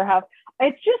I never have.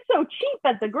 It's just so cheap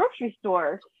at the grocery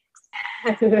store.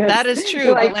 That is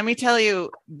true. But let me tell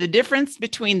you, the difference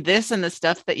between this and the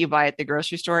stuff that you buy at the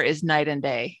grocery store is night and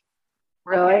day.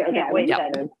 Really? I can't wait.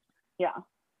 Yeah.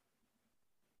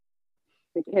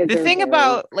 The thing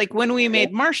about like when we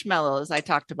made marshmallows, I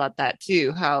talked about that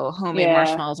too, how homemade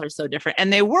marshmallows are so different.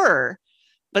 And they were,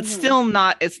 but still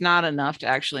not, it's not enough to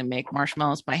actually make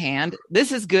marshmallows by hand.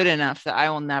 This is good enough that I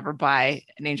will never buy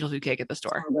an angel food cake at the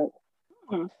store.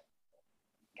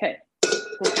 Okay.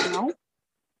 All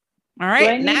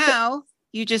right. Now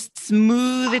you just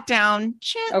smooth it down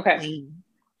gently. Okay.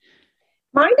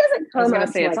 Mine doesn't come. I was going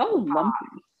to say it's all lumpy.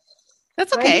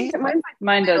 That's okay.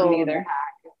 Mine doesn't either.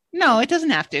 No, it doesn't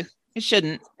have to. It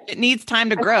shouldn't. It needs time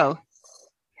to grow.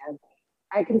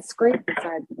 I can scrape the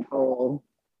sides of the bowl.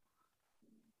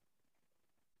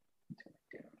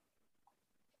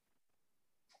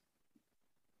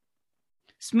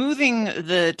 Smoothing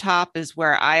the top is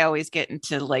where I always get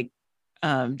into like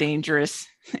dangerous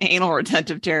anal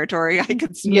retentive territory. I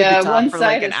could smooth the top one for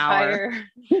side like an is hour. Higher.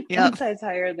 One side's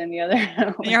higher than the other.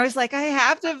 And you're always like, I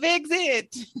have to fix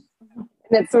it.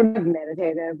 And it's sort of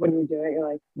meditative when you do it.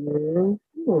 You're like,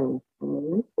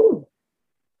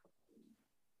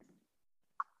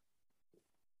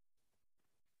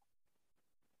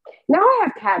 Now I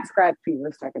have cat scratch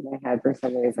fever stuck in my head for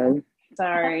some reason.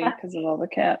 Sorry, because of all the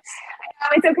cats. No,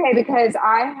 it's okay because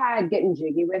I had Getting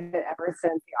Jiggy with It ever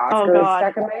since the Oscar was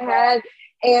stuck in my head.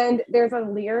 And there's a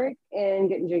lyric in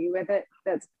Getting Jiggy with It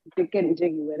that's Getting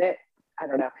Jiggy with It. I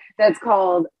don't know. That's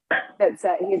called,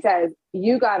 he says,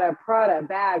 you got a Prada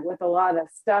bag with a lot of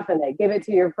stuff in it. Give it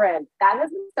to your friend. That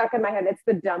has been stuck in my head. It's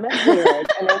the dumbest lyric.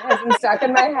 And it has been stuck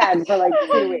in my head for like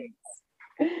 2 weeks.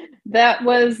 That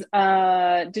was,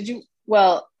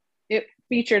 it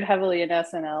featured heavily in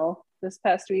SNL this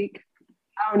past week.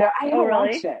 Oh, no. I haven't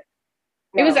watched it.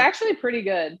 No. It was actually pretty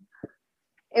good.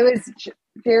 It was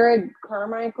Jared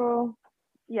Carmichael.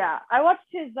 Yeah. I watched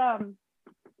his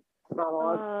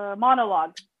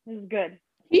monologue. This is good.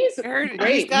 He's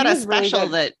got a special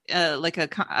really that like a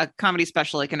comedy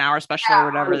special, like an hour special or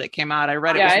whatever that came out. I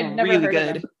read it. It was really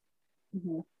good.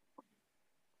 Mm-hmm.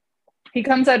 He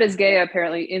comes out as gay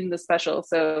apparently in the special,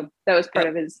 so that was part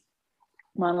of his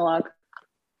monologue.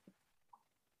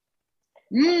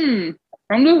 I'm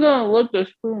just gonna lick the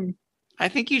spoon. I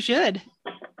think you should.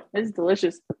 It's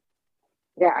delicious.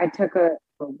 Yeah, I took a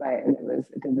little bite and it was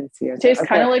delicious. It tastes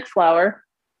kind of like flour.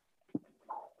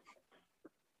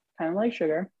 Kind of like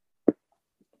sugar.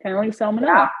 Kind of like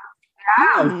salmonella.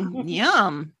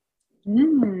 Yum.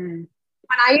 When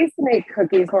I used to make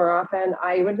cookies more often,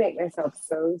 I would make myself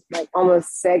so like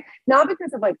almost sick. Not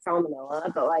because of like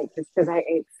salmonella, but like just because I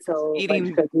ate so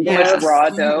much cookie dough. Raw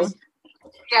dough.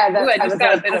 Yeah, I just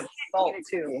got a bit of salt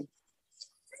too.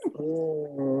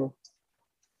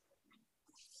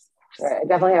 I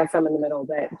definitely have some in the middle,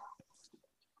 but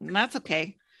that's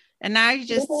okay. And now you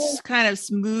just kind of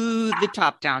smooth the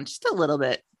top down just a little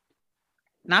bit.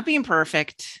 Not being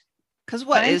perfect, because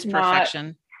what is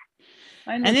perfection?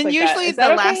 And then like usually the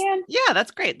last,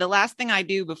 that's great. The last thing I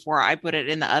do before I put it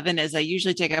in the oven is I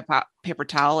usually take a paper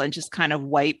towel and just kind of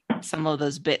wipe some of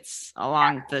those bits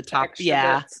along the top.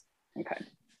 Bits. Okay.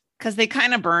 Because they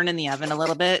kind of burn in the oven a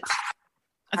little bit.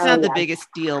 It's not the biggest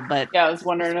deal, but I was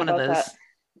wondering about that.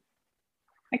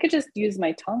 I could just use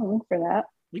my tongue for that.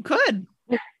 You could.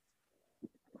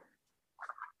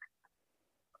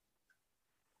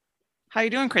 How you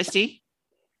doing, Christy?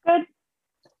 Good.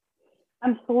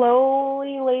 I'm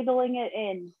slowly ladling it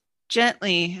in.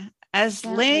 Gently. As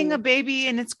laying a baby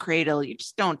in its cradle. You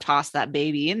just don't toss that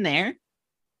baby in there.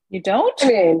 You don't?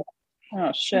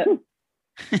 Oh, shit.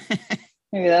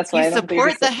 Maybe that's why you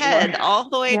support the head all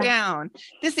the way down.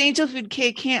 This angel food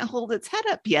cake can't hold its head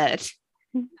up yet.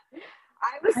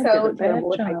 I was so terrible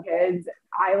with my kids.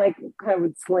 I like kind of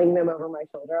would sling them over my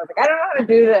shoulder. I was like, I don't know how to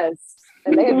do this.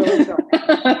 And they had really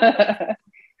short.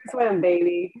 Swim,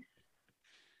 baby.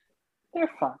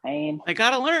 They're fine. They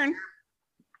gotta learn.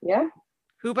 Yeah.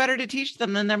 Who better to teach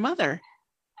them than their mother?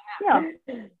 Yeah.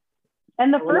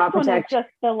 And the Will not first one is protect. just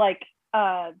the like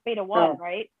beta 1, Oh.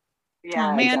 right? Yeah,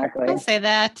 Oh man, exactly. don't say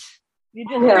that. You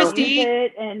just Yeah. use Christy.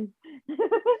 it, and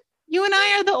You and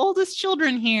I are the oldest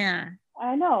children here.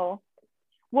 I know.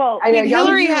 Well, I know, y'all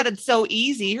Hillary do- had it so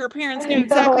easy. Her parents I knew know.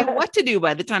 exactly what to do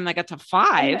by the time they got to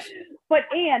 5. but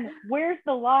Anne, where's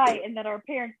the lie in that our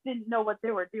parents didn't know what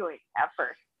they were doing at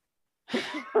first?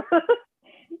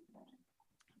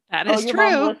 That Oh, is your true.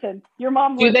 mom listened. Your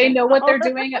mom Do they listened. know what they're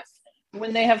doing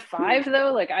when they have 5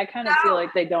 though? Like I kind of feel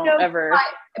like they don't No, ever.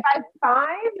 By 5,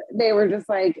 they were just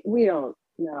like, we don't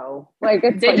know. Like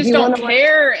it's They like, just do you don't wanna watch-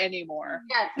 care anymore.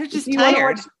 Yeah. They're just Do you want to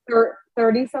tired. watch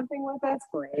 30 something with us?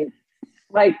 Great.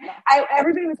 Like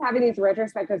everybody was having these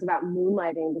retrospectives about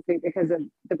Moonlighting this week because of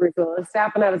the Bruce Willis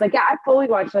stuff, and I was like, yeah, I fully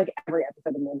watched like every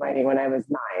episode of Moonlighting when I was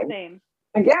 9. Same.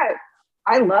 Like, yeah,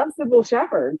 I love Sybil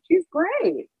Shepherd. She's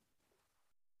great.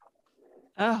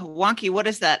 Oh, wonky. What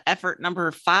is that? Effort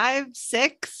number 5,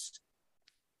 6?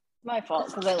 My fault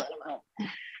because I let them out.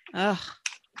 Ugh.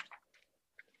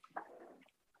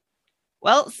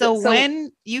 Well, so So-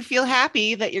 when you feel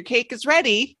happy that your cake is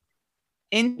ready,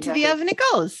 into the Exactly. oven it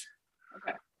goes.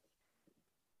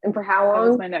 And for how That was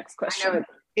long? my next I know question. it's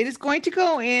It is going to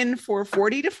go in for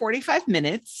 40 to 45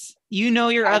 minutes. You know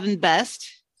your Okay. oven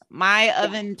best. My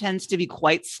oven tends to be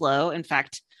quite slow. In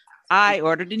fact, I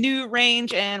ordered a new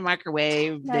range and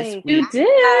microwave this Nice. week. You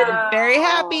did. I'm very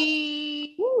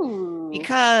happy Ooh.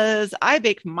 because I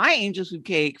baked my angel food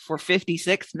cake for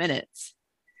 56 minutes.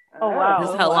 Oh, wow. This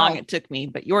is Oh, how wow. long it took me,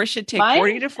 but yours should take Mine-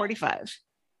 40 to 45.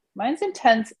 Mine's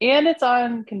intense and it's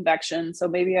on convection, so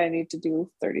maybe I need to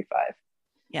do 35.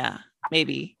 Yeah,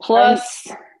 maybe. Plus,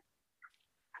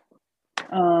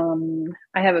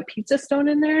 I have a pizza stone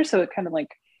in there, so it kind of like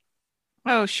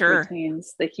Oh, sure.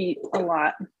 retains the heat a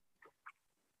lot.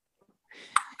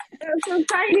 That's so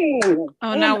exciting. Oh,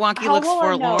 And now Wonky how looks will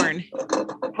I know? forlorn.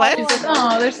 How What? will She's I like, know oh,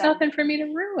 when there's it's done? nothing for me to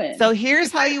ruin. So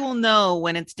here's how you will know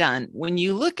when it's done. When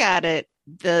you look at it,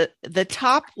 the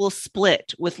top will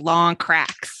split with long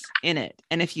cracks in it.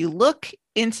 And if you look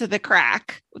into the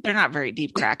crack, they're not very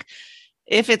deep crack.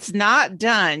 If it's not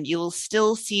done, you'll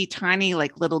still see tiny,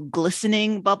 like little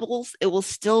glistening bubbles. It will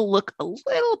still look a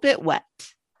little bit wet.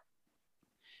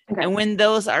 Okay. And when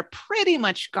those are pretty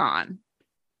much gone,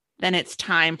 then it's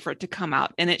time for it to come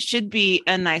out. And it should be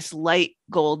a nice light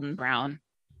golden brown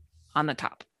on the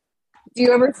top. Do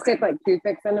you ever stick like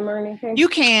toothpicks in them or anything? You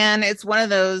can. It's one of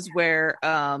those where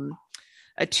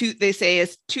they say a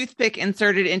toothpick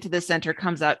inserted into the center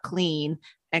comes out clean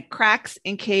and cracks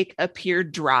in cake appear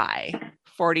dry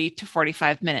 40 to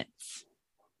 45 minutes.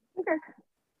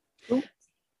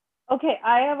 Okay,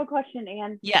 I have a question,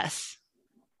 Anne. Yes.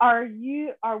 Are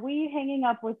we hanging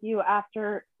up with you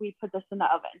after we put this in the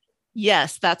oven?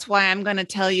 Yes. That's why I'm going to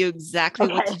tell you exactly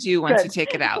what Okay, to do once you good.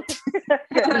 take it out.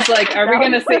 It's like, are we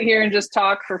going to sit here and just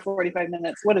talk for 45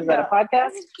 minutes? What is that, a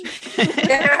podcast?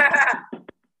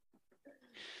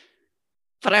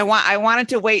 But I wanted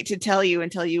to wait to tell you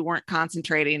until you weren't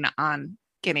concentrating on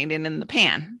getting it in the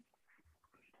pan.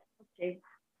 Okay.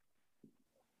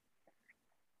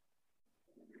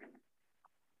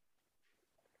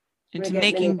 Into We're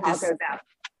getting making mini this. tacos out.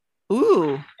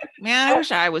 Ooh, man, I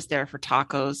wish I was there for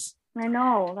tacos. I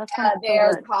know. That sounds They so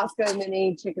are good. Costco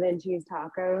mini chicken and cheese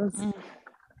tacos. Mm.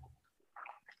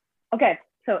 Okay,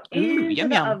 so Ooh, into yum,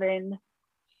 the yum. oven.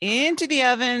 Into the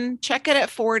oven, check it at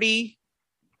 40.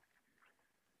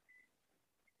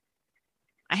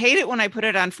 I hate it when I put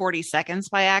it on 40 seconds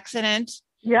by accident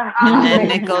Yeah. and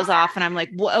then it goes off and I'm like,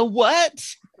 what?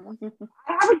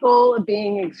 I have a goal of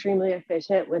being extremely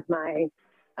efficient with my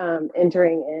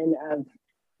entering in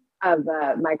of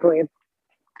microwave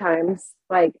times,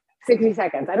 like 60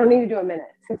 seconds. I don't need to do a minute,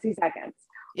 60 seconds.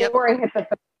 Yep. Or I hit the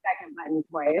 30-second button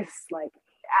twice, like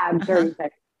add 30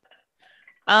 seconds.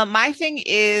 My thing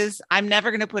is I'm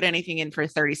never going to put anything in for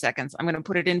 30 seconds. I'm going to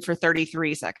put it in for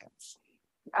 33 seconds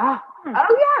Oh yeah,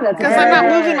 that's because very I'm not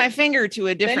good. moving my finger to a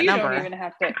Then different you number. don't even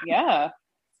have to, yeah.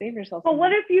 Save yourself. But some what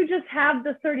money. if you just have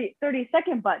the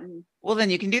 30-second button? Well, then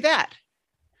you can do that.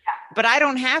 But I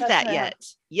don't have That's that fair.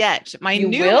 yet. My You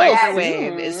new will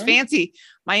microwave soon. is fancy.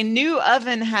 My new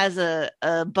oven has a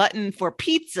button for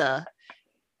pizza.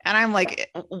 And I'm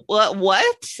like,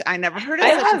 what? I never heard of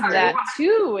I such a have thing. that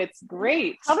too. It's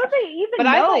great. How do they even But know?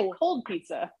 I like cold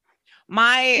pizza.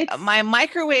 My It's-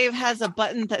 microwave has a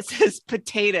button that says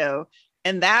potato.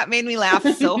 And that made me laugh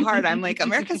so hard. I'm like,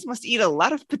 Americans must eat a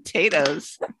lot of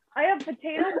potatoes. I have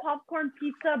potato, popcorn,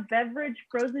 pizza, beverage,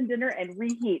 frozen dinner, and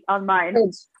reheat on mine.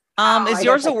 Is I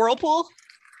yours guess a Whirlpool?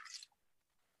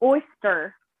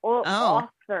 Oyster. Oh.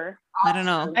 Oyster. I don't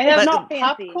know. I have But not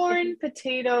fancy. popcorn,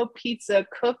 potato, pizza,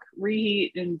 cook,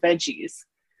 reheat, and veggies.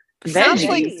 it sounds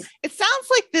Veggies.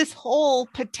 like this whole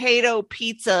potato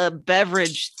pizza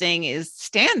beverage thing is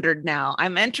standard now.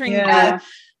 I'm entering Yeah.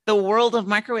 the world of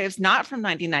microwaves, not from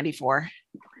 1994.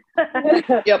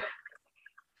 Yep.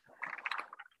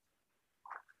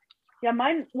 Yeah,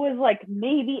 mine was like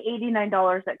maybe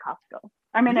 $89 at Costco.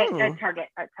 I mean, Ooh. at Target.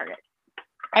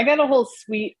 I got a whole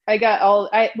suite.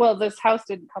 Well, this house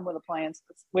didn't come with appliances,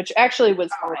 which actually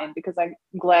was fine because I'm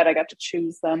glad I got to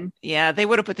choose them. Yeah, they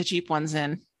would have put the cheap ones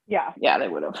in. Yeah. Yeah, they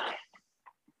would have.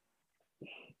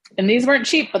 And these weren't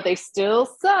cheap, but they still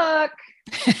suck.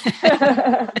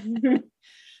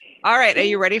 All right, are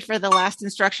you ready for the last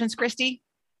instructions, Christy?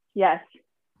 Yes.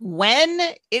 When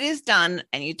it is done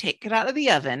and you take it out of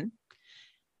the oven,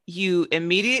 you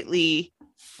immediately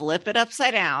flip it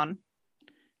upside down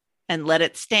and let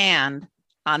it stand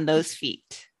on those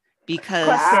feet. Because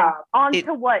Question. On it-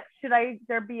 to what? Should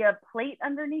there be a plate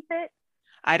underneath it?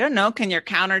 I don't know, can your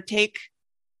counter take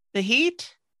the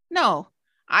heat? No,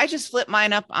 I just flip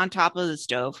mine up on top of the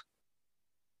stove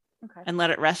Okay. and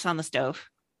let it rest on the stove.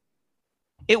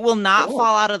 It will not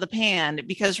fall out of the pan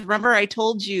because remember I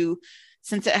told you,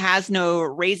 since it has no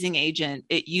raising agent,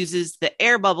 it uses the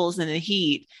air bubbles and the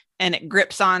heat and it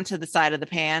grips onto the side of the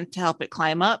pan to help it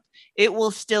climb up. It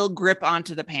will still grip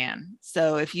onto the pan.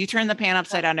 So if you turn the pan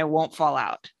upside down, it won't fall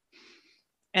out.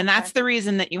 And that's the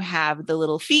reason that you have the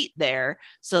little feet there,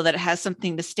 so that it has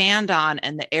something to stand on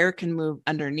and the air can move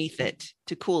underneath it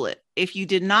to cool it. If you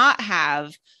did not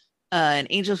have an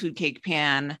angel food cake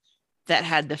pan that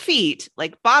had the feet,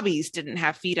 like Bobby's didn't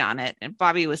have feet on it, and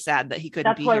Bobby was sad that he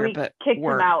couldn't That's be why here, we but kicked him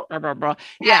work, out. blah, blah, blah.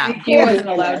 Yeah. He wasn't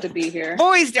allowed to be here.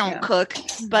 Boys don't Yeah. cook,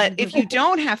 but if you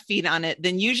don't have feet on it,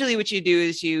 then usually what you do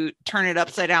is you turn it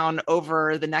upside down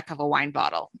over the neck of a wine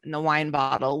bottle, and the wine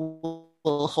bottle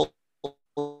will hold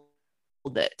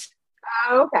it.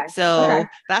 Oh, okay. So Okay.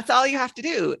 that's all you have to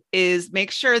do is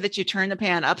make sure that you turn the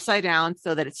pan upside down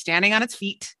so that it's standing on its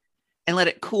feet and let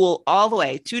it cool all the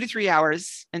way 2 to 3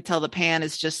 hours until the pan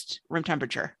is just room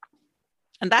temperature.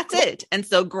 And that's it. And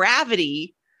so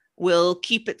gravity will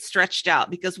keep it stretched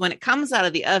out because when it comes out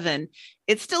of the oven,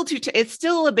 it's still it's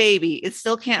still a baby. It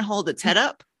still can't hold its head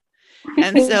up.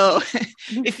 And so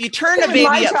if you turn a Here's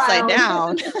my baby upside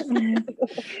down, child.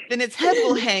 then its head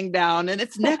will hang down and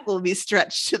its neck will be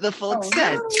stretched to the full Oh,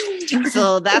 extent. no.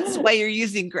 So that's why you're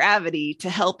using gravity to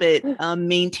help it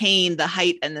maintain the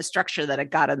height and the structure that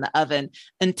it got in the oven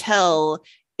until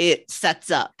it sets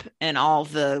up and all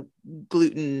the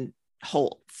gluten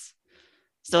holds.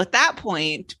 So at that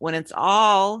point, when it's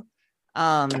all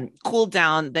cooled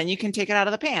down, then you can take it out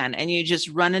of the pan and you just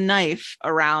run a knife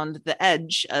around the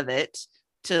edge of it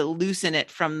to loosen it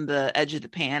from the edge of the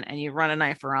pan, and you run a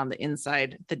knife around the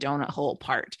inside, the donut hole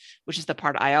part, which is the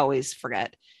part I always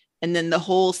forget. And then the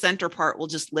whole center part will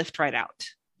just lift right out.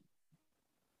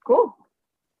 Cool.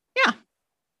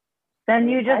 Then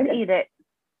you just Okay. eat it.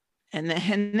 And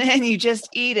then you just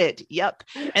eat it. Yep.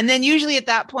 And then usually at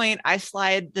that point, I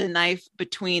slide the knife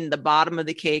between the bottom of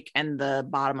the cake and the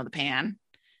bottom of the pan,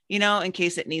 in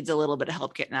case it needs a little bit of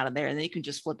help getting out of there. And then you can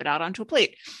just flip it out onto a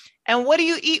plate. And what do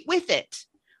you eat with it?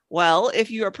 Well, if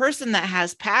you're a person that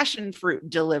has passion fruit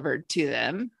delivered to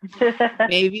them,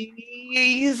 maybe you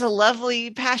use a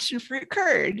lovely passion fruit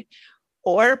curd.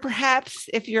 Or perhaps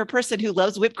if you're a person who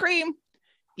loves whipped cream,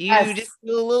 you Yes. just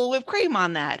do a little whipped cream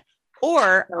on that.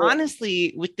 Or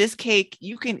honestly, with this cake,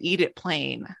 you can eat it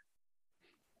plain.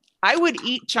 I would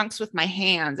eat chunks with my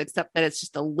hands, except that it's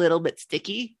just a little bit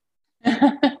sticky.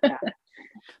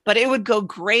 But it would go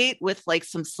great with like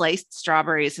some sliced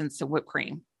strawberries and some whipped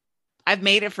cream. I've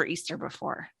made it for Easter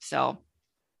before. So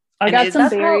I And got it's some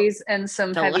That's how- berries and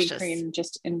some delicious. heavy cream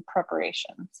just in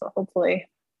preparation. So hopefully,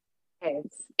 Okay.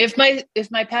 if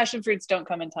my passion fruits don't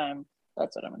come in time,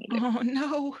 that's what I'm going to do. oh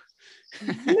no.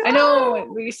 I know,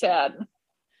 it'd be sad.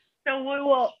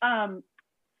 So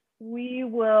we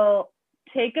will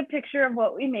take a picture of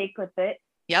what we make with it,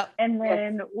 Yep. and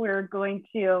then we're going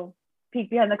to peek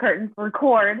behind the curtain,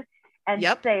 record, and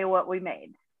Yep. say what we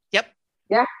made. Yep.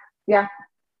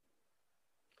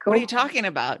 Cool. What are you talking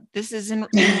about? This is in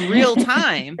real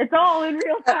time. It's all in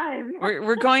real time.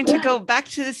 We're going to go back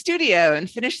to the studio and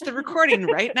finish the recording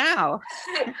right now.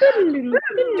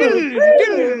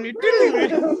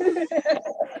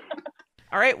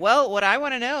 All right. Well, what I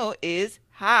want to know is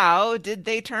how did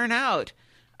they turn out?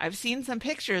 I've seen some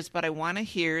pictures, but I want to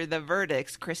hear the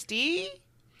verdicts. Christy?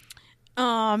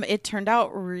 It turned out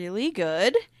really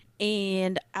good,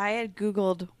 and I had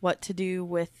Googled what to do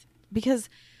with, because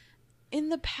in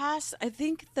the past, I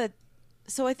think that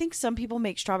so I think some people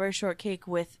make strawberry shortcake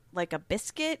with like a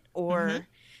biscuit or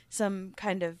some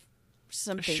kind of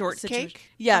something. Shortcake?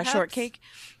 Yeah, perhaps? shortcake.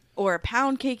 Or a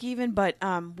pound cake even, but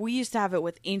we used to have it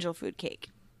with angel food cake.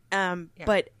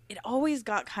 But it always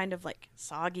got kind of like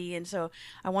soggy, and so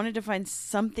I wanted to find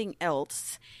something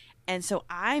else. And so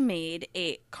I made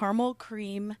a caramel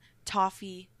cream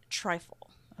toffee trifle.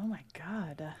 Oh my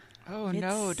God. Oh,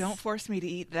 no. Don't force me to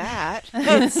eat that.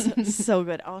 It's so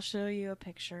good. I'll show you a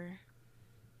picture.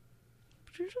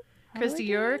 Christy,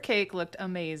 your cake looked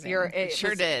amazing. It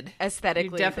sure was did.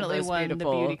 Aesthetically, You definitely the most won the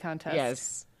beautiful. beauty contest.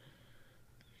 Yes.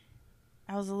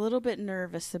 I was a little bit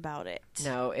nervous about it.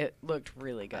 No, it looked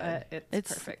really good.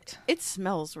 It's perfect. It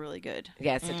smells really good.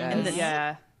 Yes, it does. And the-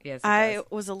 Yeah. Yes, it I does.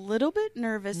 was a little bit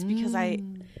nervous because I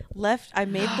made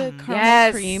the caramel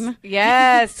Yes. cream.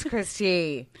 Yes,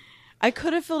 Christy. I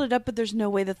could have filled it up, but there's no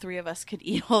way the three of us could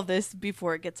eat all this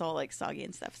before it gets all like soggy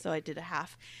and stuff. So I did a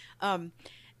half.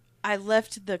 I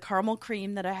left the caramel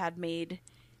cream that I had made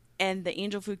and the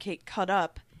angel food cake cut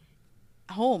up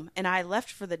home, and I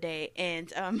left for the day.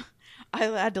 And I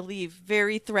had to leave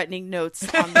very threatening notes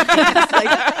on the things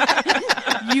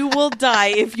like, "You will die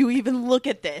if you even look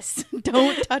at this.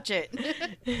 Don't touch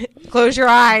it." Close your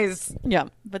eyes. Yeah,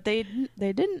 but they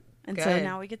didn't, and so Good.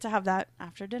 now we get to have that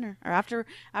after dinner or after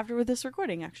with this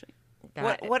recording actually.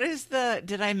 What is the?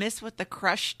 Did I miss what the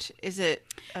crushed? Is it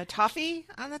a toffee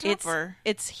on the top or?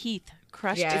 It's Heath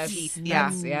crushed. Yes. Heath.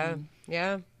 Yeah. Yes, yeah.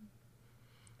 Yeah.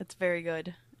 It's very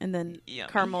good. And then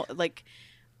Yummy. caramel, like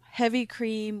heavy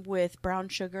cream with brown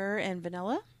sugar and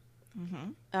vanilla.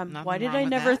 Nothing Why did wrong I with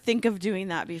never that. think of doing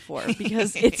that before?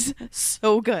 Because it's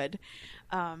so good.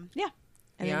 Yeah. And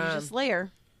then you Yum. just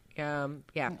layer. Yeah,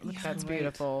 that's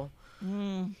beautiful.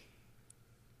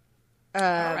 All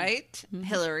right,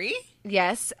 Hillary.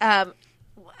 Yes.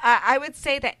 I would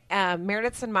say that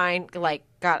Meredith's and mine like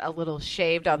got a little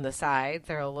shaved on the sides.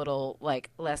 They're a little like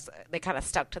less. They kind of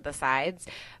stuck to the sides.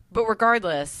 But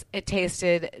regardless, it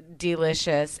tasted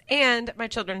delicious, and my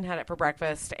children had it for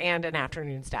breakfast and an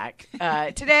afternoon snack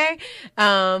today.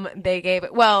 They gave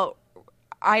it. Well,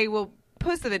 I will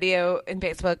post the video in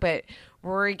Facebook, but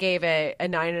Rory gave it a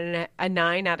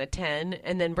 9 out of 10,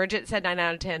 and then Bridget said 9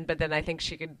 out of 10. But then I think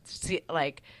she could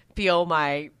feel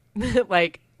my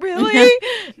like. Really?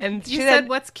 And she You said,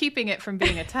 "What's keeping it from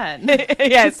being a 10?"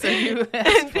 yes. So you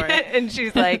asked for it. And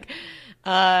she's like,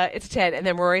 it's a 10. And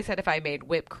then Rory said if I made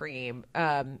whipped cream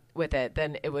with it,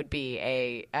 then it would be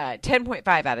a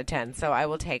 10.5 out of 10. So I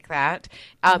will take that.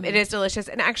 It is delicious.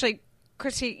 And actually,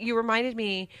 Christy, you reminded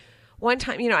me one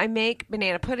time, I make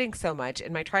banana pudding so much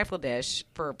in my trifle dish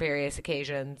for various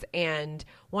occasions. And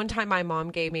one time my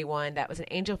mom gave me one that was an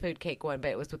angel food cake one,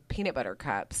 but it was with peanut butter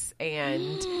cups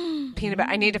and peanut butter.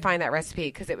 I need to find that recipe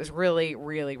because it was really,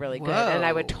 really, really good. And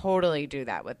I would totally do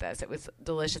that with this. It was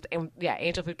delicious. And yeah,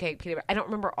 angel food cake, peanut butter. I don't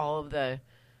remember all of the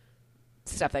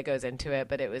stuff that goes into it,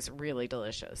 but it was really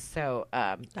delicious. So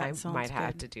I might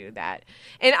have to do that.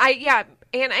 And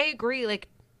I agree. Like,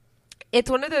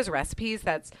 it's one of those recipes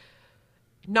that's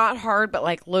not hard, but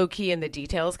like low key in the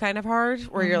details kind of hard,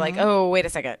 where you're like, oh, wait a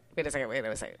second.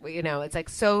 It's like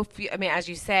so few. I mean, as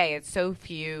you say, it's so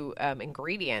few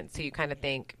ingredients. So you kind of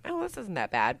think, oh, this isn't that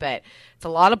bad, but it's a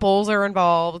lot of bowls are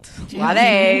involved, a lot of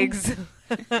eggs.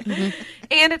 And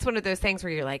it's one of those things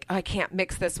where you're like, oh, I can't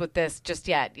mix this with this just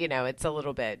yet. It's a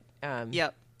little bit, kind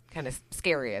of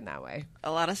scary in that way. A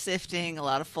lot of sifting, a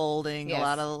lot of folding, Yes. a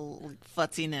lot of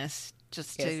futziness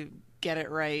just to get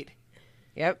it right.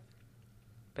 Yep.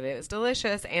 But it was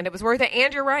delicious, and it was worth it.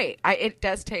 And you're right. It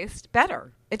does taste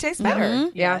better. It tastes better.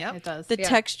 Yeah. Yep. It does. The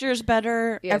texture's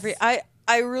better. Yes.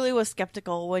 I really was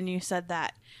skeptical when you said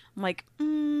that. I'm like,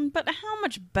 but how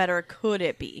much better could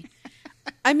it be?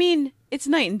 I mean, it's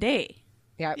night and day.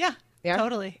 Yeah. Yeah, Yeah.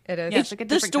 totally. It is. Yeah, it's like a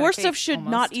The different store kind of stuff cake, should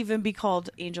almost. not even be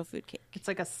called angel food cake. It's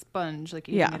like a sponge, like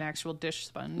eating Yeah. an actual dish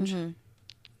sponge.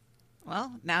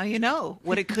 Well, now you know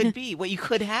what it could be, what you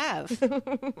could have.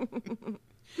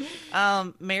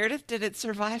 Meredith, did it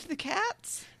survive the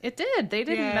cats? It did. They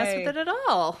didn't mess Yay. with it at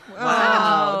all.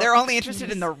 Wow. They're only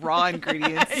interested in the raw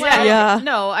ingredients. Well, Yeah.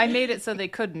 no, I made it so they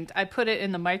couldn't. I put it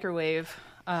in the microwave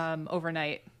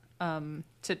overnight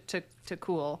to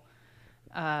cool,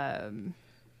 so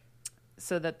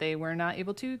that they were not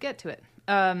able to get to it.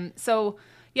 So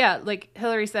yeah, like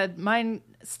Hillary said, mine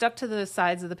stuck to the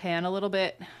sides of the pan a little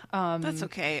bit. That's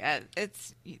okay.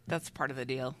 That's part of the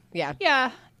deal. Yeah.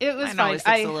 Yeah, it was Mine fine. always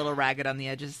looks a little ragged on the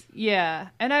edges. Yeah,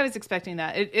 and I was expecting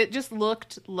that. It just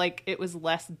looked like it was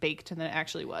less baked than it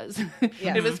actually was.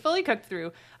 It was fully cooked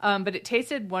through, but it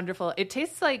tasted wonderful. It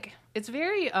tastes like it's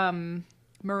very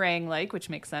meringue-like, which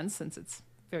makes sense since it's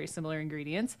very similar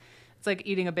ingredients. It's like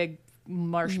eating a big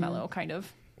marshmallow kind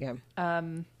of. Yeah.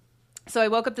 So I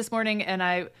woke up this morning and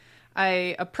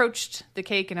I approached the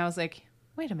cake and I was like,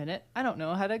 wait a minute, I don't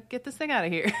know how to get this thing out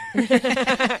of here.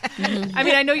 I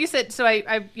mean, I know you said, so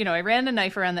I ran the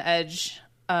knife around the edge.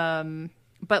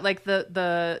 But like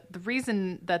the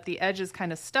reason that the edges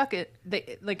kind of stuck, it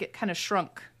kind of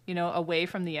shrunk, away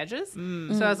from the edges.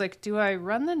 So I was like, do I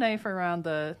run the knife around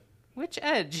which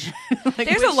edge?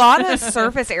 There's a lot of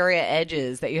surface area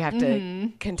edges that you have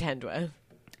to contend with.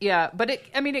 Yeah, but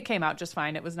it came out just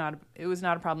fine. It was not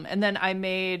a problem. And then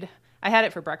I had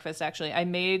it for breakfast actually. I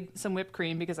made some whipped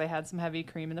cream because I had some heavy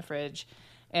cream in the fridge,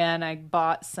 and I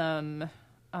bought some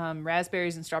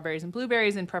raspberries and strawberries and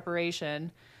blueberries in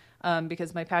preparation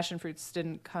because my passion fruits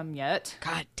didn't come yet.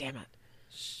 God damn it.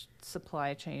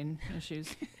 Supply chain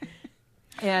issues.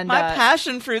 And my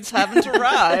passion fruits haven't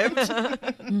arrived.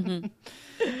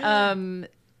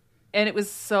 And it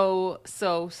was so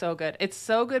good. It's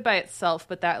so good by itself,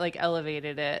 but that like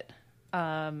elevated it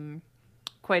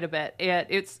quite a bit.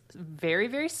 It's very,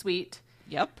 very sweet.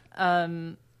 Yep.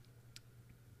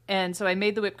 And so I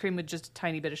made the whipped cream with just a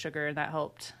tiny bit of sugar, and that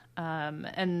helped.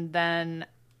 And then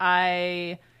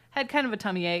I had kind of a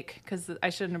tummy ache because I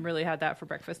shouldn't have really had that for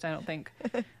breakfast, I don't think.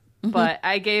 But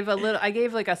I gave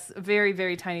like a very,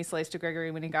 very tiny slice to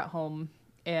Gregory when he got home.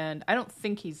 And I don't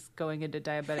think he's going into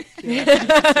diabetic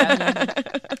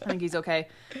ketoacidosis. I think he's okay.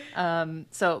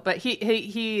 But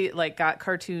he like got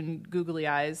cartoon googly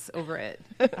eyes over it.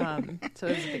 So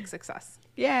it was a big success.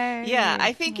 Yay. Yeah,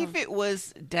 I think if it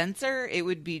was denser, it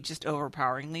would be just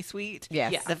overpoweringly sweet.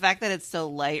 Yes. Yeah. The fact that it's so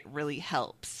light really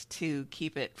helps to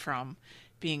keep it from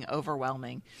being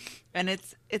overwhelming. And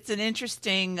it's an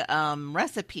interesting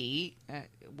recipe,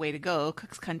 way to go,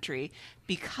 Cook's Country,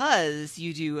 because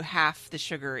you do half the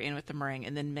sugar in with the meringue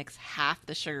and then mix half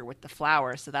the sugar with the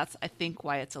flour. So that's, I think,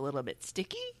 why it's a little bit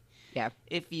sticky. Yeah.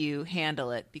 If you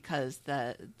handle it, because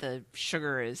the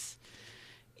sugar is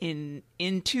in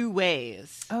two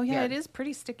ways. Oh yeah, Yeah. it is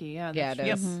pretty sticky. Yeah. Yeah, it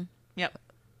Yep. is. Yep.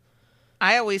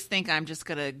 I always think I'm just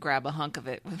going to grab a hunk of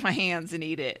it with my hands and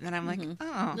eat it. And then I'm like,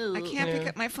 oh, I can't pick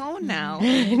up my phone now.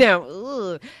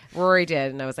 No. Rory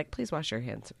did, and I was like, please wash your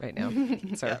hands right now,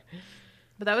 sir.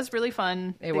 But that was really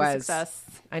fun. It Big was. success.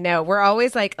 I know. We're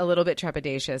always like a little bit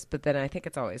trepidatious, but then I think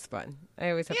it's always fun.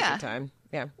 I always have a Yeah. good time.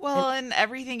 Yeah. Well, and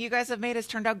everything you guys have made has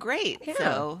turned out great. Yeah.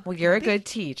 So, Well, you're a good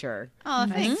teacher. oh,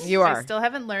 thanks. You I are. still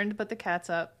haven't learned to put the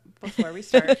cats up before we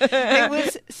start. It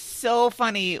was so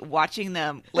funny watching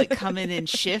them like come in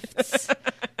shifts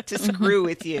to screw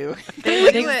with you.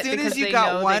 They do As it soon because as you they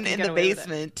got know they one can in get the away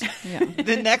with it. basement,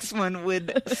 the next one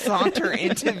would saunter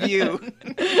into view.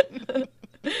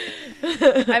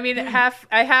 I mean,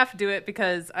 I half do it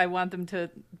because I want them to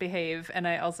behave, and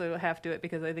I also half do it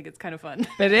because I think it's kind of fun.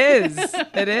 It is.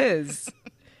 It is.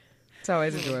 It's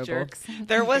always enjoyable. Jerks.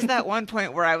 There was that one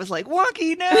point where I was like,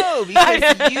 "Wonky, no!"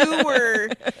 Because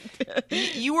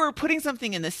you were putting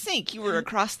something in the sink. You were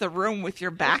across the room with your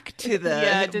back to the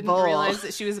Yeah, I didn't bowl. realize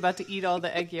that she was about to eat all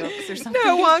the egg yolks or something.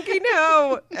 No, Wonky,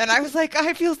 no. And I was like,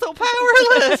 I feel so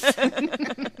powerless.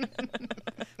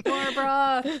 More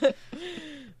broth.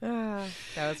 That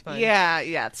was fun.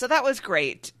 Yeah. So that was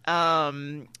great.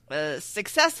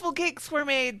 Successful cakes were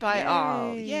made by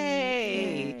all.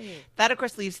 Yay. That, of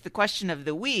course, leaves the question of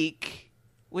the week,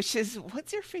 which is,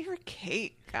 what's your favorite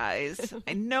cake, guys?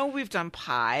 I know we've done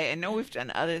pie. I know we've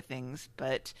done other things,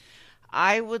 but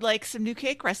I would like some new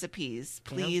cake recipes,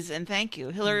 please, and thank you.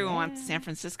 Hillary wants San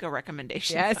Francisco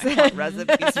recommendations. Yes. I want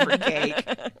recipes for cake.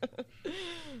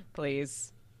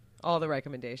 Please. All the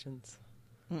recommendations.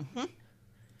 Mm-hmm.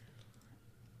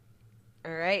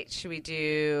 All right. Should we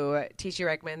do Teachy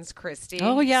Recommends Christy?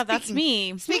 Oh yeah, that's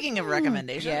me. Speaking of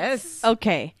recommendations. Yes.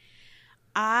 Okay.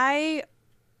 I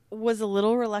was a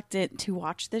little reluctant to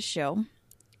watch this show,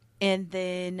 and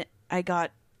then I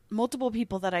got multiple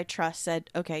people that I trust said,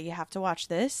 okay, you have to watch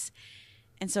this.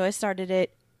 And so I started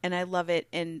it, and I love it,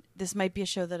 and this might be a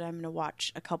show that I'm going to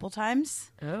watch a couple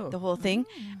times, Oh. the whole thing.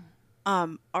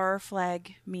 Our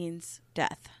Flag Means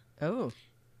Death. Oh.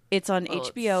 It's on Well,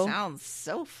 HBO. It sounds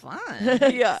so fun.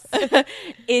 Yeah.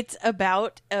 It's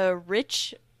about a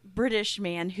rich British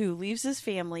man who leaves his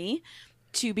family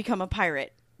to become a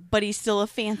pirate, but he's still a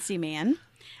fancy man.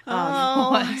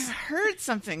 I heard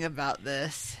something about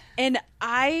this. And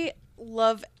I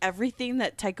love everything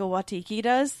that Taika Waititi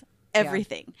does.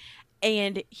 Everything.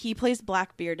 And he plays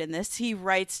Blackbeard in this. He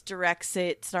writes, directs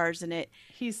it, stars in it.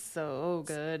 He's so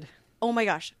good. Oh my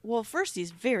gosh. Well, first, he's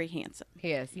very handsome.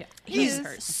 He is. Yeah. He's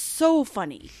so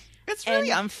funny. It's really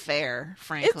And unfair, It's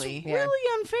frankly.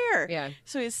 really unfair. Yeah.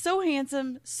 So he's so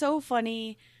handsome, so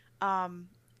funny.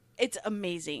 It's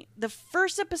amazing. The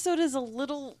first episode is a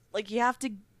little like you have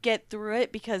to get through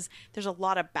it because there's a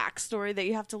lot of backstory that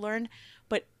you have to learn,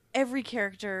 but every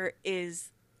character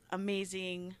is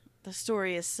amazing. The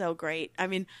story is so great. I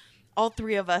mean, all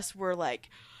three of us were like,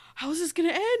 how's this going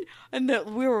to end? And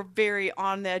we were very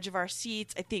on the edge of our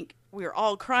seats. I think we were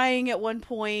all crying at one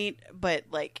point, but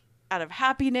like out of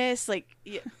happiness, like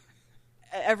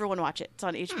everyone watch it. It's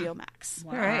on HBO Max.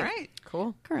 Wow. All right.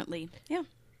 Cool. Currently. Yeah.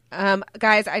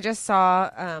 Guys, I just saw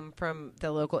from the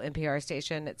local NPR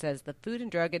station, it says the Food and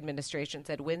Drug Administration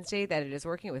said Wednesday that it is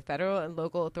working with federal and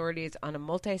local authorities on a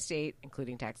multi-state,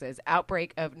 including Texas,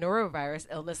 outbreak of norovirus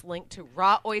illness linked to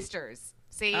raw oysters.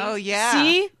 See? Oh, yeah.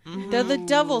 See? They're the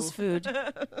devil's food.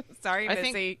 Sorry,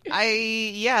 Missy.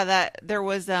 That there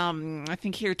was, I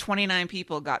think here 29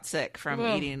 people got sick from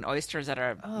eating oysters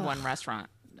at one restaurant.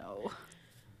 No.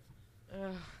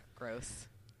 Ugh, gross.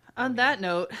 On that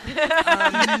note,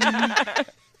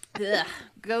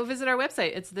 go visit our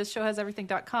website. It's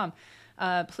thisshowhaseverything.com.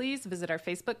 Please visit our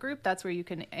Facebook group. That's where you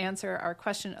can answer our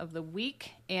question of the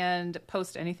week and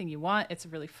post anything you want. It's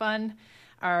really fun.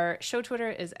 Our show Twitter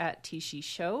is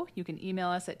 @TSheShow. You can email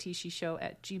us at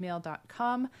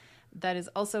tsheshow@gmail.com. That is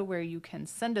also where you can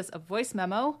send us a voice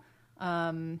memo,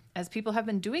 as people have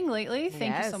been doing lately.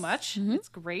 Thank you so much. Mm-hmm. It's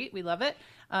great. We love it.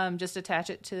 Just attach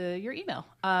it to your email.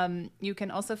 You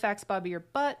can also fax Bobby your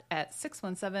butt at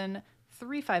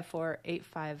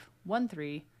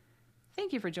 617-354-8513.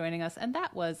 Thank you for joining us. And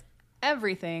that was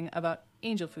everything about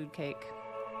angel food cake.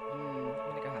 I'm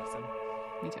going to go have some.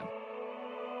 Me too.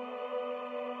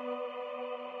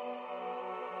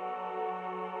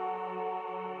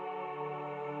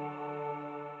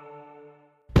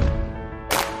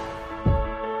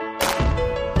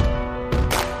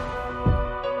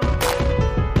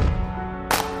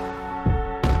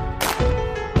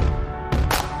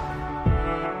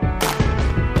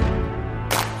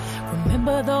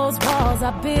 Those walls I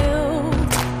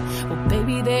built, well,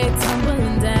 baby, they're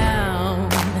tumbling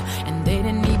down, and they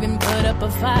didn't even put up a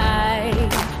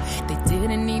fight. They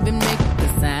didn't even make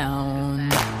a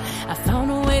sound. I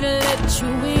found a way to let you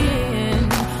in,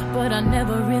 but I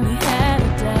never really had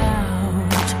a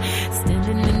doubt.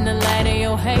 Standing in the light of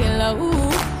your halo,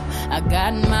 I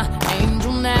got my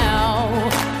angel now.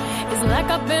 It's like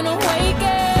I've been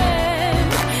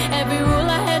awakened. Every rule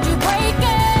I had you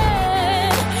breaking.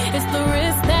 It's the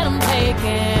risk that I'm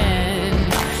taking.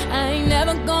 I ain't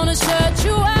never gonna shut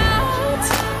you out.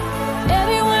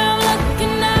 Everywhere I'm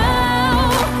looking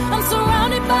now, I'm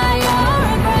surrounded by your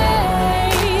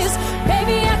embrace.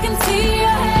 Baby, I can see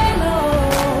your halo.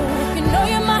 You know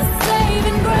you're my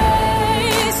saving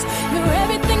grace. You're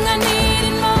everything I need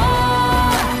and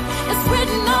more. It's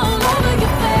written all over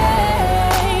your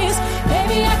face.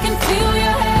 Baby, I can feel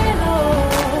your halo.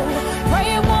 Pray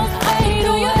it won't fade.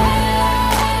 Do your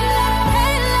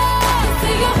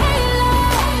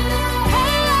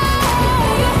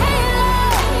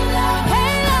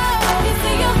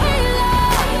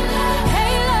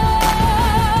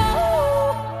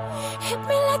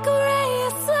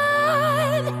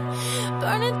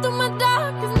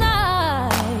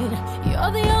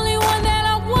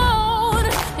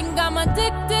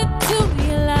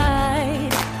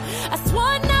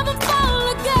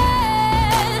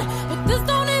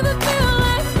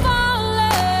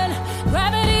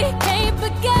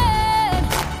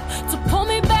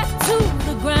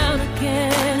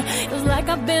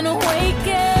I've been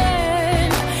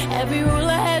awakened. Every rule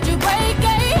I had you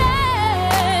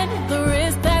breaking. The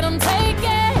risk that I'm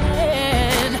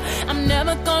taking. I'm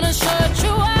never gonna shut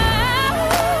you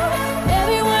out.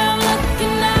 Everywhere I'm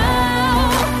looking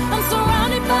now, I'm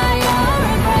surrounded by your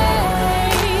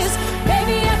embrace.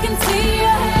 Baby, I can see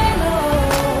your halo.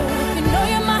 You know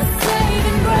you're my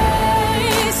saving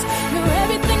grace. You're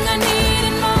everything I need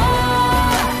and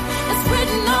more. It's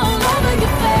written all over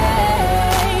your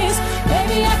face.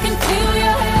 Baby, I can feel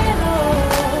your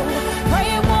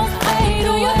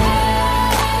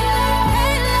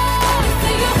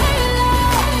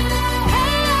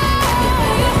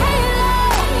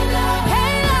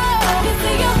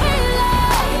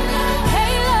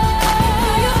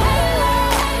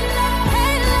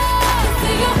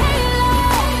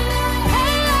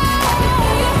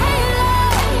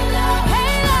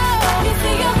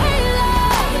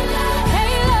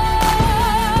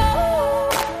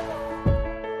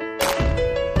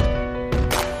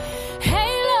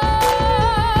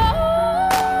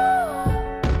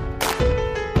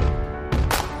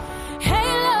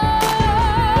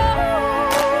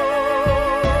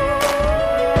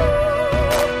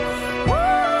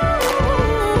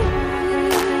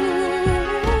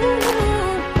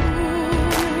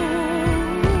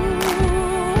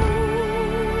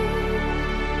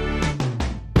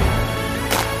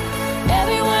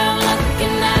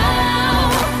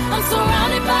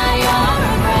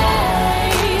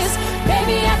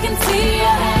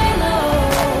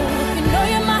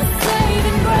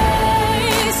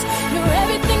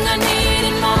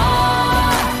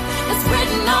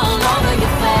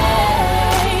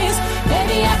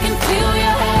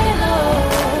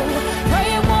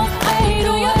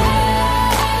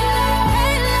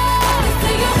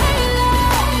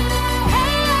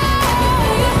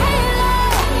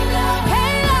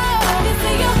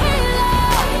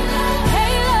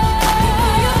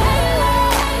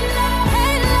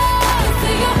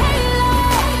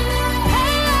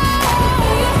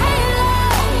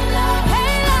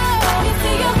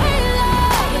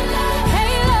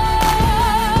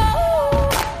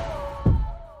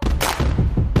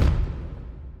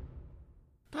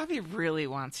really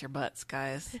wants your butts,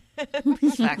 guys.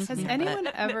 Fax Has me your anyone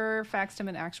butt. ever faxed him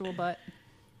an actual butt?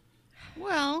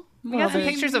 Well, We got some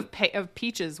pictures of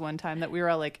Peaches one time that we were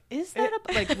all like, is that a...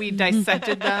 Like, we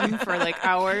dissected them for, like,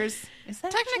 hours. Is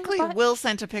that technically, actually a butt? Will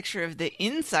sent a picture of the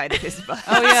inside of his butt.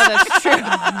 Oh, yeah, that's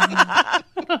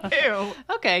true. Ew.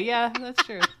 Okay, yeah, that's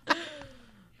true.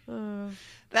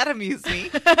 That amused me.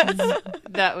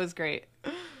 That was great.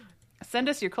 Send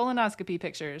us your colonoscopy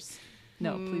pictures.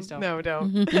 No, please don't. No,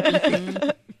 don't.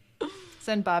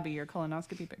 Send Bobby your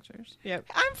colonoscopy pictures. Yep.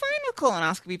 I'm fine with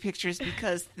colonoscopy pictures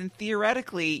because then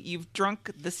theoretically you've drunk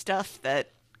the stuff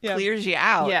that clears you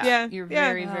out. Yeah, Yeah, you're yeah.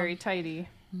 very, very tidy.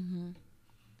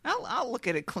 I'll look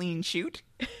at a clean shoot.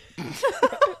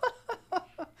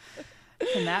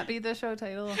 Can that be the show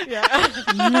title?